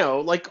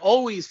 like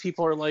always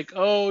people are like,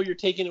 oh, you're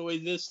taking away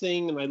this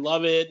thing and I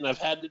love it and I've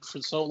had it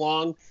for so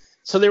long.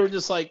 So they were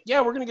just like,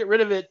 yeah, we're going to get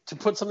rid of it to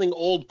put something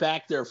old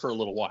back there for a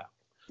little while.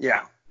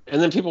 Yeah. And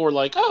then people were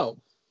like, oh,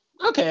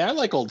 okay, I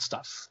like old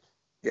stuff.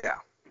 Yeah.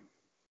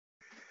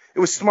 It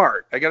was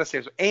smart, I got to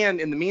say.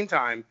 And in the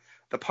meantime,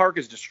 the park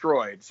is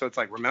destroyed. So it's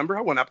like, remember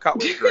how when Epcot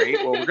was great?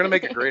 Well, we're going to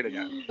make it great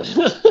again.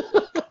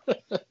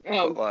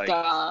 Oh, Like,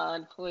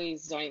 God,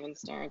 please don't even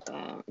start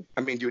that.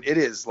 I mean, dude, it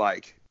is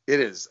like it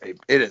is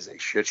a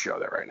shit show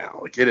there right now.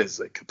 Like, it is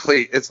a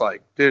complete. It's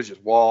like there's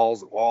just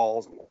walls and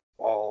walls and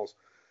walls.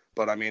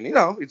 But I mean,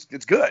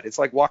 it's good. It's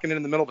like walking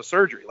in the middle of a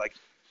surgery. Like,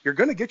 you're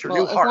gonna get your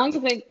new As heart. long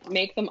as they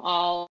make them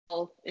all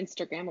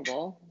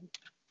Instagrammable.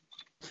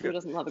 Who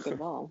doesn't love a good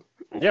wall?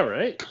 Yeah,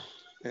 right.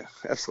 Yeah,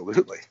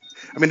 absolutely.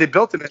 I mean, they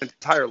built an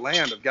entire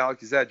land of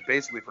Galaxy's Edge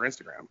basically for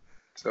Instagram.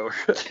 So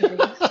good.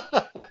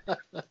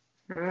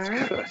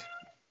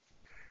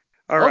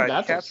 All right,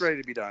 Baffles. Cat's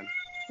ready to be done.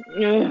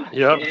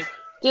 Yep.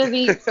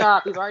 Disney,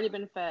 stop. You've already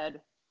been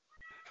fed.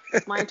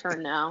 It's my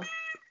turn now.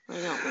 I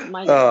know.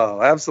 My turn. Oh,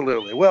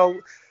 absolutely. Well,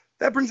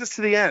 that brings us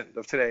to the end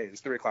of today's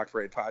 3 O'Clock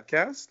Parade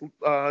podcast.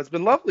 It's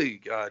been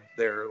lovely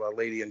there,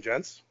 lady and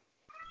gents.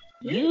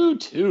 You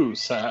too,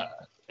 sir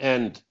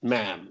and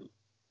ma'am.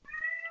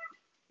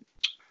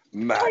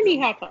 Tiny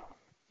Hata.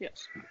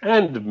 Yes.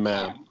 And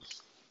ma'am.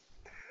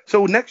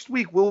 So next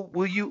week,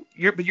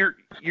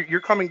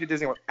 you're coming to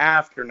Disney World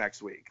after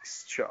next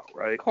week's show,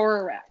 right?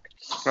 Correct.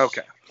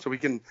 Okay, so we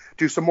can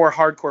do some more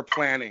hardcore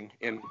planning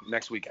in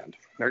next weekend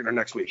or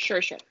next week.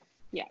 Sure.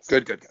 Yes.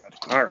 Good.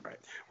 All right.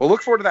 Well,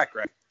 look forward to that,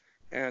 Greg.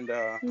 And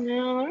All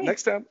right.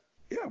 next time,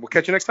 we'll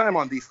catch you next time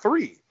on the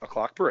 3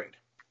 O'Clock Parade.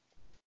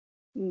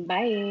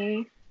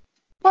 Bye.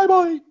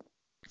 Bye.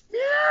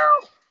 Meow.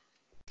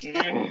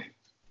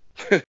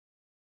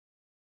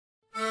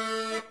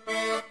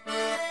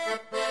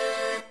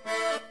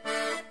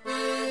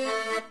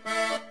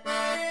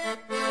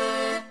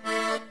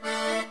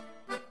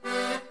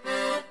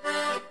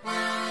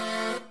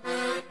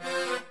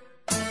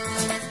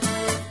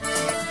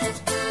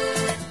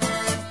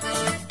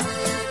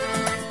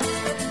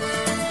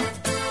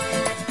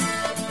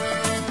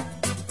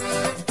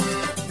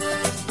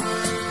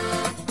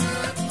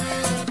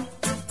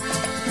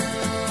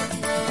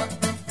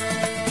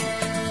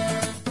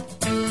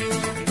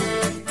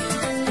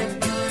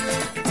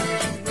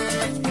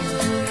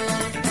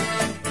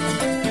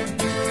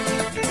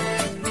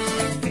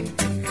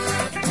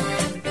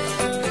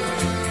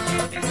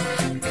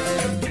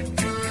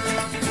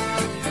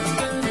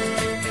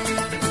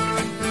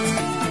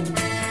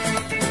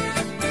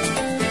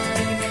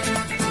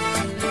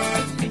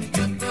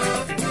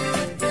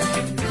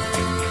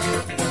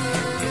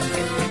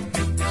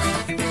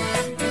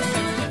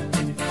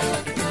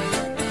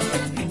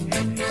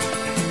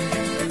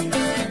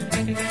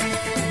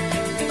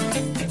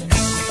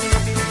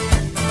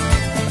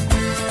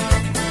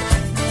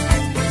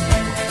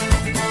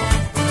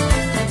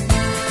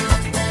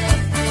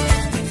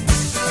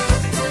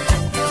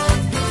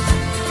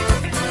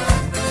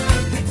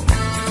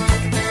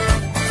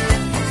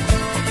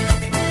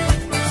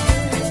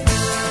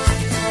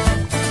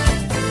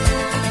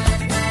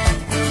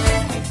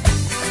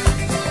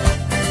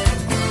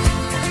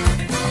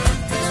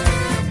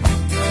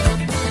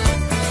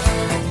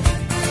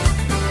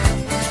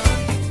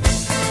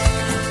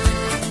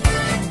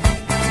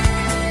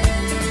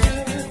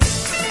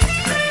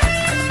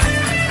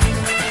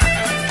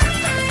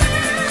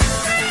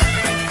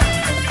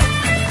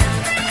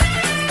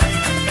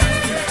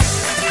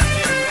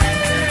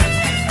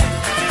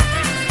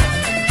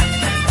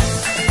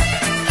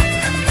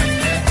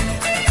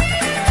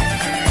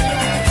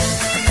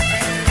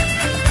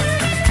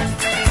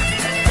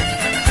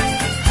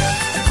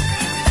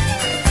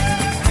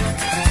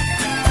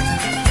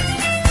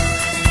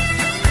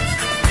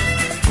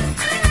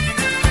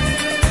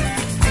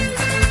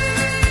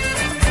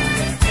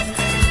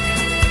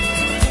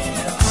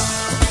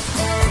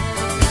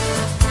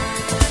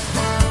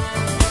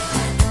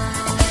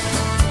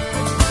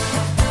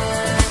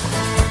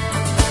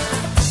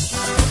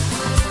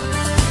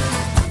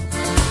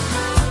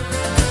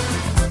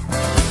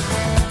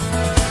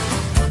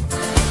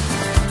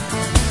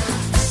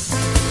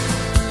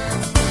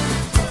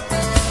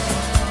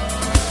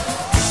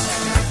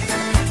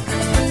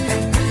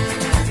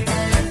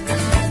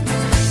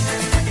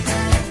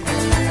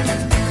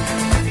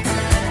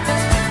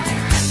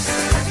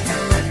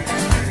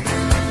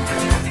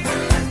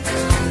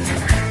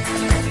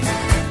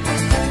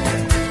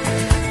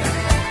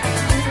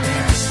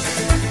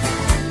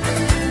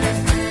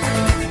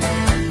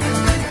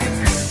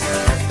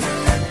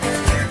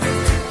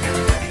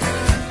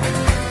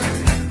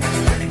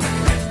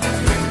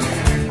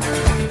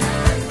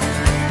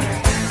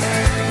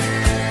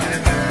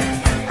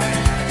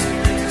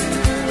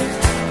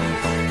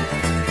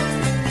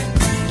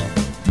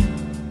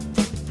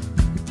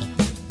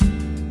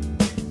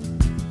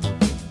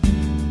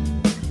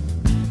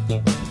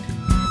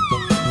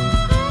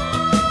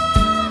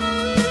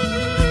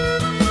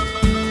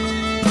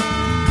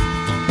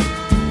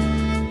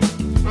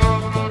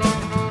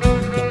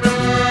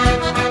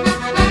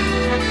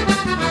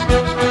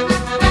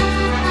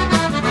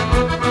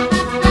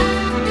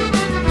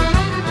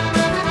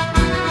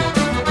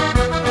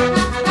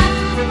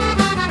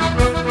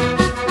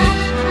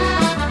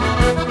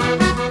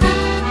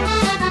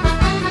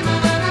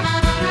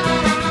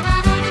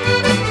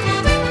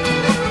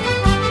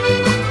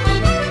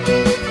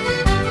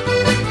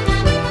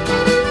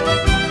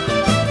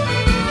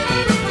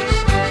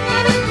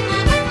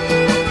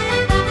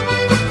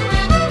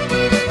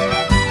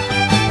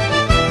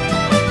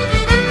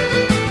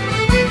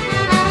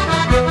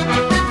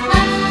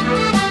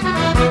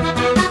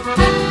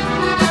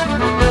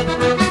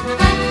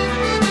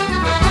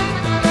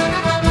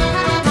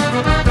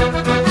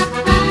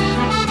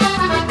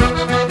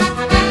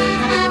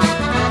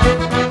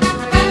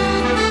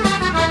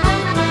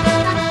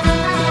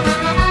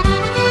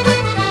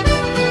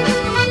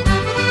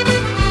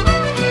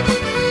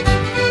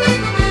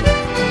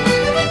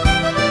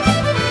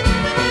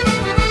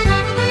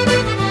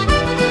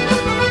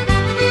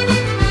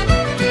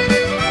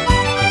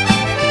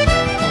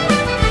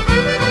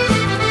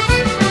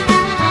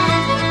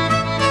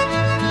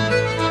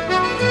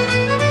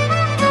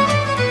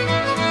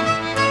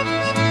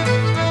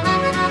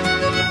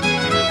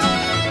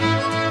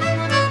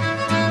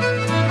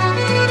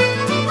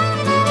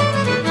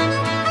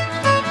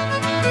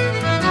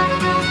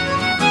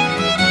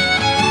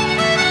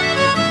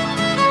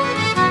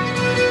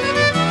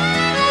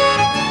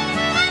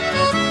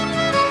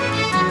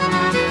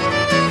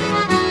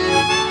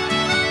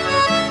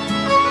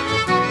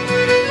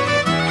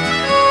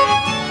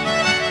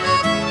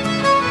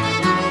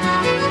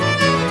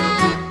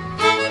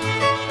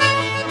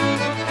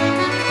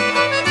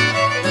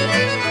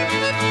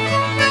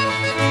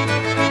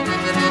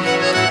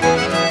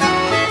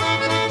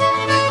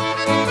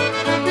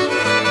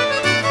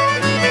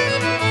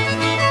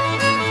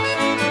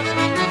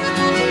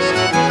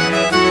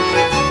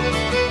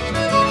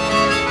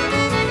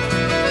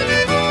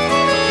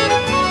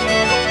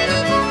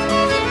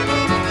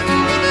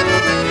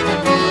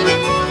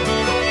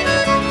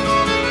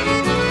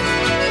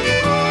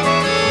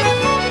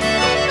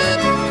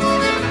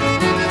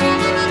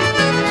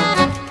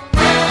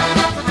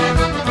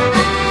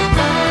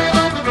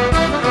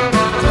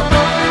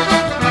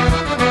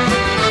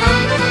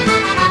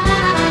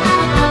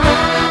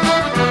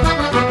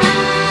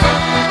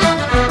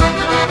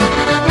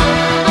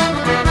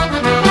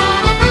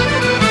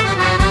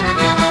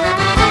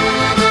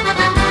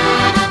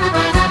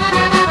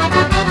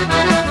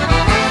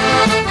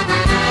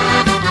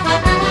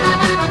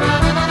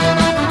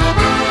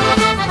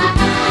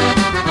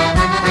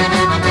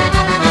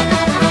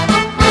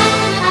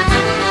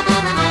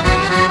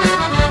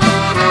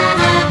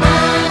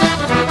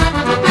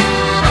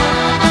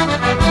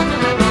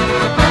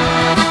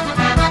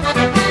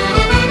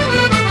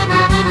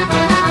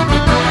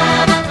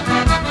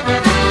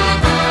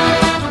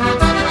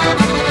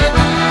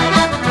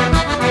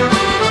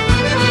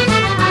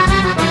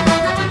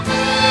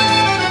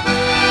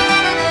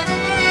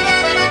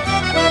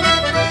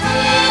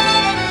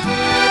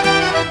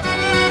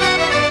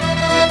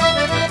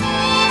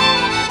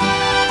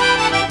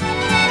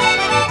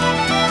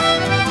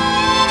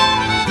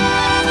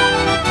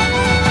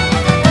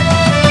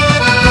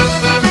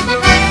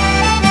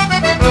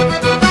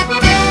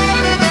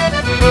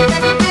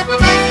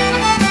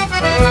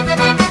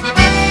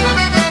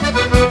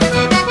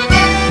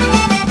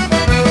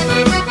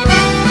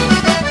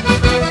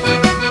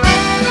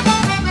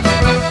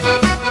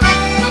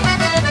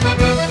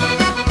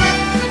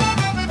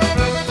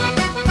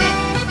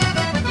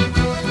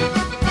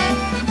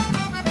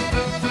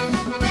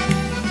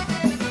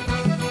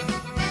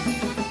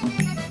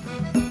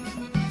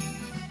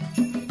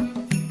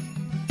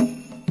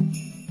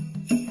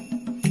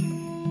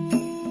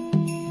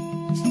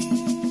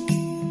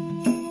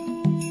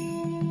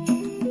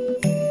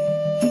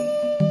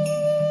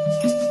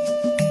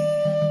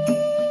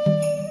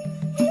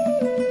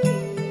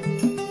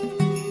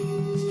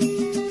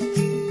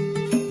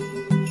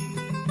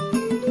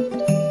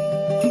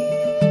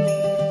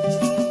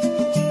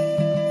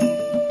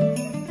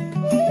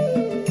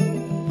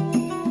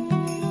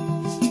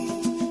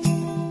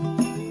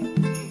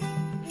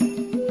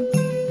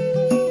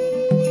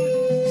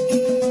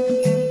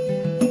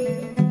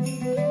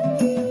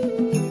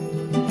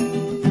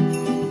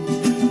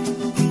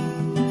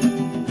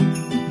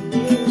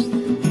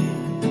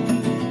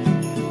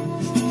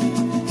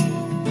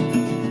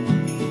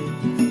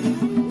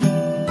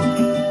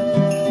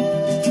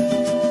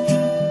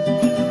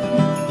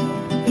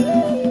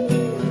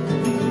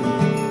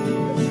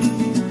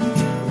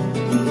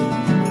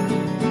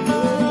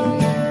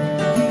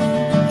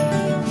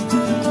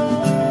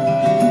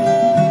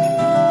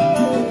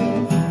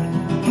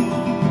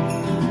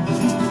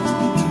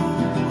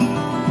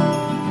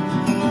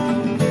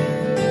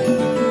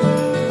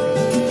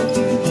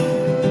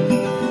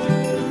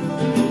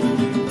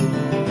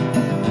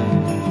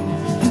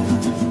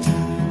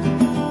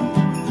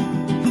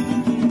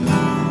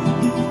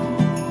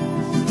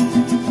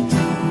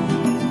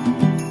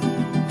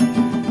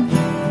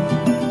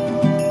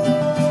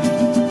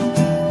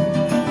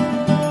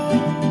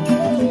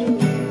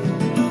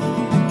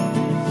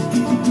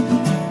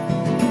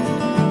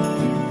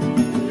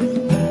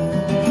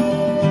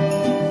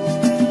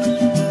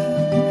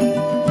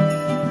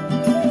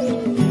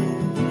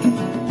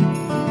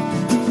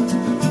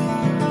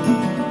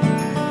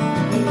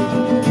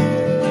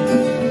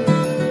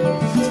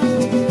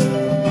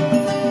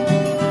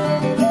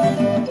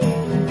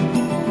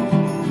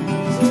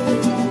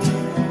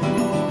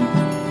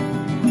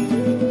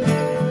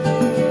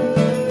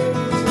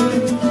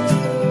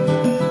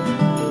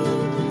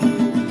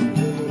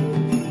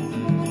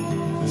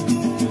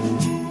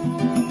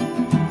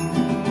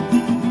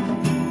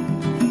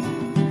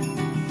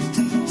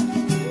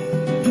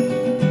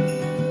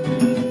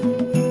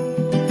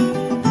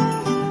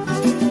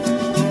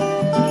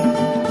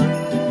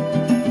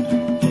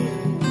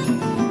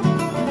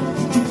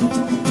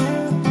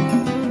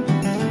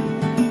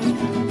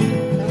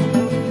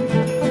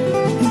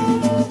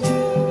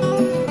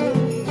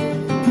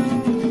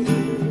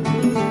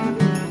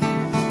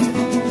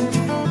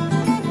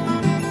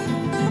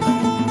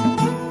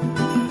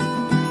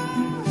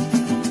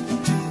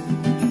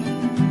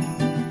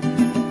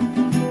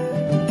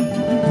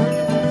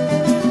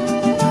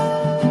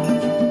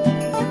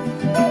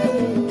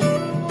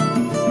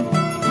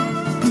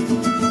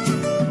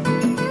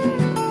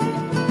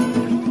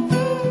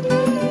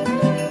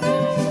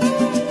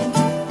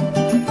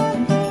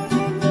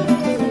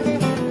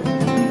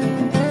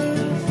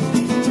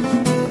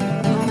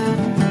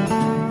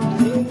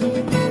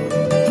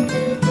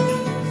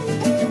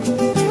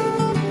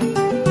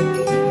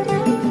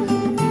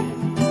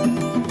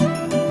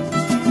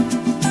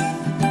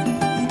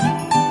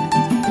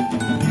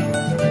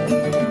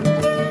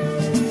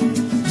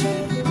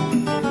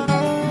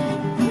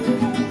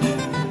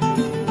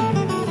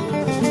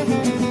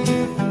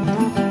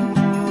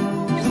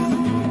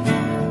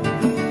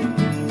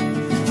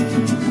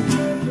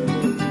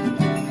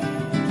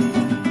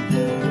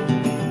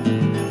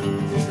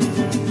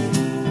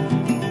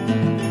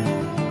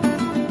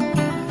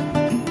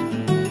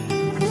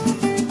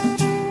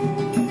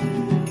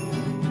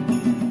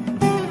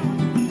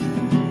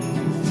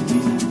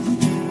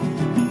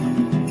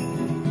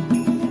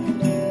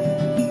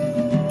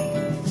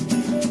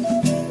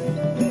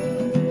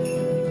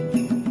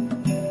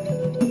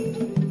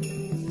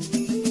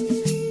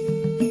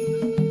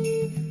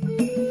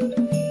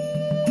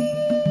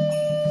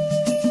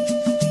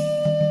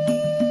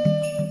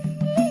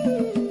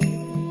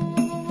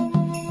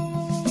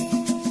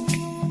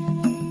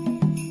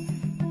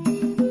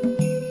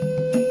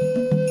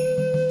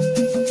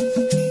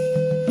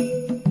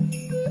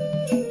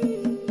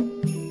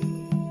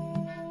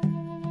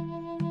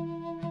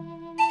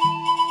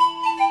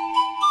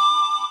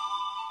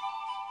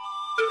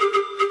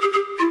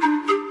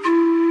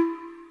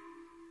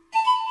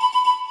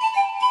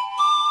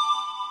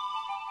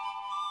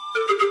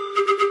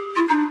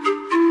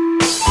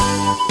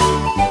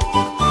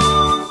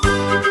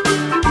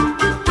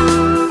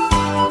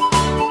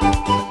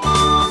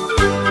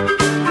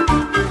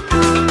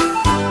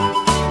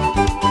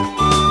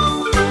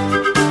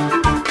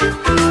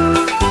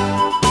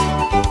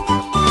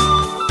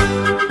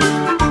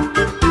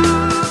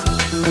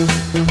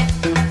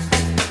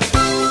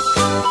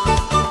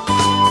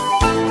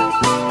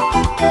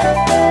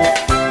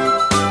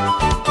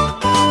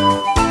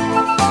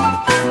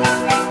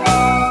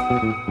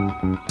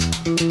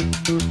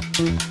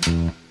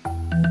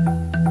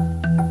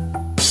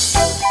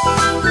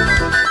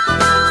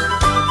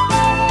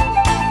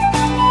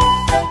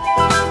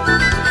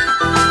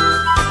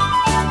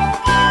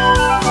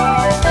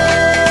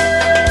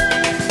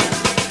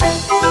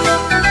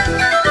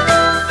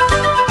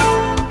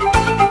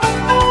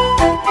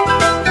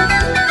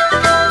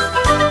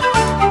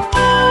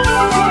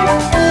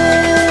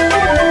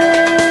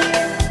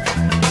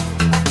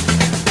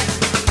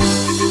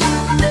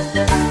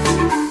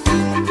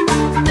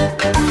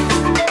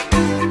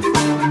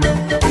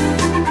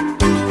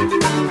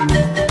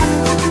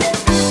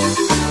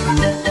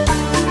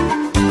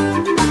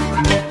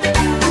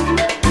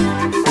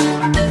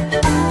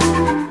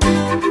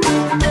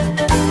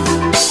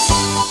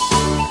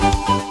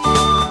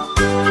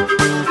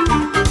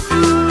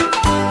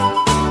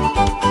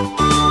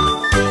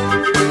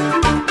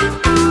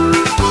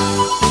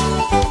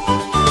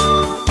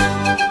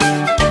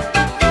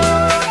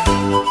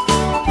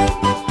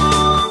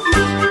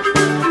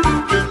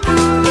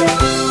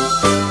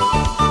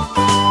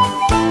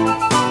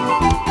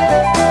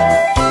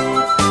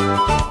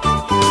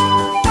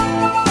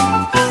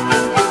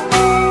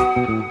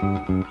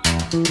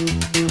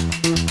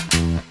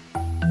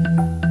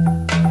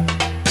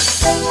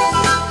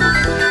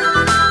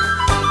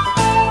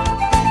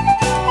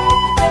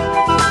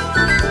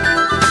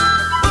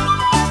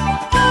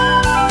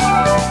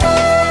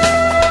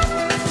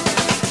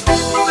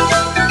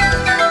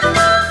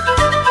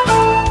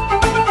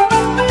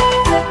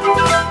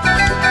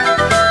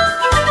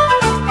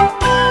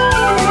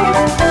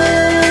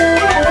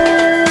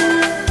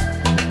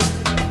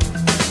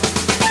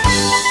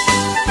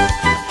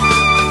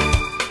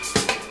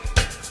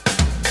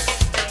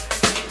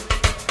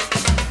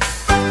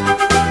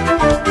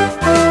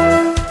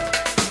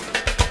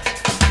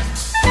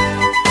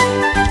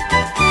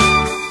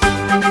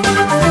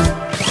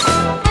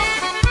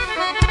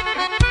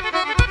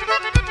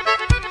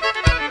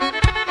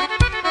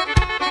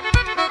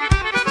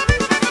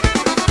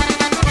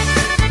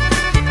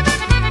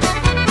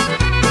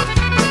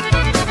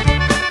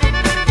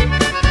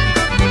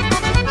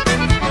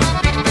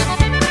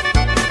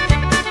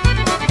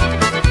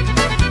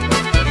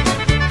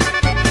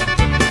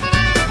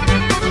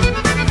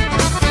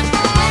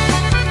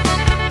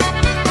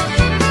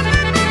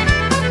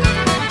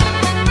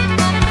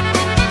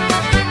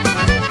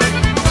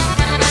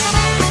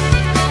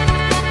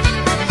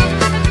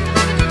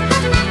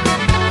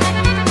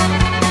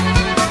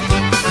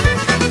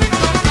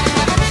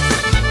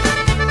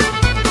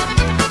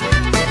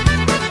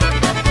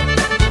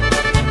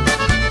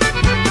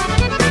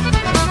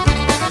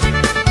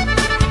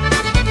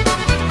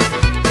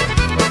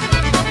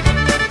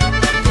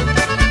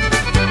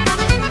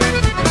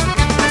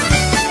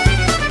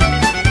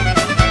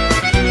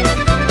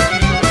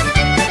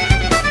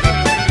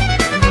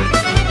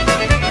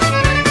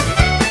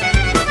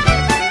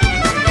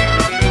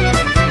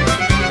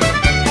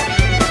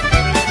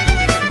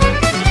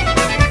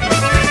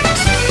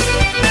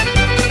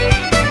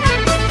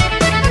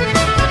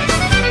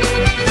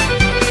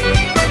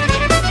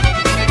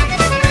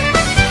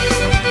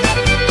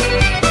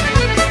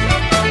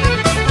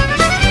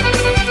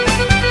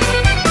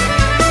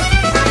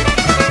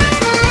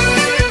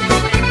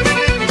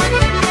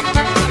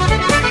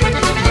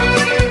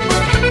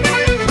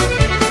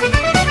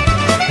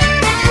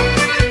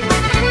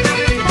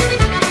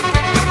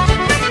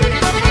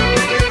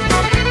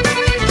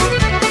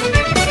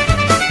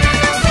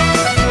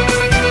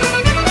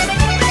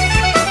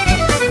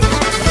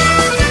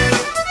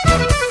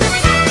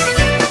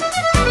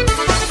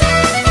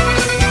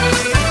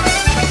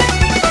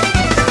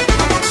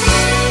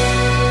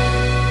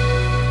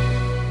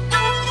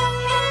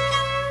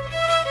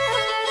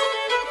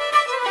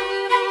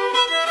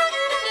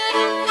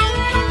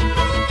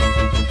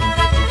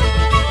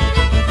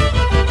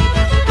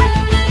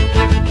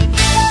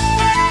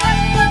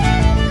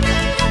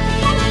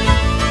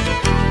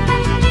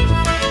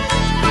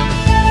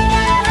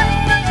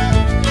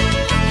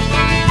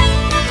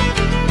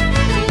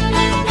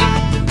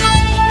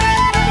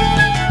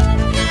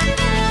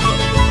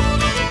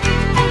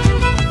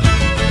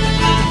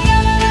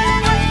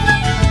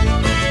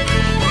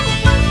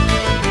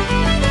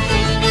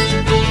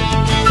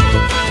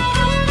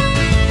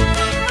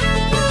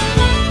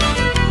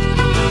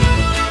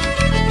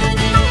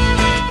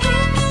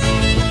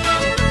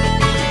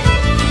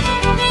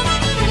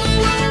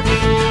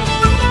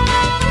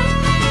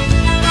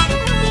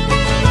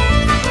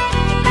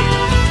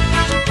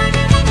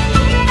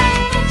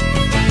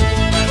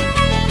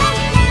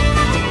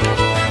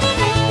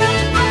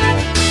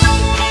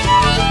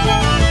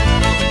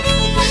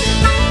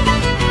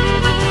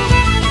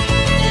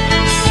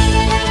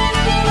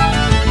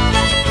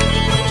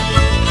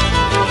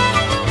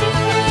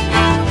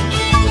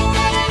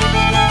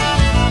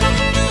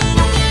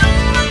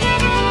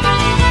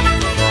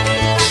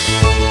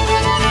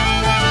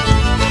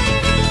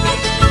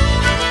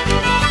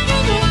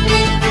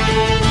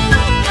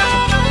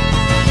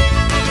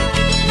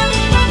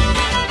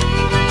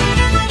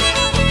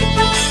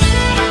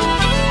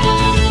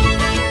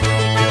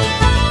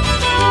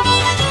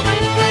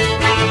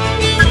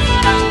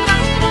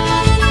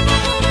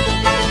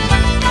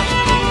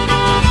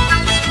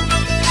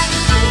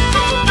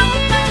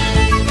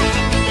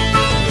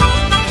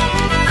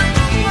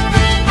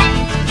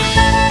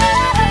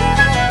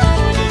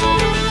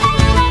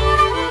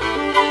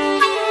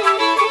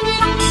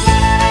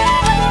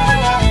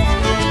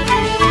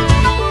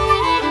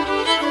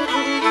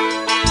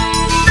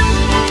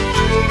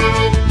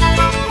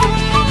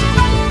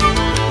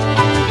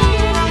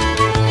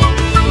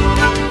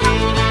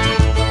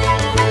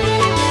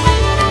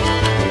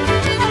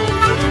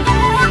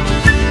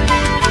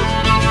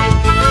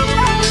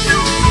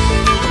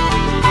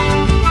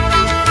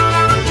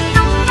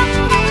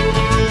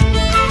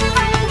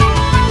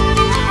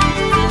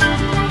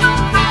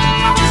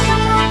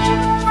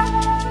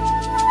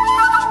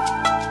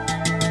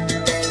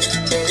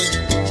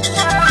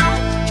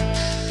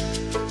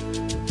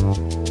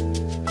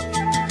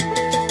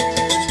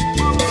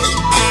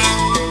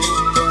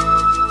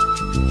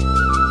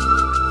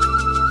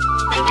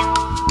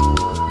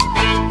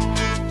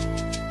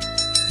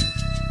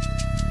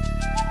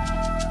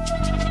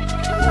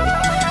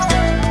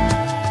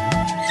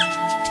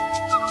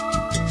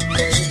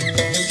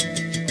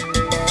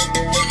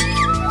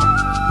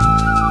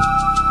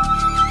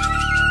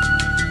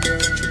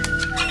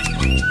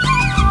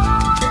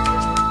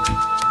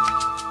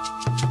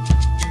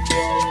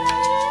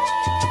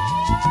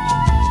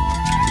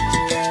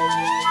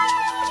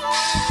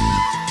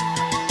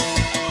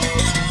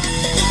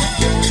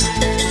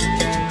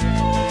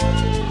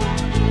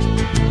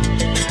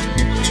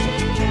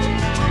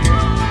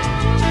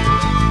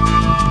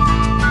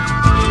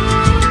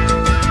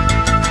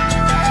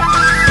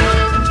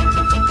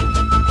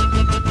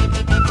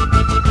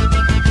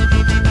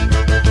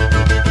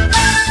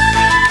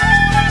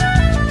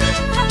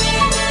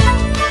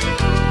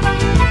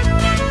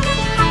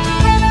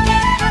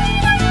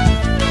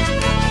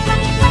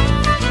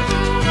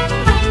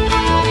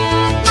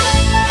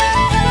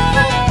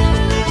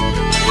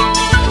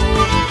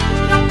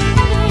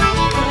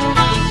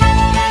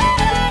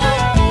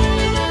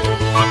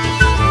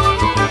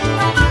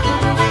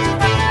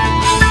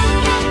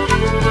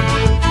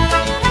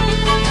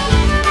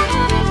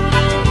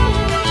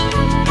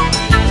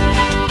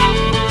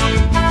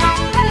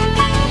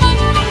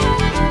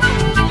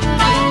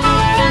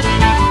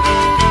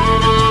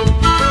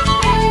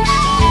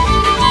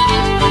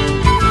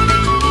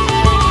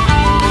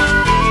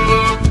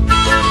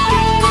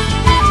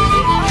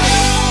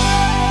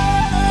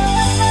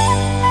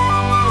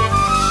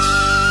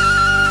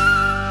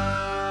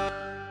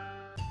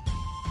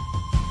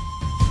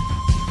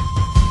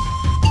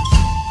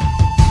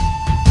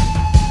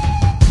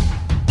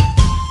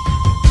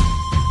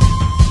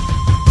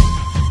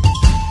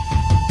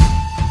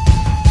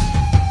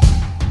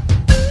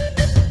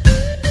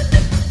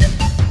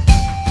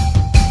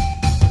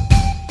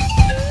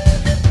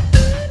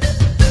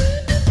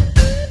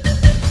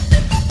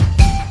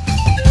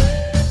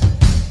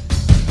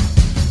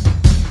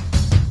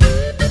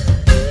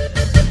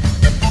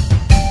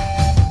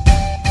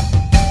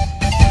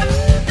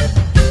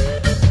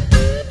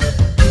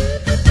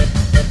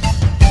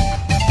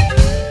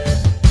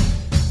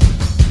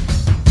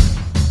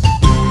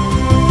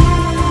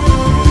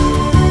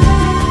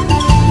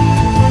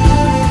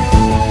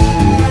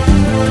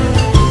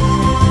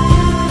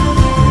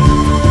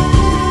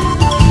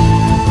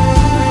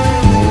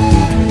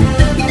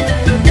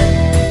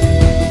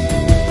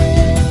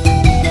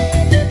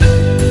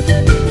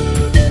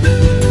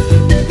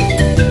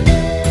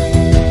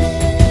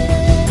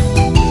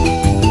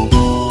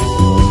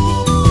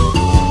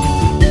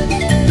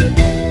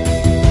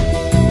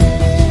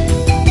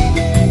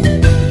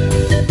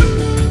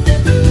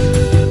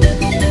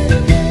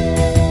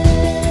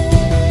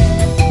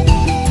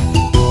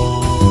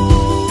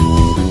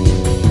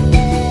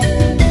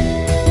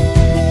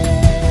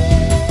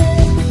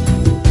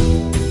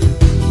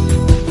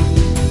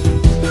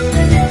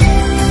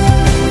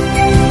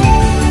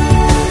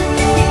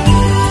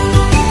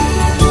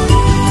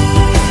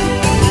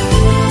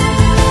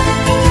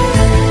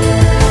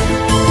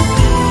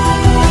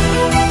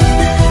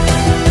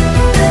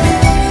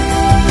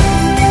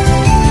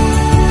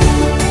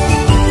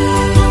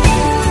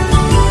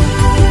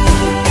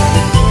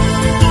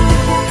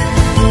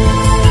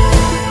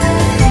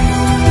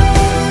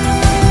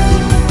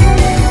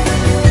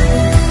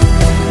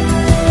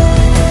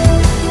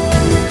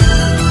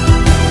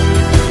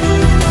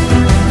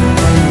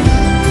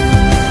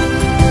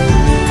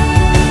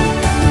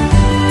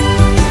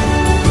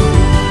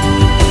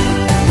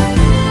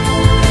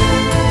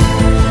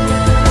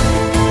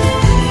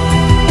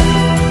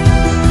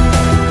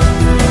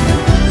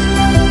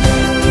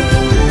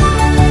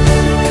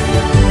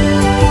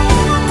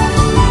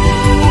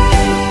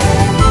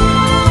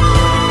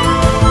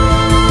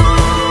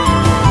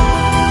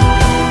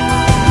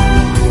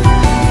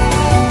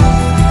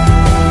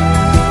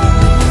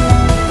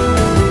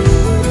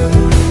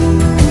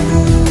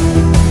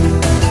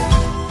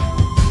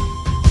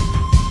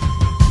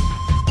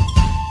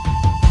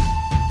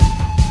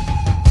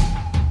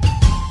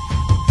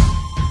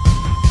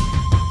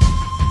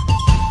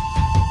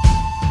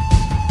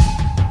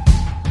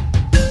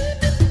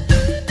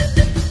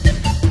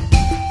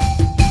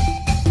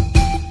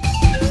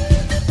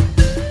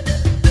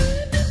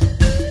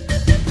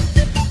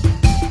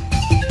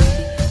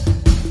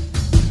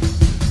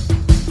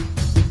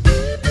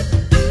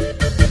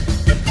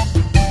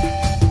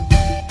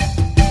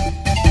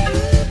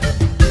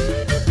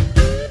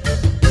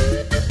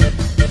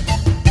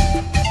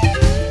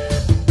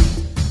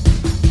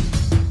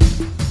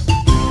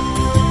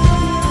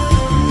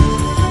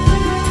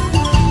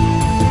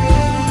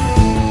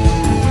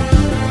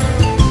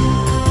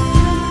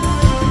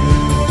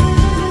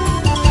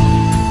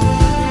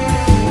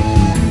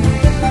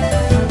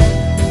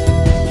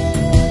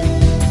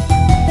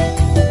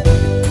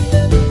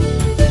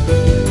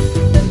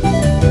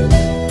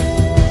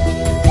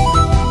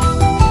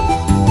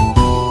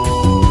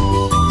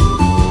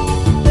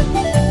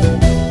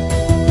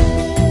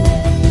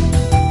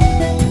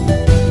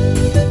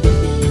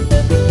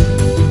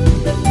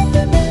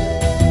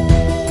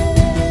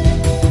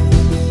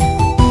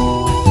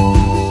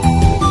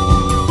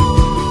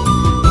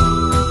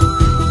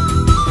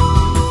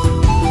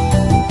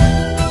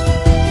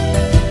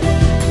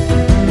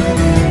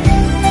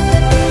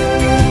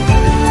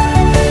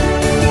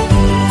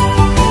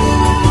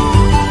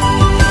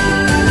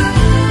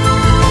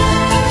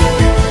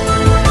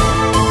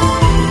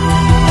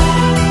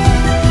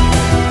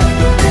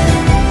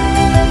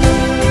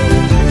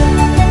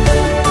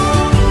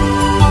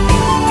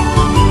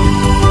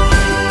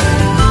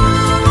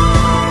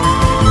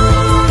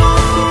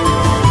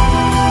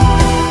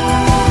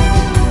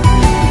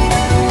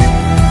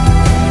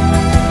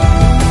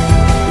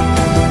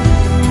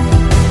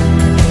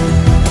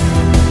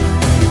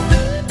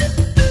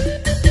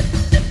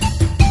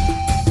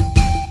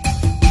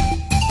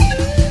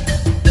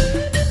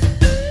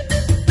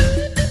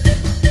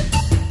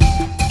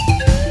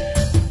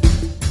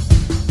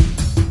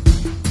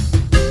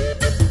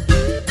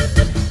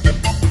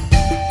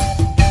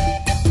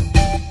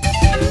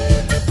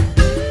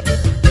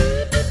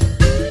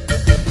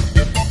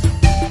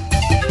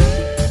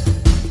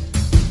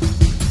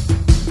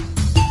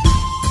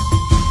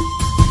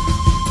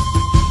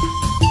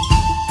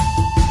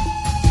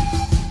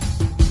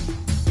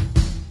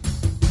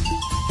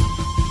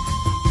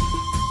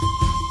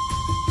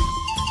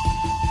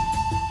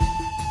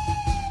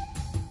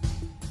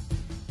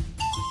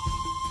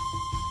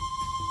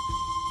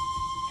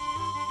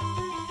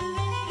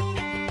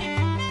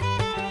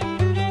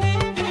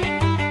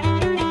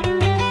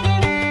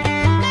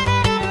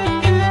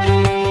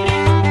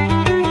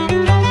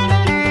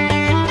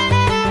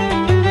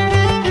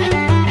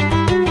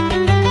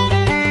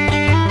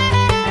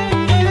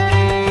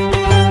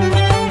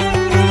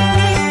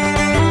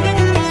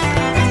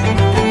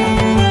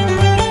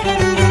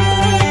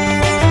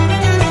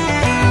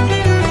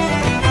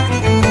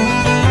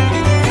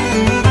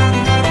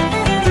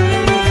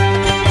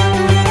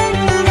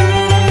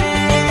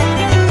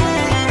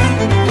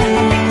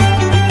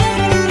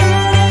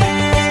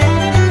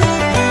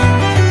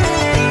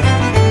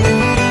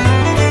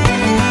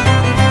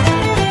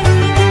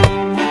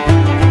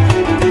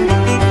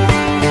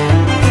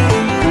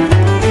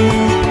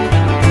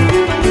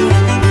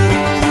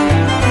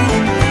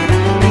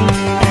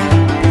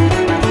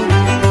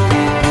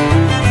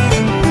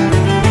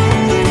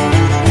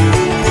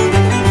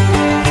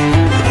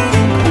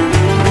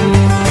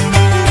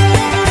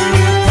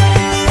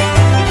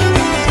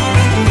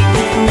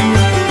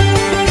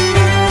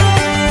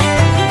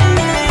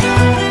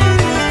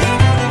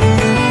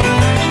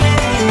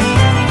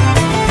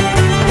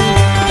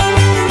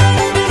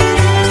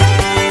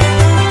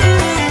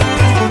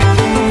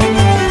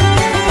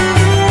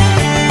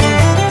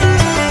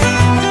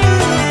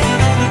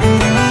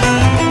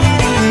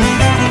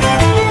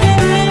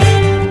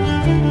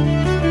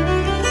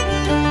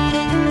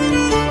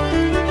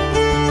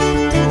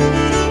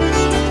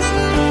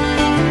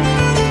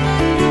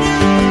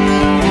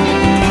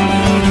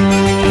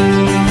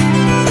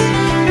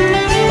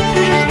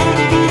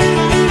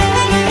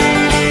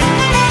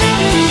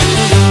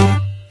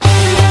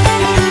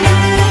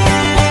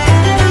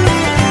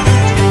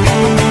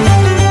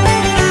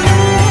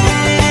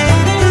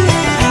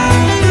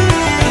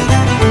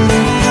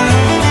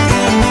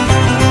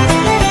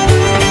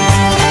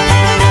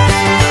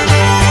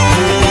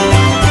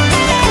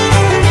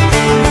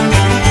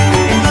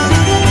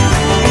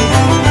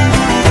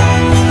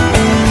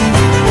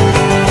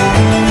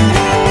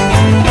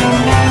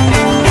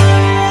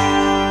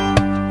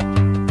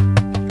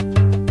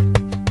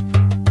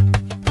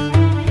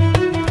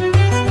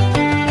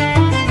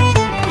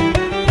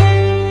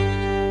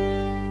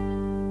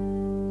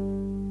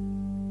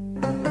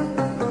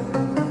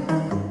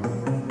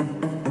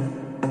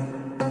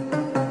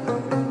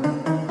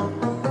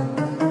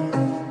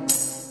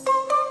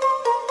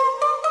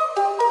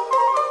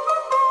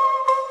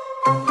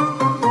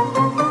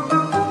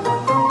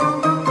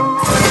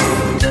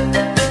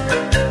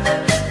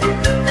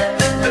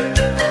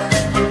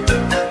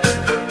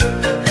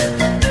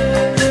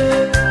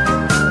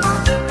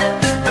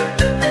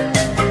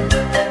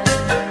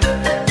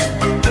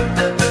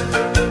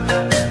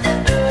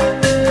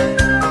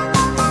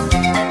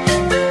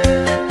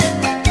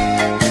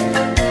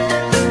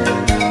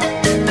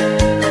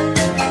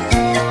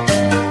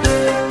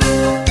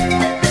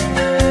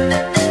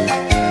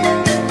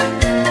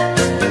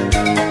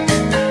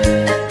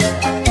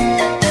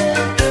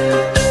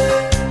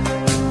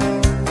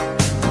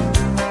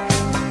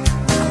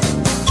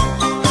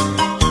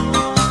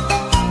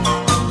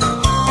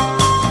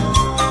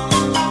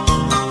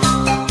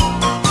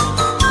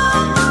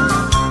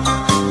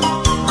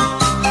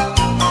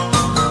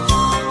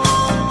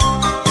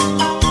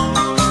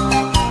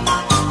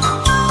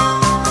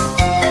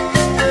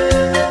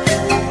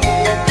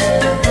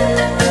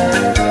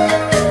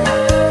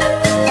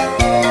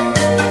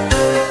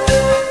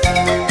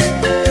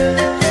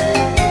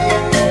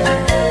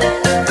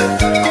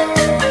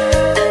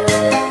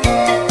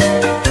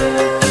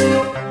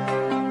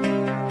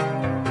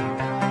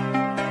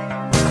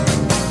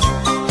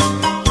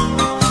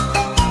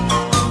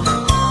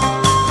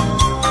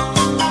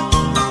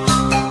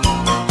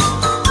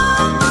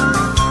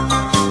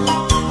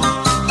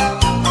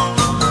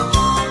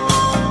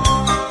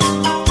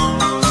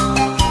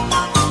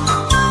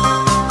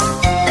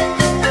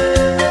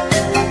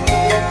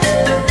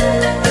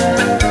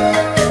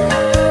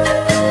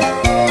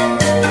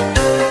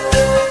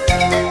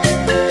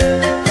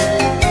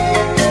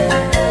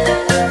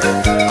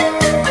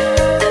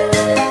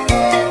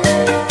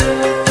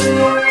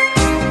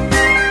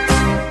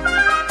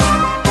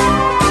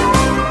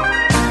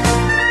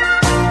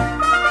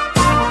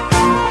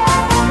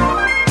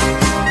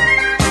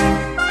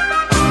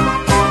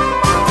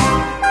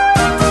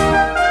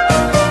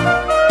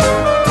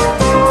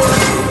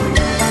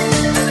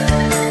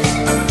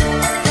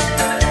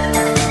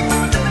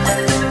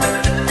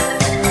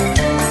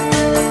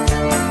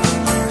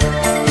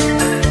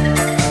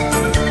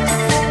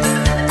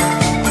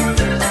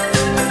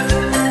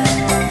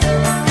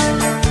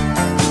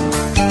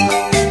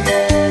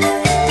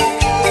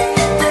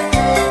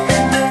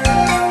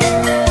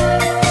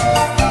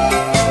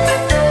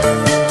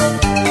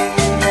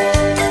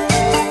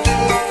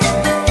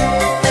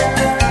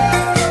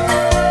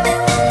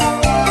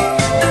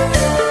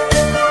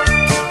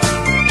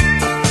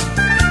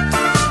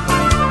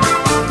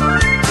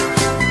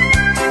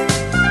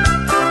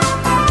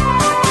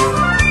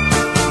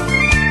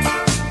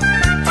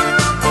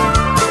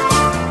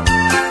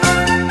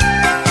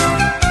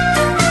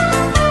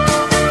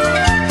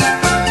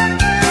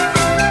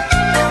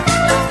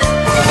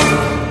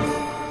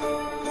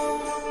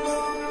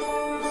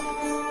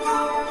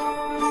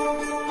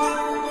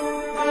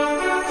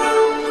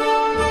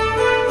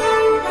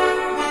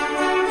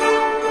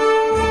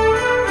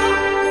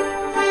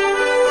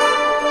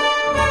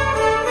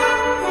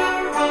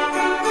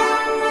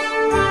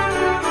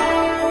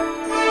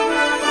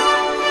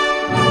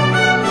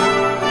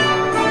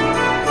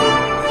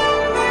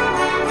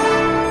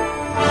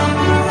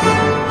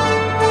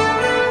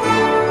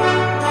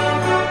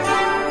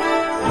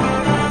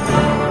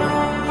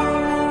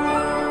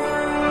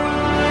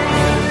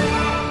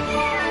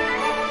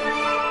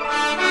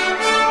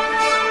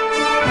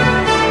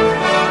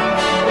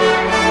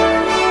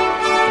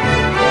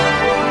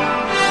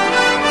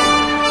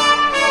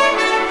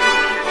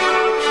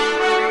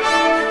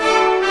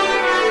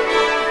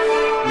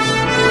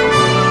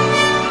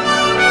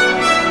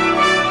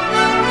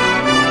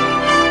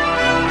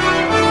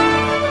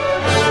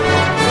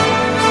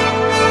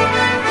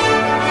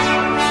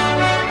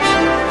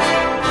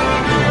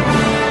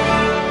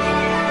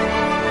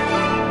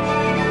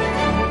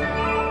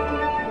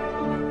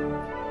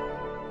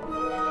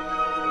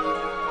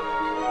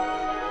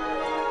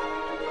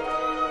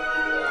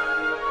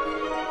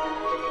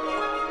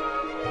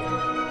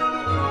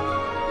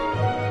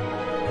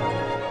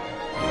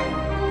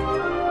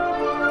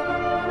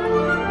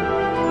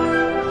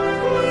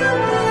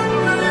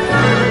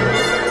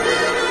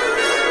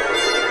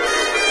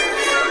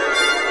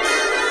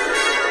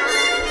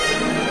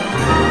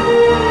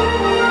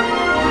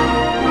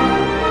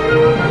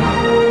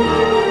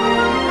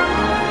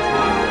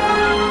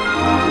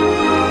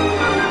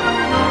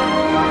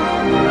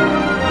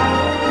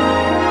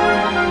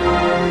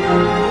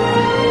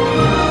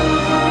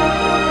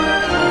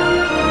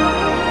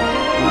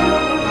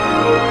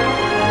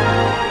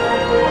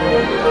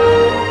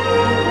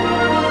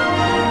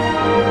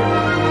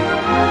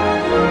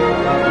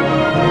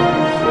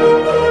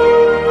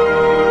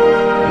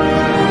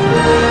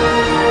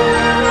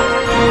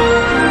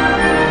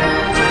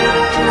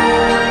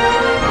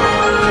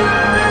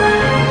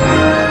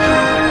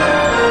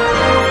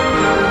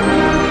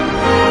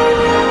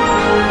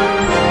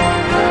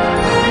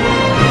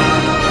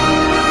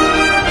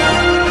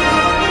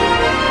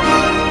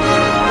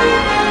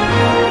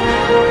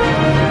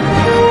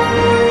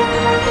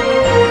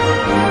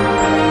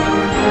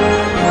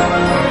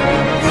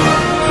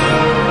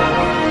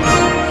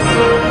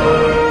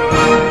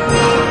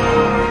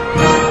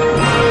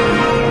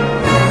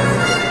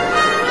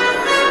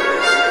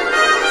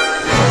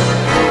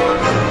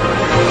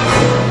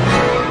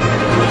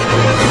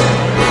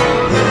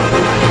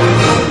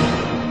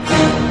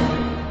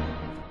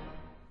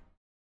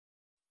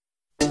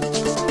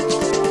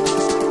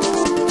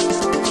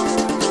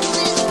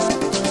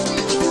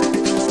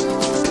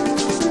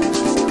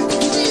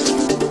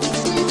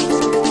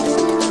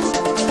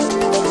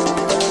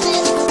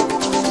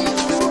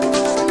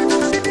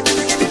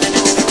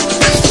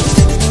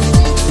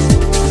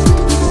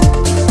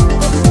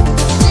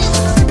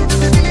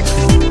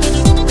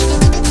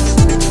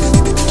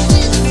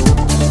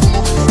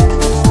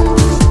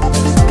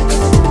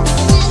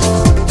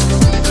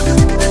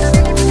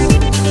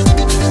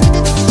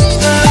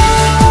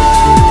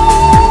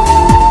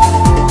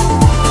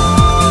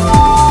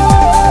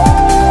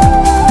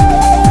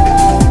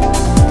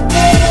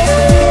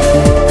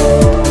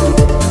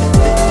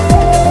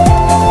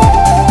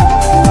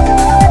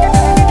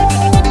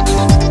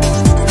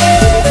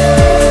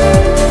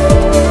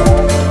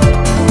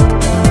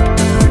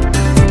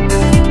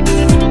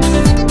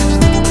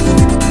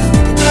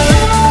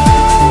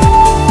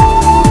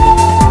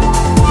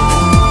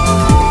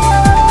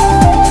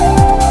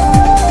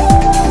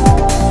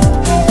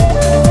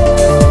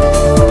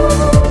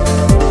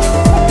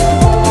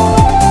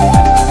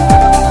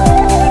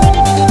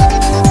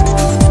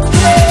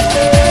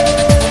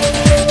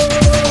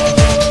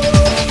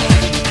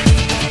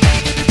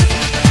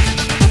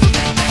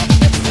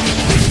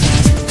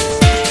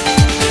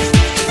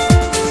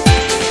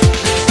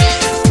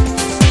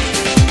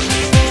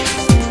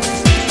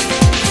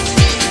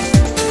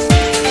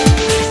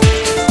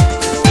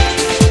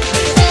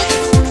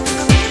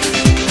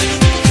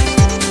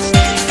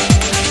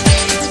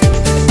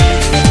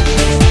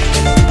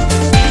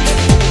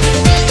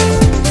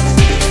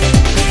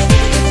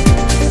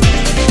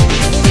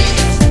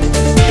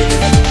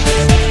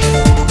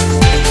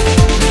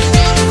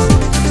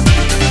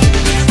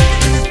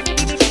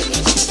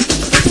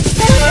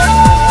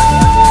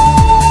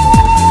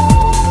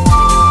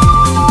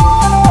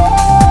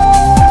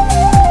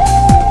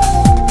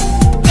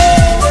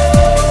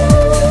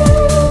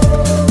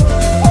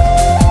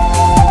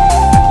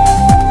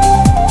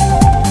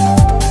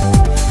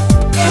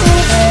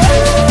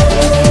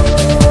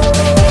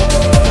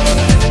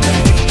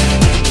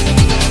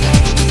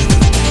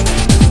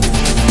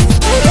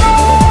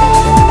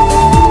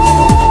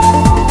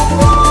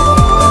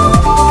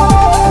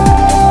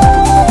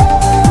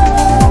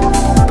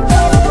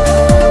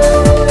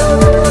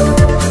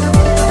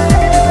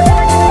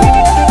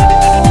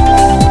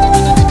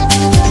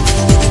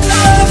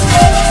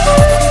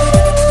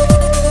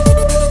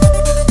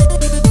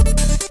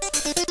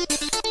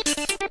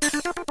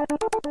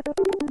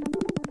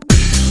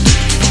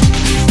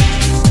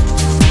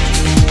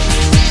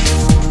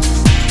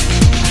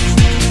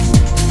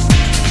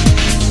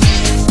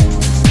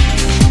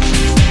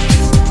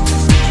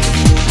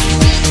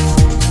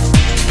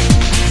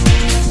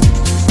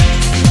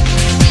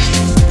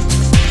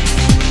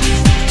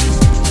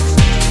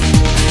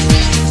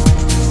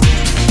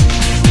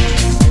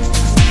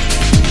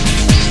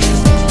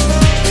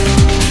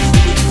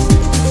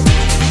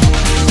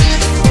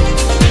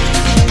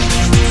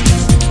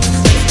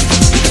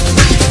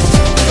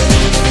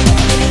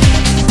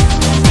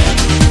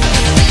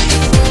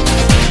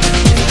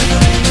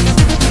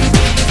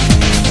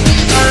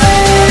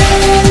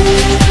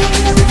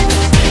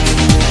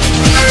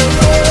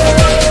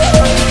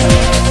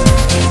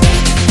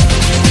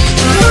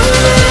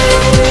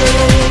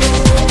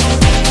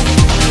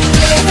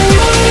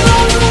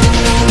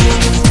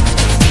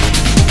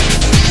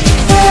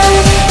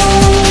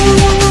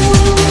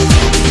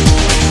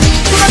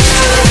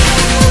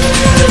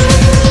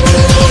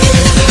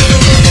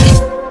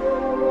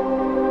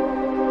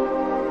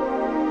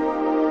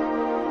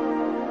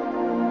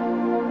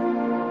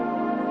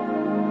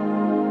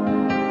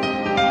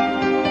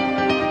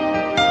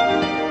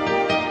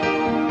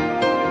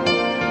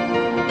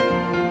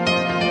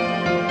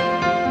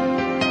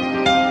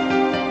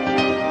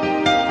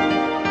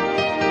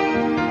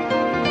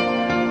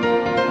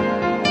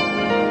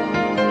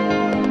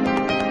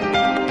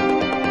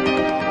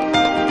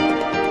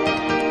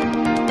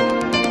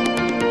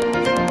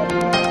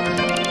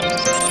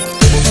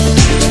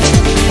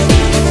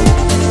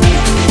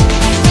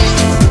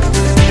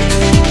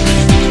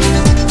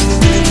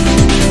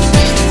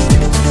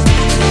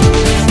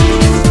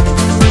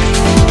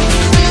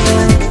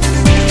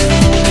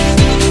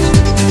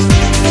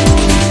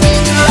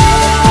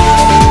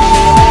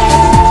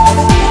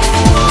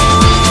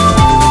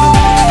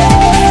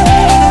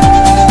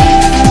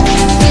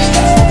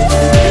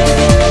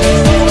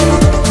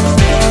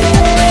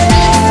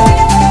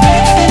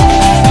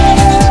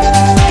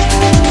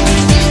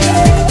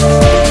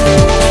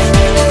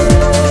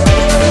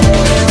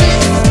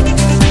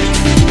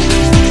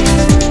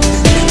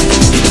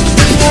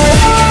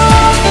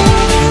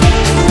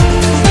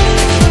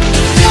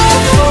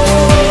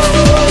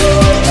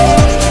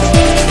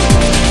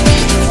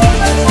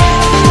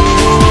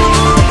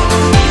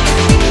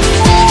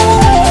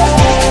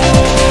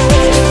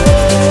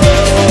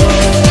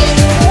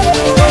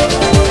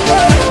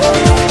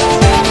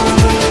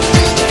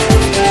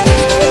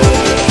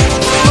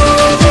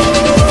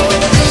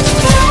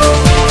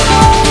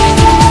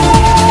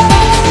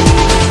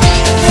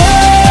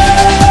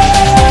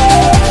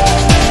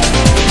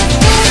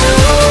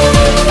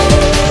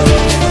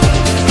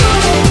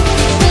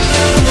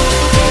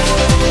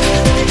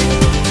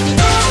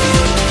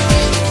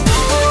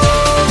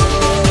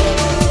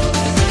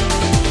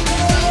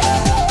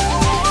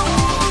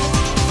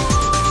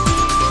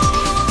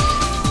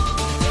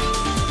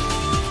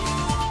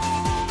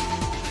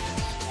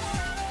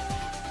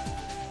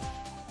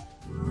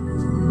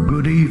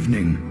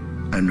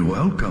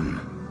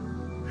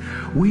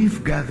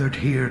 we've gathered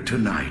here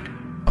tonight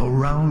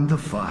around the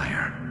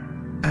fire,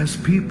 as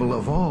people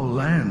of all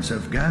lands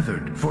have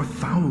gathered for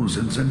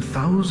thousands and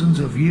thousands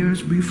of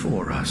years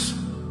before us,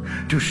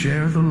 to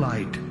share the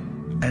light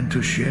and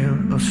to share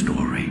a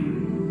story.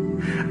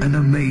 An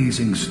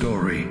amazing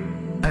story,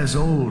 as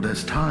old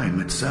as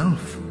time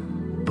itself,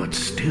 but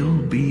still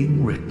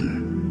being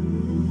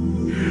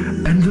written.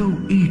 And though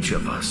each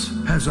of us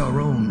has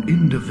our own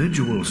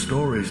individual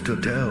stories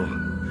to tell,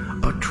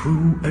 a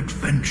true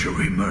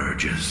adventure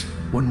emerges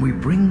when we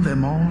bring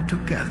them all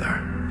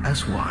together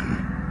as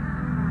one.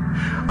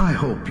 I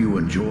hope you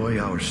enjoy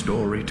our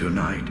story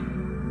tonight,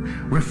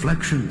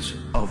 Reflections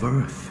of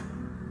Earth.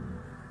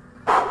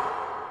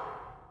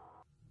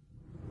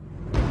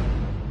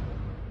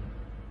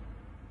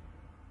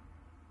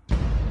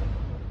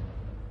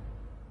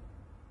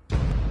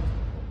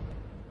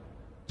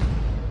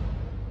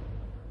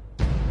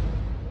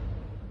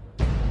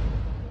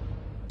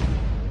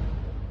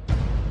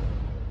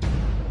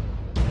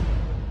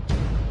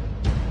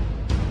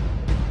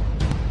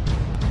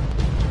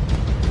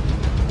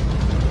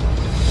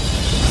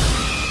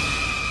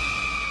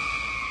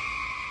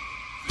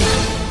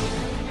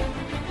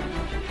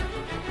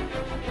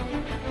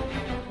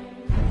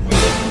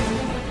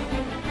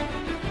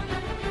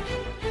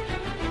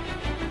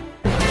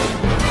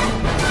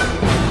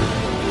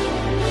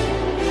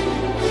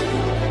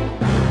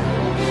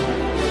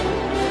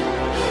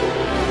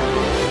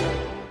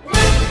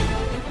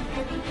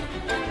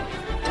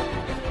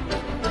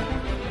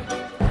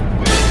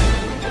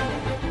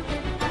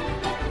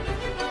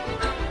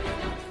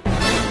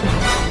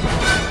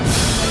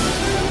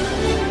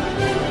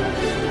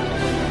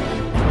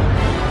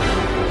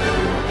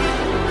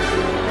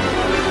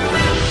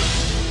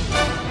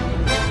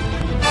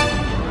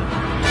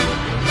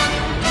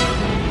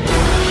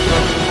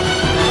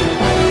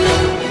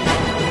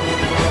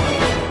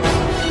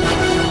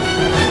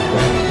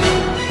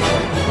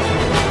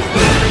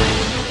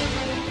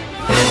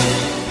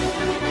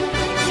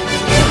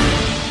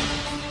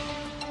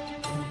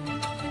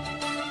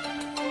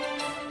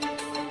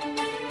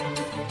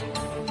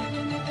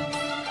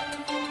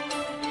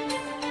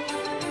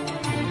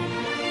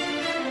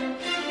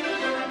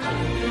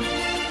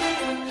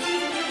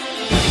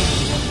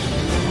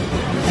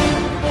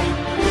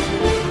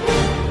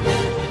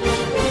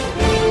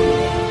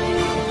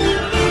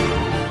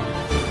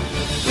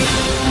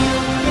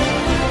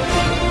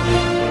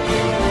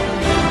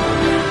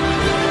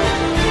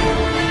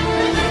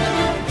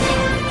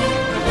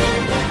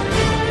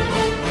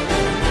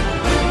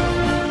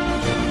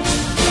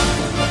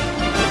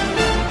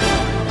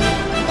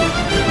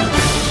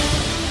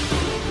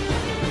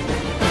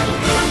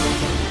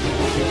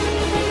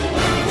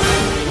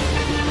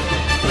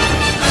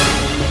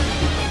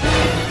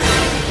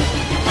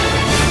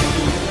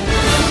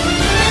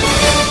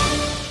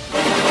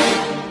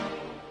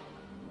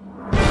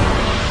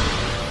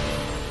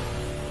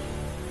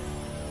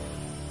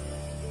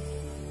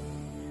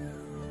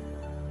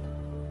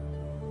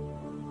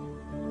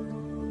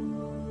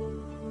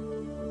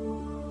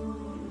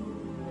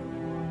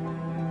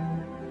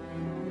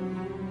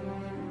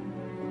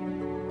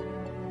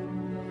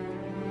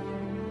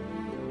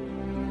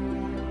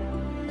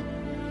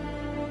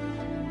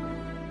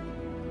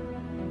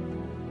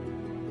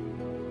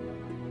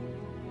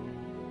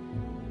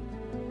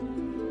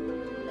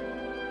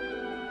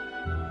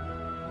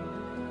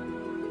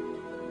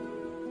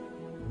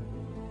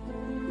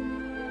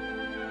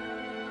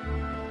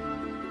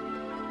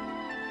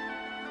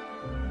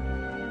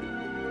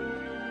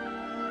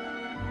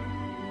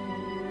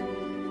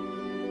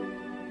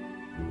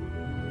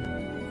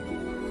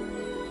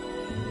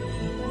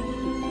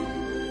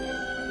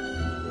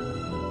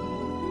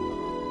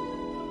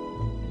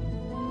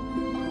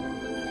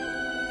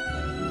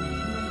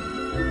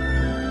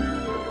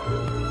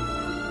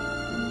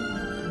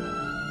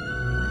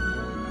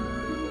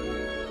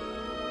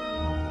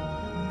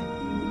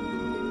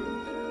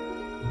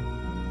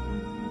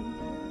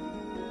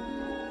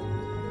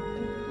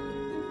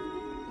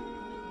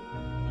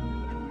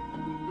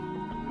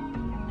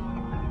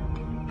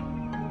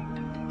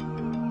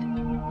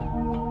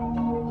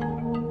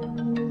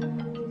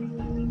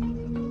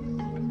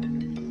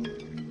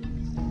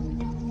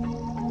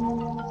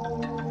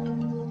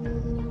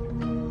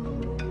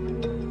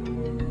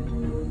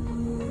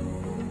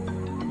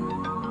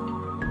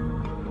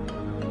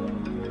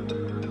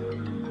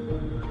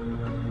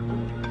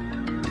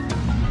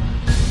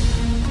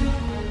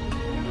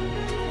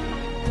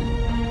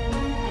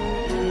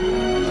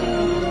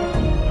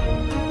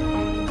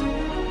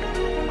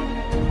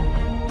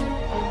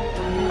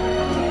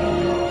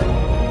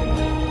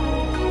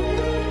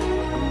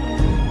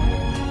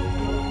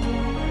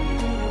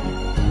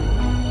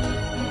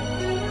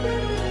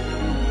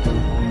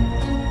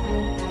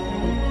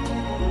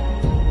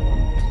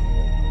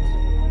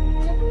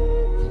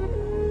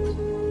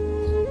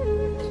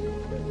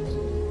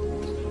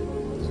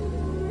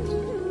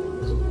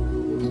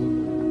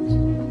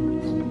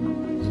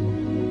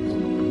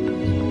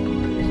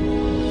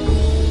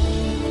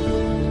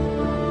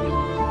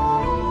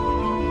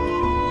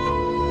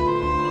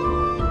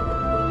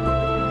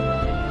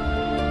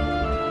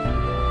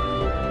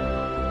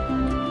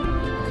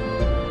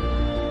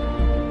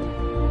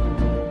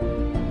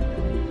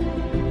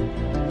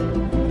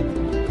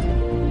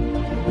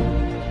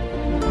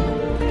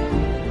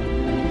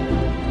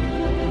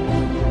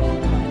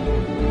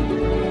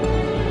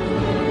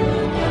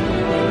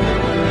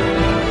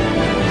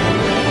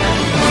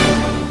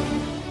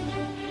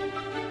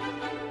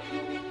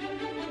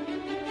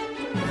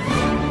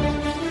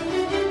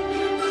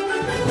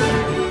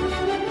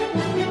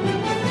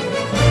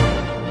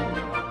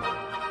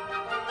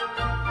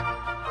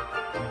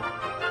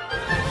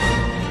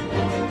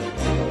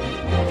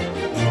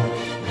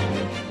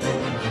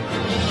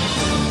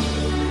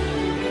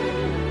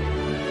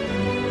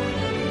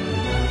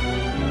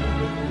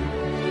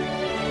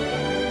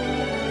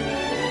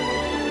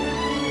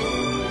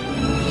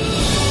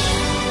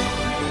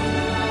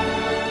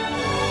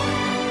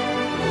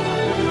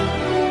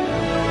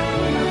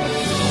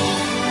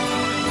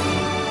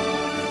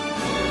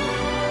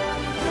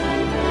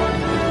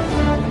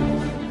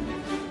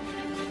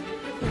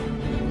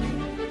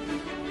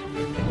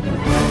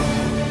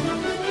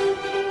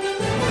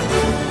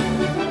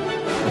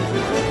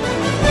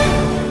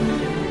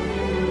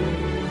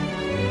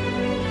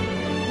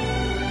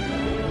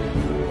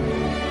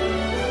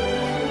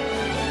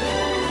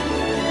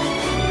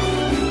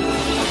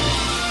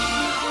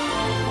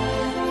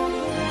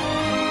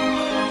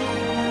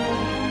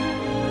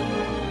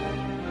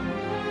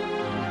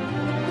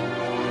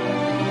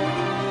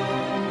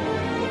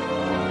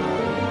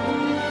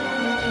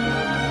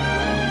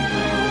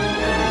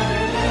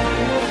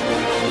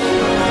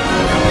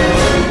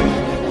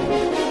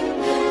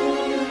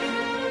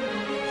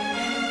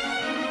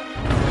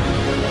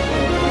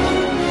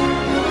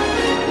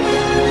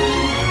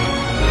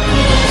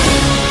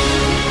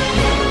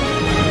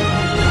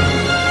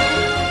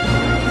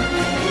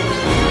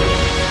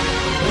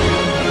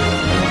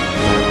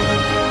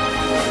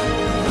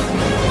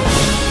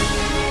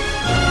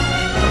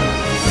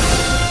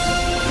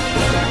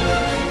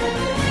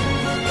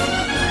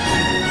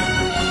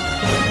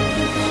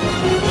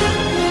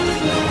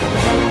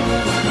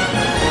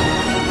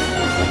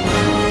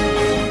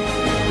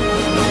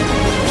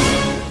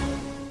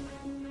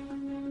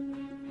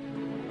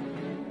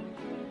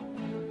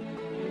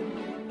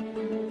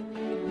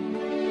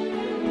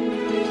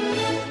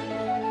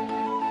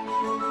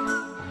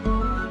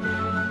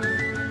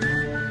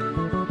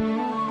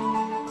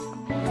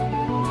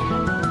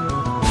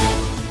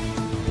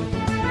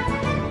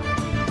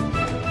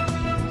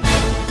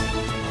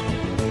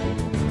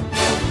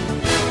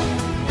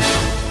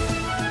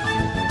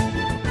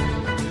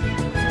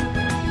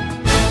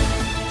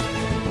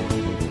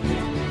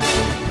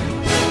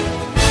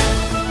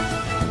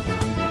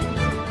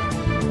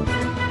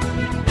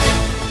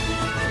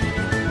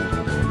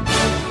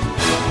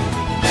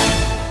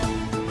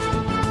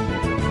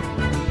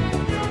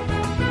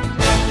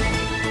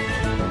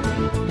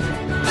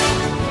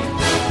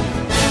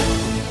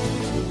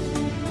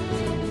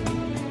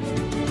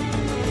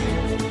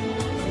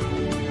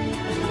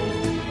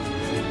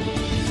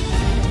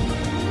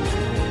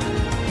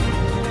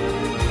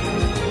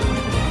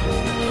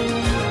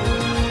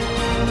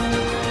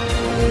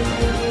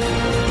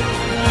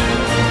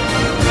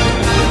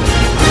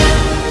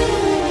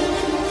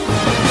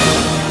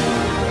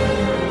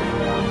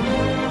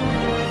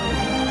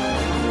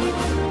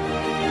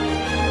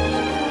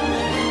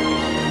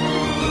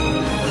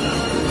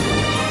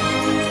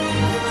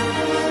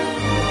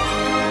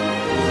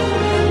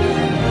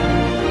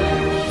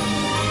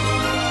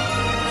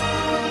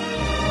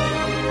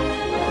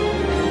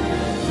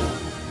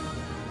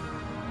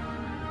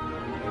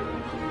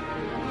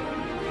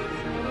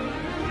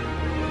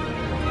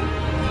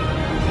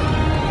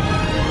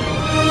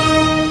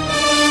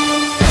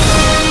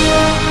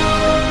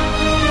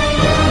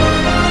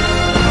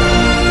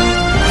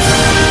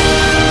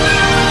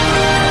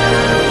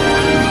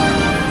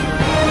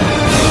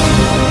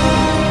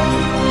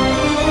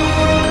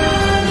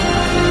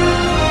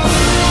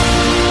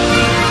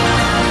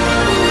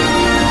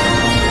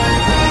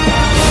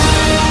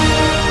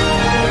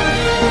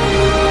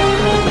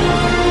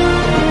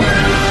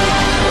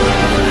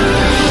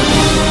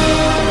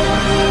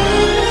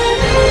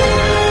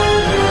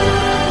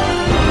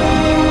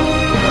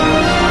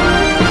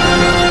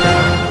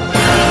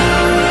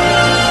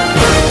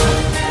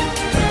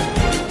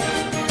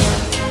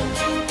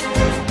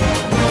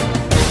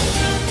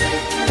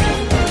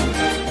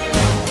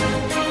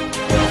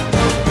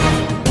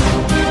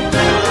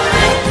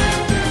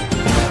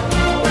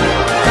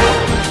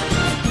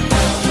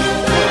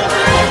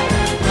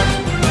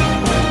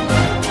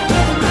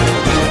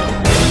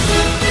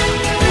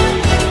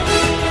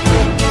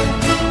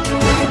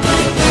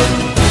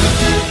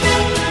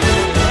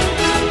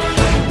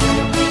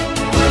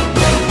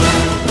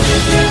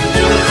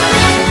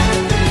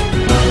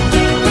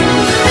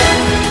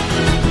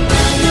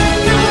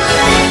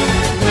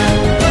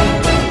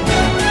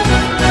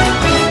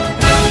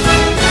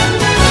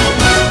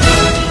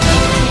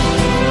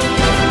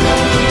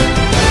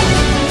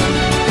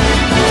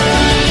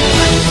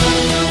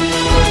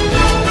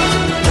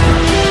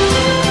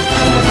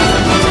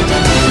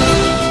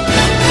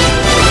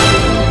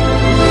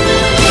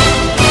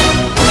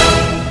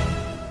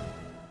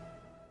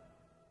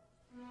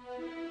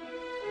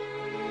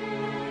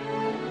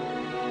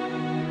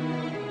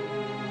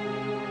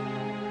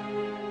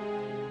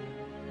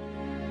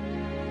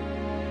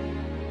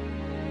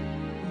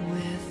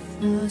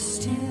 the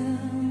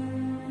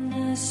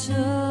stillness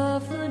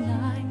of the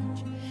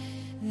night,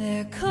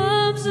 there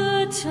comes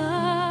a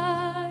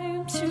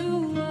time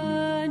to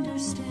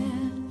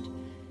understand,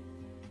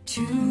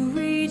 to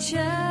reach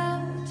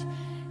out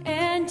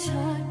and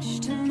touch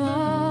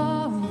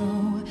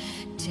tomorrow,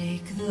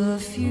 take the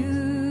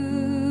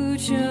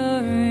future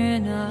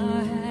in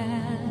our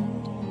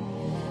hand.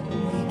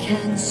 We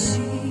can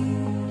see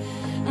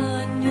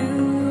a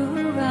new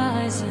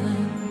horizon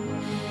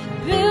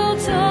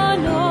built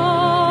on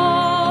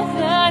all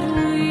that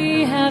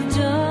we have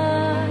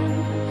done,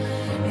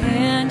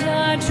 and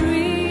our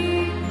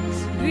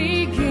dreams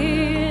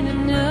begin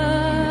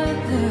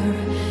another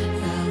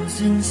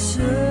thousand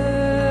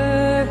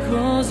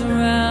circles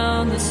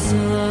around the sun.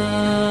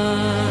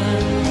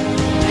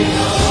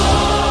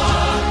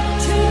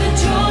 To the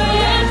joy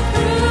and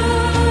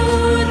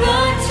through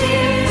the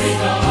tears,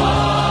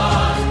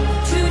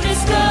 to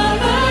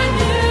discover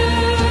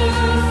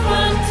new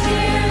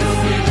frontiers,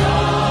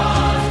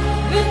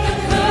 with the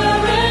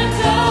current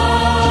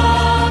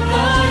of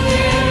the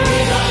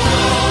years,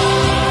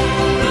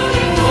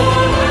 moving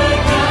forward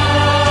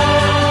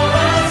now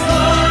and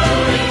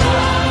slowly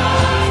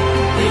on,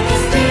 with the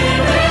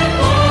spirit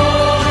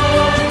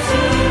born to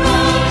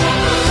run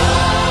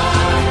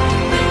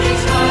with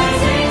each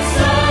rising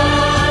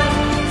sun,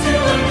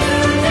 till a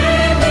new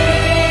day we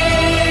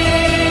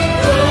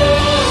go on.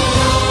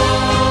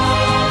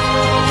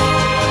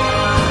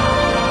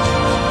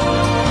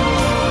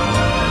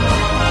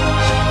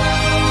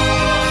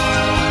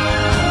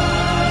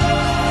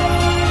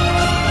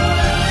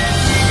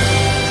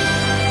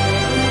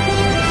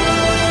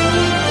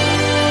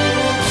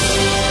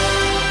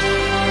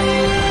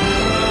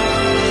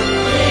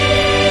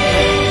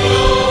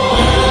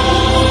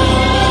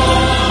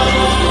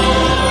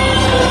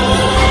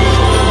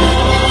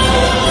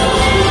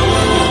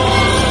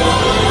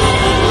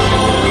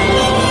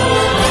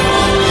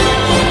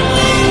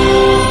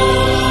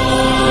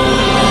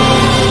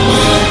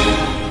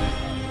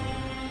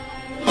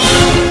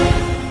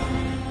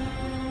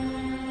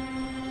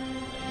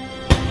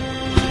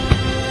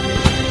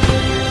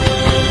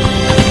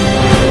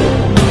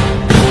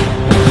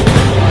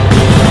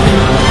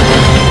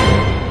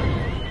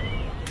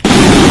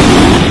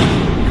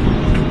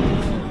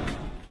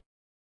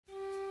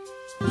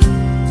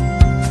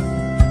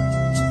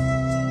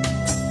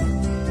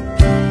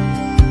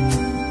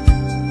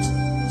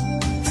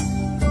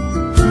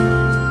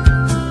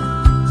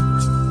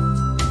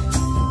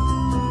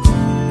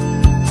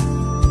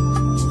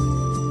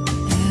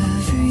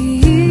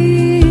 Every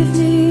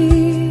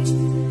evening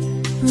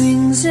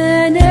brings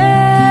an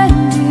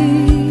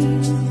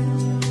ending.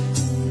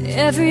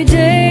 Every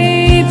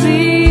day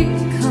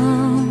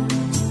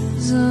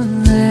becomes a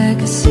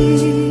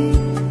legacy.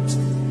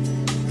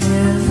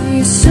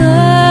 Every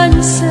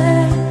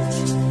sunset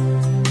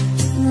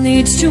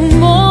leads to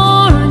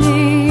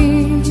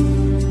morning,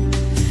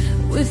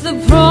 with the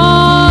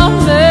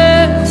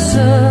promise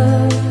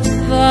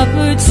of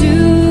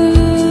opportunity.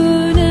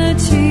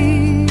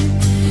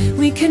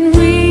 We can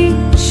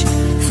reach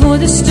for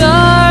the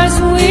stars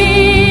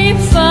we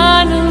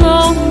find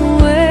along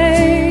the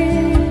way,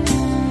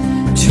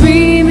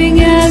 dreaming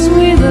as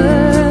we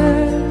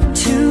learn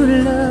to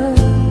love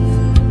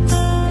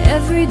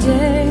every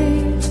day.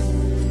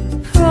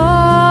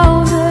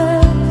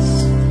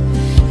 Promise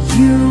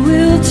you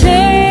will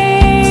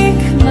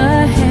take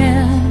my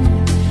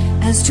hand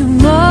as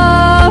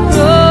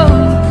tomorrow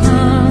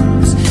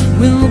comes.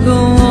 We'll go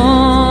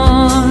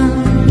on.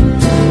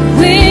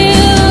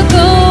 We'll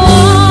go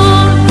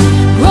on,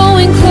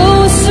 growing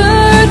closer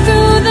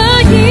through the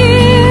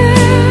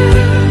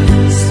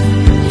years,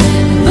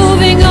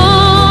 moving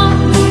on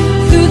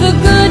through the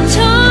good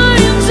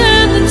times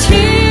and the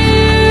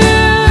tears,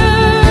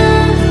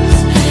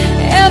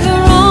 ever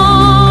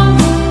on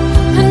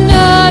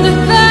another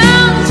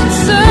thousand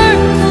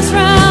circles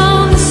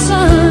round the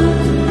sun.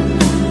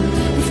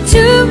 If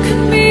two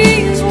can be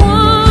as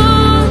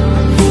one,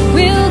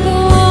 we'll go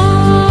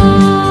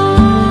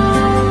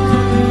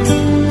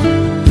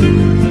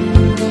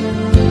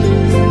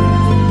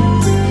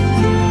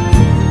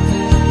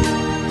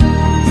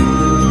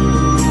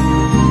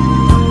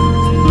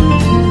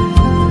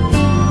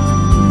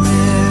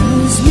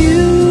There's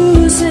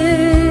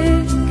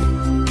music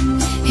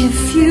if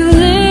you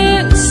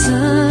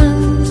listen,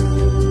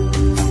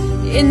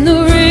 in the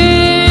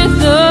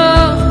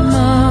rhythm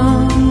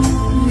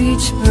of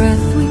each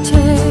breath we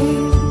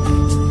take.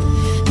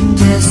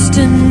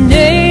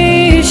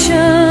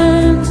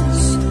 Destinations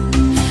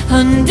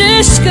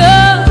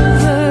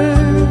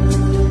undiscovered,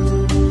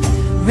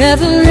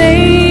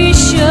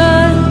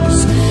 revelations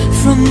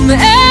from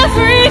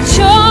every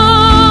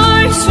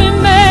choice we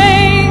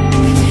make.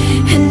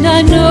 And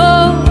I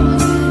know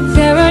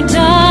there are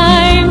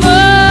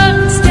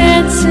diamonds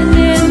dancing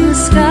in the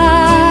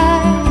sky.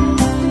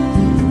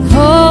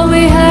 All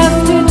we have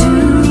to do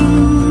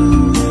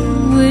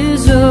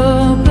is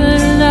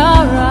open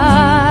our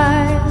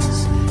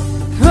eyes.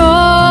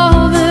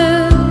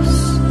 Promise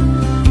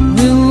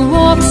we'll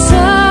walk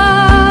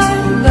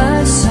side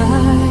by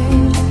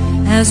side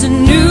As a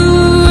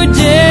new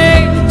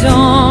day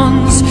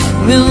dawns,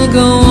 we'll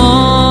go